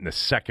he went in the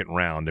second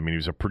round. I mean, he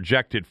was a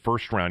projected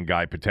first-round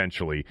guy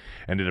potentially,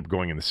 ended up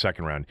going in the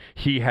second round.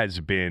 He has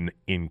been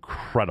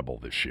incredible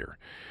this year.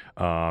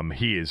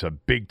 He is a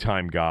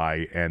big-time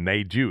guy, and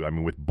they do. I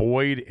mean, with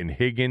Boyd and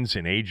Higgins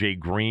and A.J.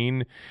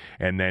 Green,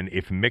 and then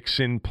if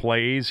Mixon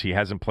plays, he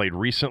hasn't played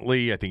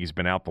recently. I think he's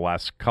been out the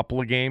last couple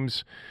of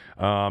games.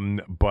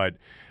 But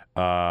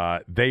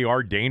they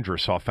are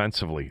dangerous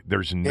offensively.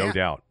 There's no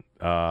doubt.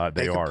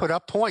 They can are. Put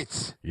up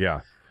points.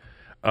 Yeah.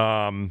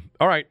 All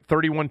right,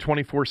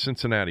 31-24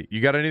 Cincinnati.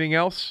 You got anything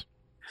else?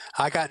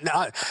 I got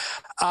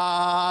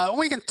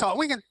we can talk.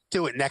 We can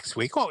do it next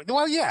week.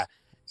 Well, yeah.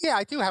 Yeah,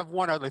 I do have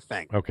one other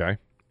thing. Okay.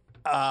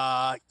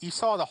 You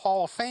saw the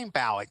Hall of Fame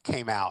ballot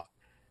came out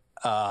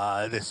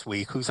this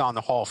week. Who's on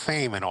the Hall of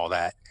Fame and all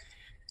that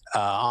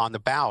on the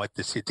ballot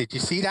this year? Did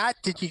you see that?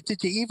 Did you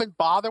even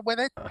bother with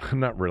it?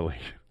 Not really.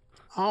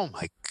 Oh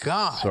my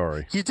God!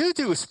 Sorry. You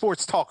do a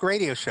sports talk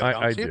radio show,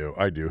 don't you?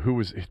 I do. Who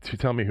was?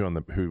 Tell me who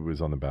was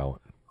on the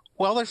ballot.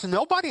 Well, there's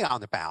nobody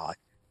on the ballot.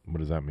 What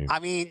does that mean? I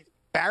mean,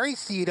 Barry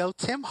Zito,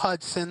 Tim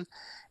Hudson,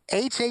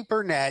 A.J.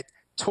 Burnett,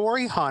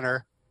 Torrey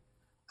Hunter.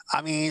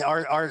 I mean,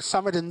 are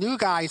some of the new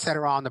guys that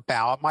are on the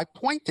ballot. My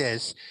point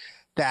is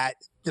that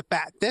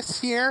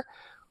this year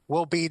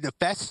will be the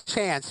best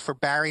chance for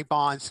Barry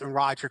Bonds and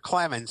Roger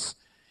Clemens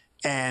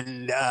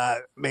and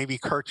maybe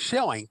Kurt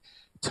Schilling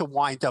to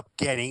wind up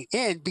getting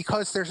in,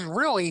 because there's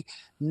really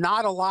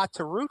not a lot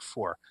to root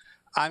for.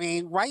 I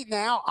mean, right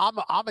now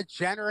I'm a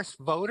generous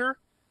voter,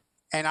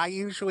 and I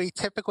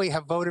typically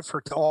have voted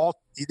for all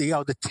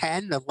the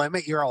 10, the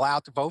limit you're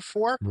allowed to vote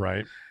for.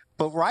 Right.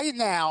 But right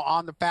now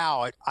on the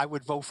ballot, I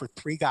would vote for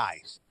 3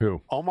 guys.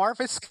 Who? Omar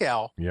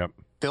Vizquel, Yep.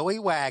 Billy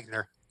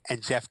Wagner,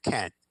 and Jeff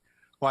Kent,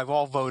 who I've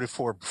all voted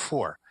for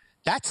before.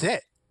 That's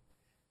it.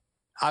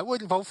 I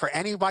wouldn't vote for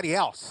anybody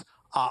else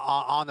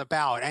on the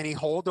ballot, any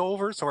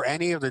holdovers or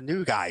any of the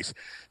new guys.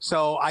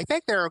 So I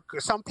think there are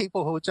some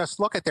people who just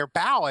look at their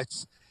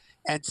ballots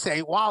and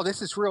say, wow,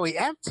 this is really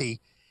empty,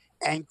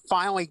 and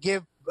finally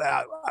give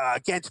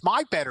against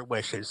my better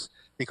wishes,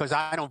 because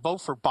I don't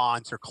vote for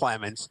Bonds or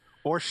Clemens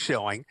or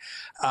Schilling.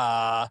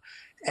 I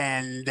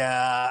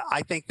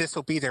think this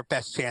will be their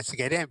best chance to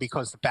get in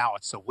because the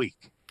ballot's so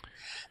weak.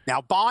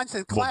 Now, Bonds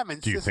and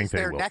Clemens, this is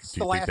their next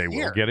to last year. Do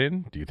you think they will get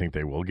in? Do you think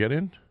they will get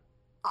in?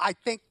 I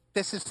think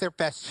this is their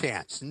best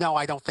chance. No,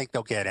 I don't think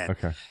they'll get in.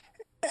 Okay.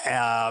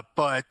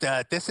 But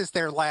this is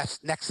their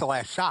next to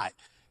last shot.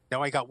 They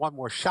only got one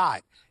more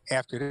shot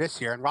after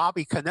this year. And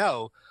Robbie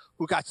Cano,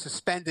 who got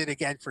suspended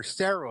again for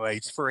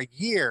steroids for a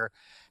year,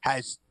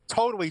 has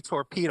totally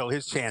torpedoed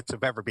his chance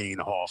of ever being in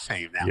the Hall of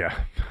Fame now.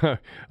 Yeah.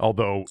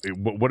 Although,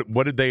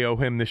 what did they owe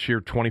him this year?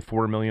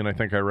 $24 million, I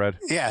think I read.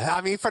 Yeah, I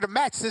mean, for the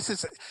Mets, this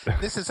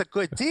is a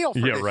good deal for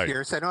this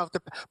year. So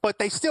but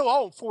they still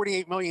owe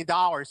 $48 million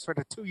for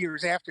the 2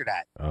 years after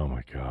that. Oh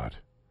my God.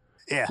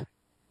 Yeah.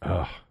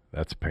 Oh,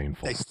 that's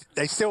painful.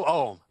 They still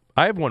owe him.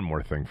 I have one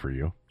more thing for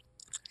you.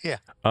 Yeah.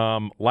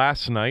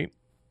 Last night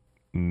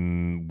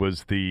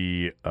was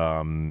the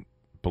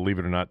believe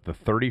it or not, the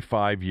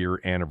 35-year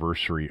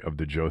anniversary of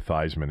the Joe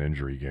Theismann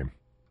injury game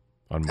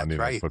on Monday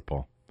Night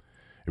Football.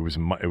 It was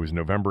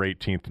November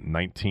 18th,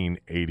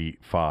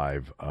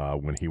 1985,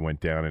 when he went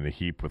down in a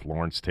heap with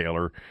Lawrence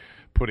Taylor,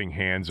 putting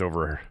hands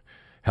over her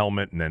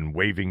helmet and then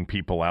waving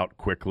people out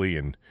quickly.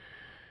 And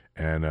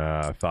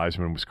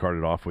Theismann was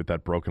carted off with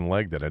that broken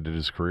leg that ended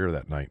his career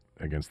that night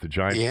against the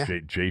Giants. Yeah.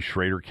 Jay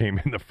Schrader came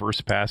in. The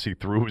first pass he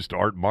threw was to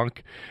Art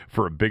Monk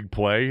for a big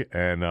play,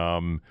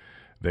 and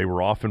they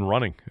were off and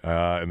running,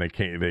 and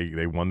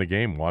they won the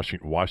game.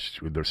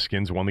 Their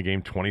Skins won the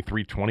game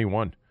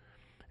 23-21,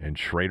 and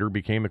Schrader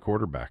became the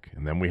quarterback.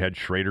 And then we had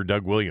Schrader,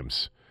 Doug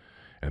Williams,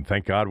 and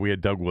thank God we had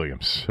Doug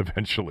Williams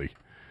eventually.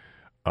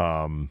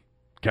 God,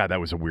 that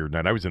was a weird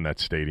night. I was in that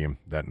stadium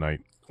that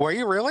night. Were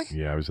you really?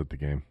 Yeah, I was at the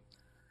game.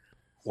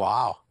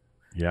 Wow.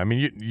 Yeah, I mean,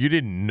 you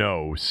didn't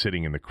know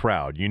sitting in the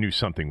crowd. You knew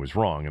something was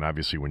wrong, and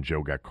obviously when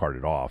Joe got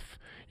carted off,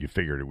 you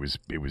figured it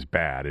was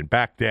bad. And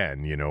back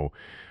then,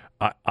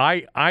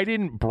 I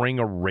didn't bring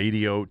a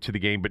radio to the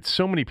game, but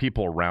so many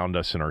people around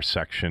us in our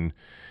section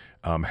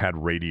had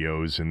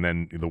radios, and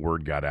then the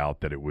word got out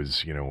that it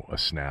was, a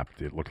snap.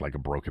 It looked like a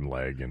broken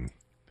leg, and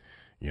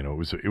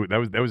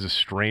that was a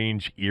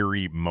strange,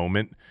 eerie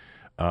moment.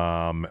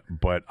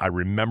 But I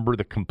remember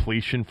the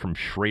completion from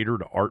Schrader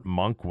to Art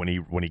Monk when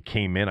he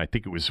came in. I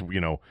think it was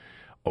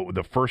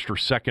the first or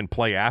second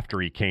play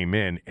after he came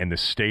in, and the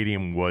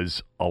stadium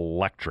was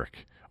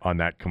electric on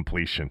that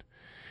completion.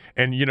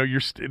 And,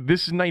 this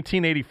is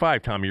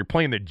 1985, Tommy. You're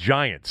playing the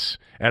Giants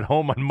at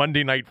home on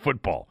Monday Night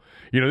Football.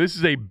 This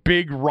is a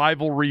big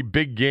rivalry,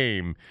 big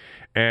game.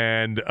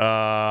 And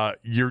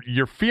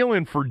you're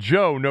feeling for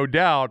Joe, no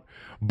doubt,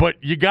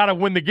 but you got to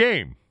win the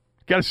game.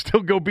 Got to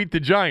still go beat the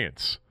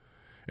Giants.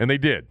 And they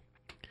did.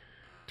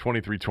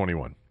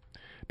 23-21.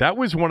 That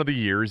was one of the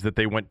years that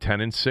they went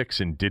 10-6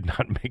 and did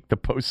not make the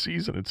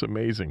postseason. It's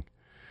amazing.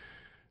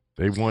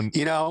 They won.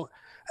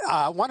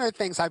 One of the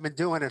things I've been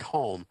doing at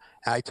home,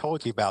 and I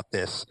told you about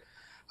this,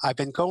 I've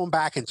been going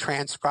back and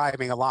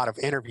transcribing a lot of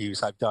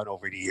interviews I've done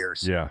over the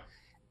years. Yeah.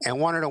 And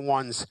one of the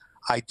ones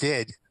I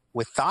did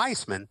with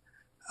Theismann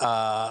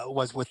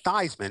was with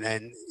Theismann.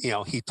 And,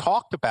 he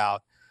talked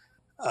about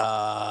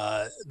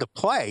the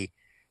play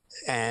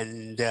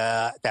and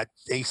that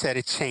he said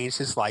it changed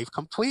his life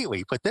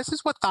completely. But this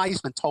is what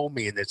Theismann told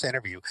me in this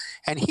interview.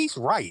 And he's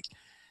right,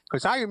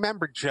 because I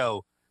remember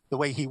Joe the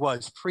way he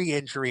was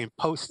pre-injury and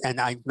post,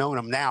 and I've known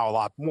him now a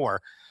lot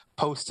more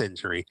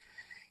post-injury.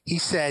 He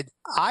said,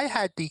 I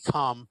had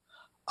become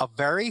a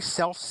very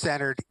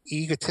self-centered,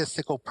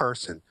 egotistical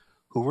person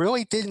who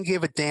really didn't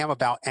give a damn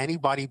about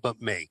anybody but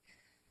me.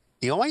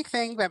 The only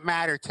thing that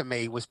mattered to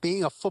me was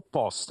being a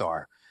football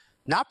star,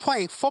 not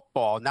playing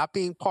football, not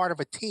being part of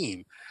a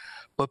team,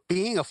 but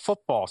being a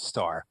football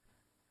star.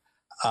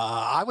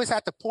 I was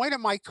at the point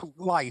in my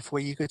life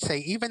where you could say,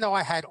 even though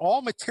I had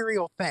all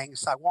material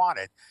things I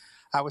wanted,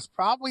 I was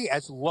probably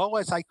as low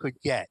as I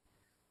could get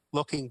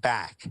looking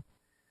back.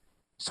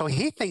 So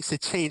he thinks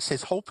it changed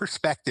his whole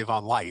perspective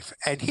on life.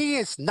 And he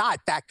is not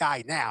that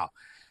guy now.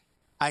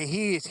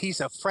 He's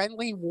a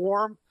friendly,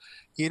 warm,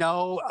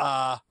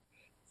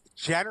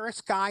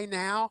 generous guy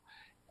now.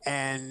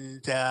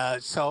 And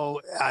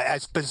so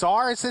as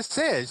bizarre as this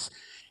is,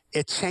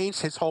 it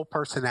changed his whole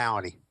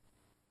personality.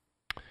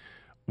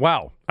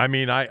 Wow. I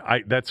mean,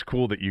 I that's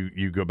cool that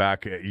you go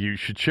back. You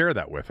should share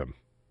that with him.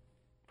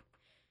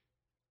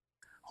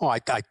 Oh,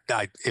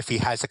 if he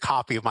has a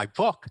copy of my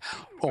book,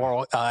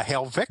 Oral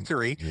Hail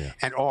Victory,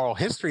 and Oral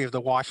History of the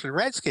Washington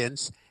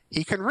Redskins,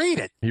 he can read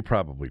it. He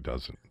probably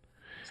doesn't.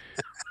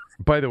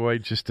 By the way,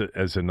 just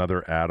as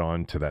another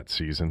add-on to that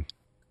season,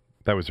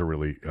 that was a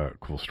really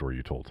cool story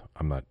you told.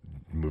 I'm not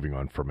moving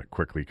on from it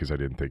quickly because I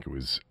didn't think it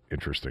was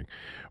interesting.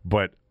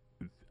 But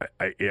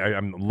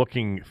I'm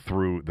looking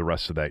through the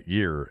rest of that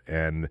year,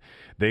 and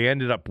they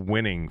ended up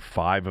winning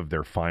 5 of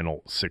their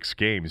final 6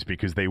 games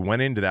because they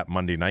went into that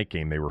Monday night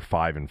game. They were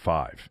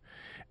 5-5,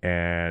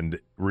 and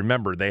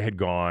remember they had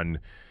gone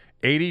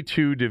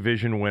 82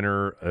 division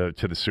winner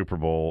to the Super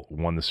Bowl,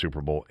 won the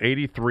Super Bowl.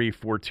 83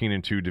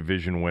 14-2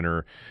 division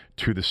winner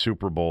to the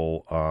Super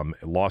Bowl,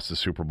 lost the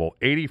Super Bowl.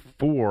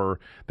 84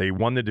 they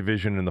won the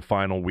division in the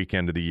final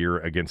weekend of the year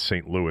against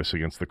St. Louis,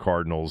 against the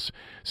Cardinals.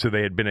 So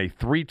they had been a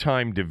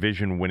 3-time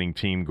division winning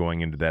team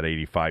going into that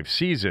 85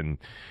 season,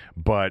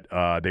 but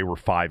they were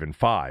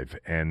 5-5,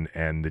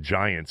 and the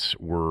Giants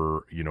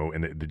were,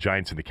 and the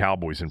Giants and the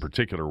Cowboys in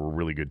particular were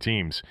really good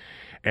teams.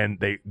 And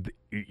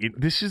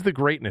this is the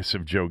greatness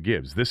of Joe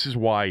Gibbs. This is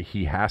why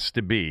he has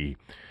to be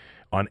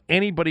on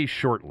anybody's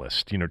short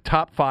list,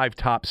 top 5,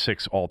 top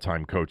 6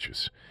 all-time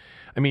coaches.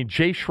 I mean,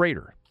 Jay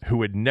Schrader,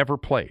 who had never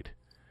played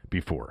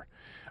before,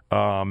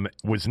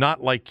 was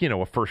not like,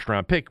 a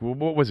first-round pick.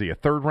 What was he, a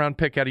third-round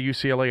pick out of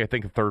UCLA? I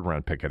think a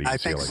third-round pick out of UCLA. I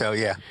think so,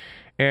 yeah.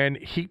 And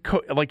he,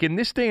 in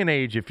this day and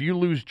age, if you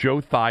lose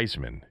Joe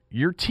Theismann,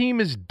 your team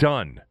is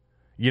done.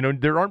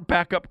 There aren't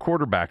backup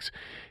quarterbacks.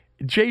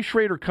 Jay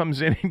Schrader comes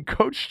in, and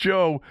Coach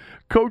Joe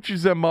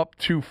coaches them up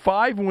to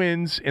 5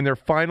 wins in their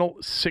final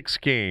 6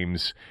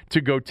 games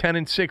to go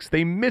 10-6.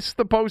 They missed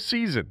the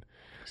postseason.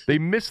 They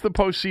missed the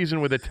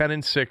postseason with a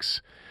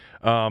 10-6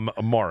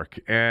 mark,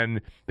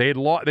 and they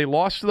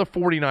lost to the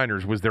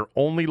 49ers. Was their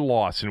only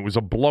loss, and it was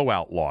a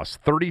blowout loss,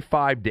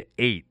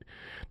 35-8.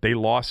 They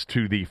lost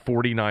to the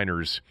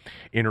 49ers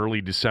in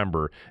early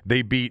December.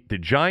 They beat the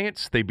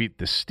Giants. They beat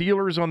the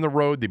Steelers on the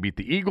road. They beat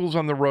the Eagles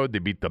on the road. They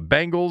beat the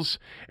Bengals.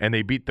 And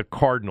they beat the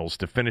Cardinals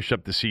to finish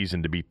up the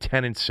season to be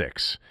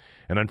 10-6.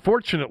 And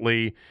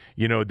unfortunately,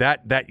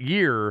 that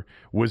year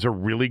was a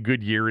really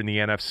good year in the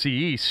NFC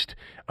East.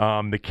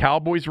 The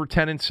Cowboys were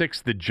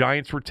 10-6. The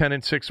Giants were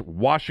 10-6.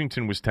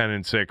 Washington was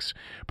 10-6.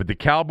 But the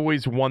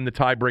Cowboys won the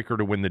tiebreaker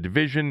to win the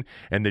division,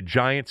 and the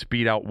Giants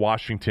beat out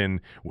Washington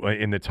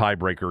in the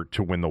tiebreaker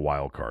to win the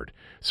wild card.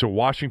 So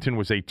Washington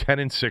was a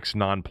 10-6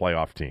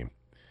 non-playoff team.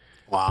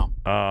 Wow.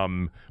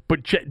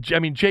 But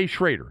Jay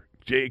Schrader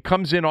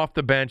comes in off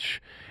the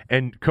bench,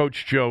 and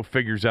Coach Joe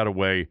figures out a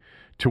way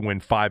to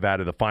win 5 out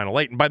of the final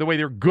 8. And by the way,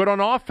 they're good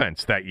on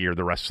offense that year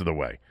the rest of the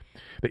way.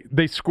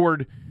 They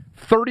scored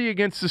 30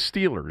 against the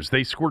Steelers.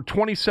 They scored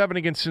 27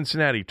 against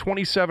Cincinnati,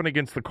 27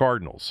 against the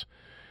Cardinals.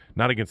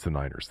 Not against the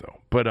Niners,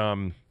 though. But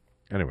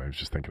anyway, I was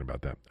just thinking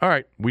about that. All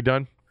right, we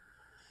done?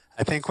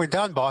 I think we're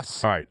done,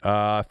 boss. All right,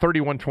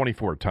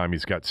 31-24.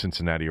 Tommy's got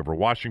Cincinnati over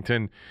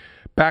Washington.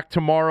 Back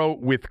tomorrow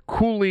with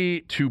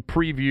Cooley to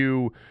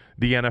preview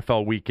the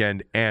NFL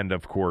weekend and,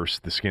 of course,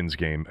 the Skins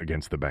game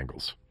against the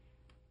Bengals.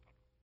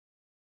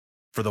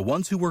 For the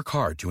ones who work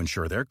hard to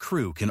ensure their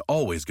crew can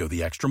always go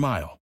the extra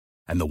mile,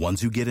 and the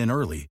ones who get in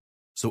early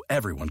so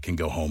everyone can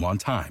go home on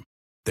time,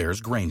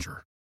 there's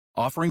Grainger,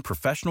 offering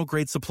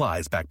professional-grade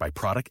supplies backed by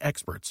product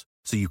experts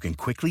so you can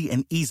quickly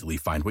and easily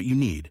find what you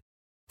need.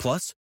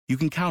 Plus, you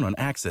can count on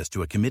access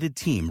to a committed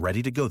team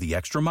ready to go the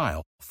extra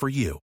mile for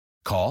you.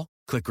 Call,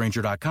 click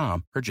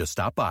Grainger.com, or just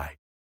stop by.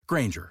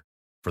 Grainger,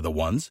 for the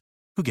ones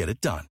who get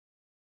it done.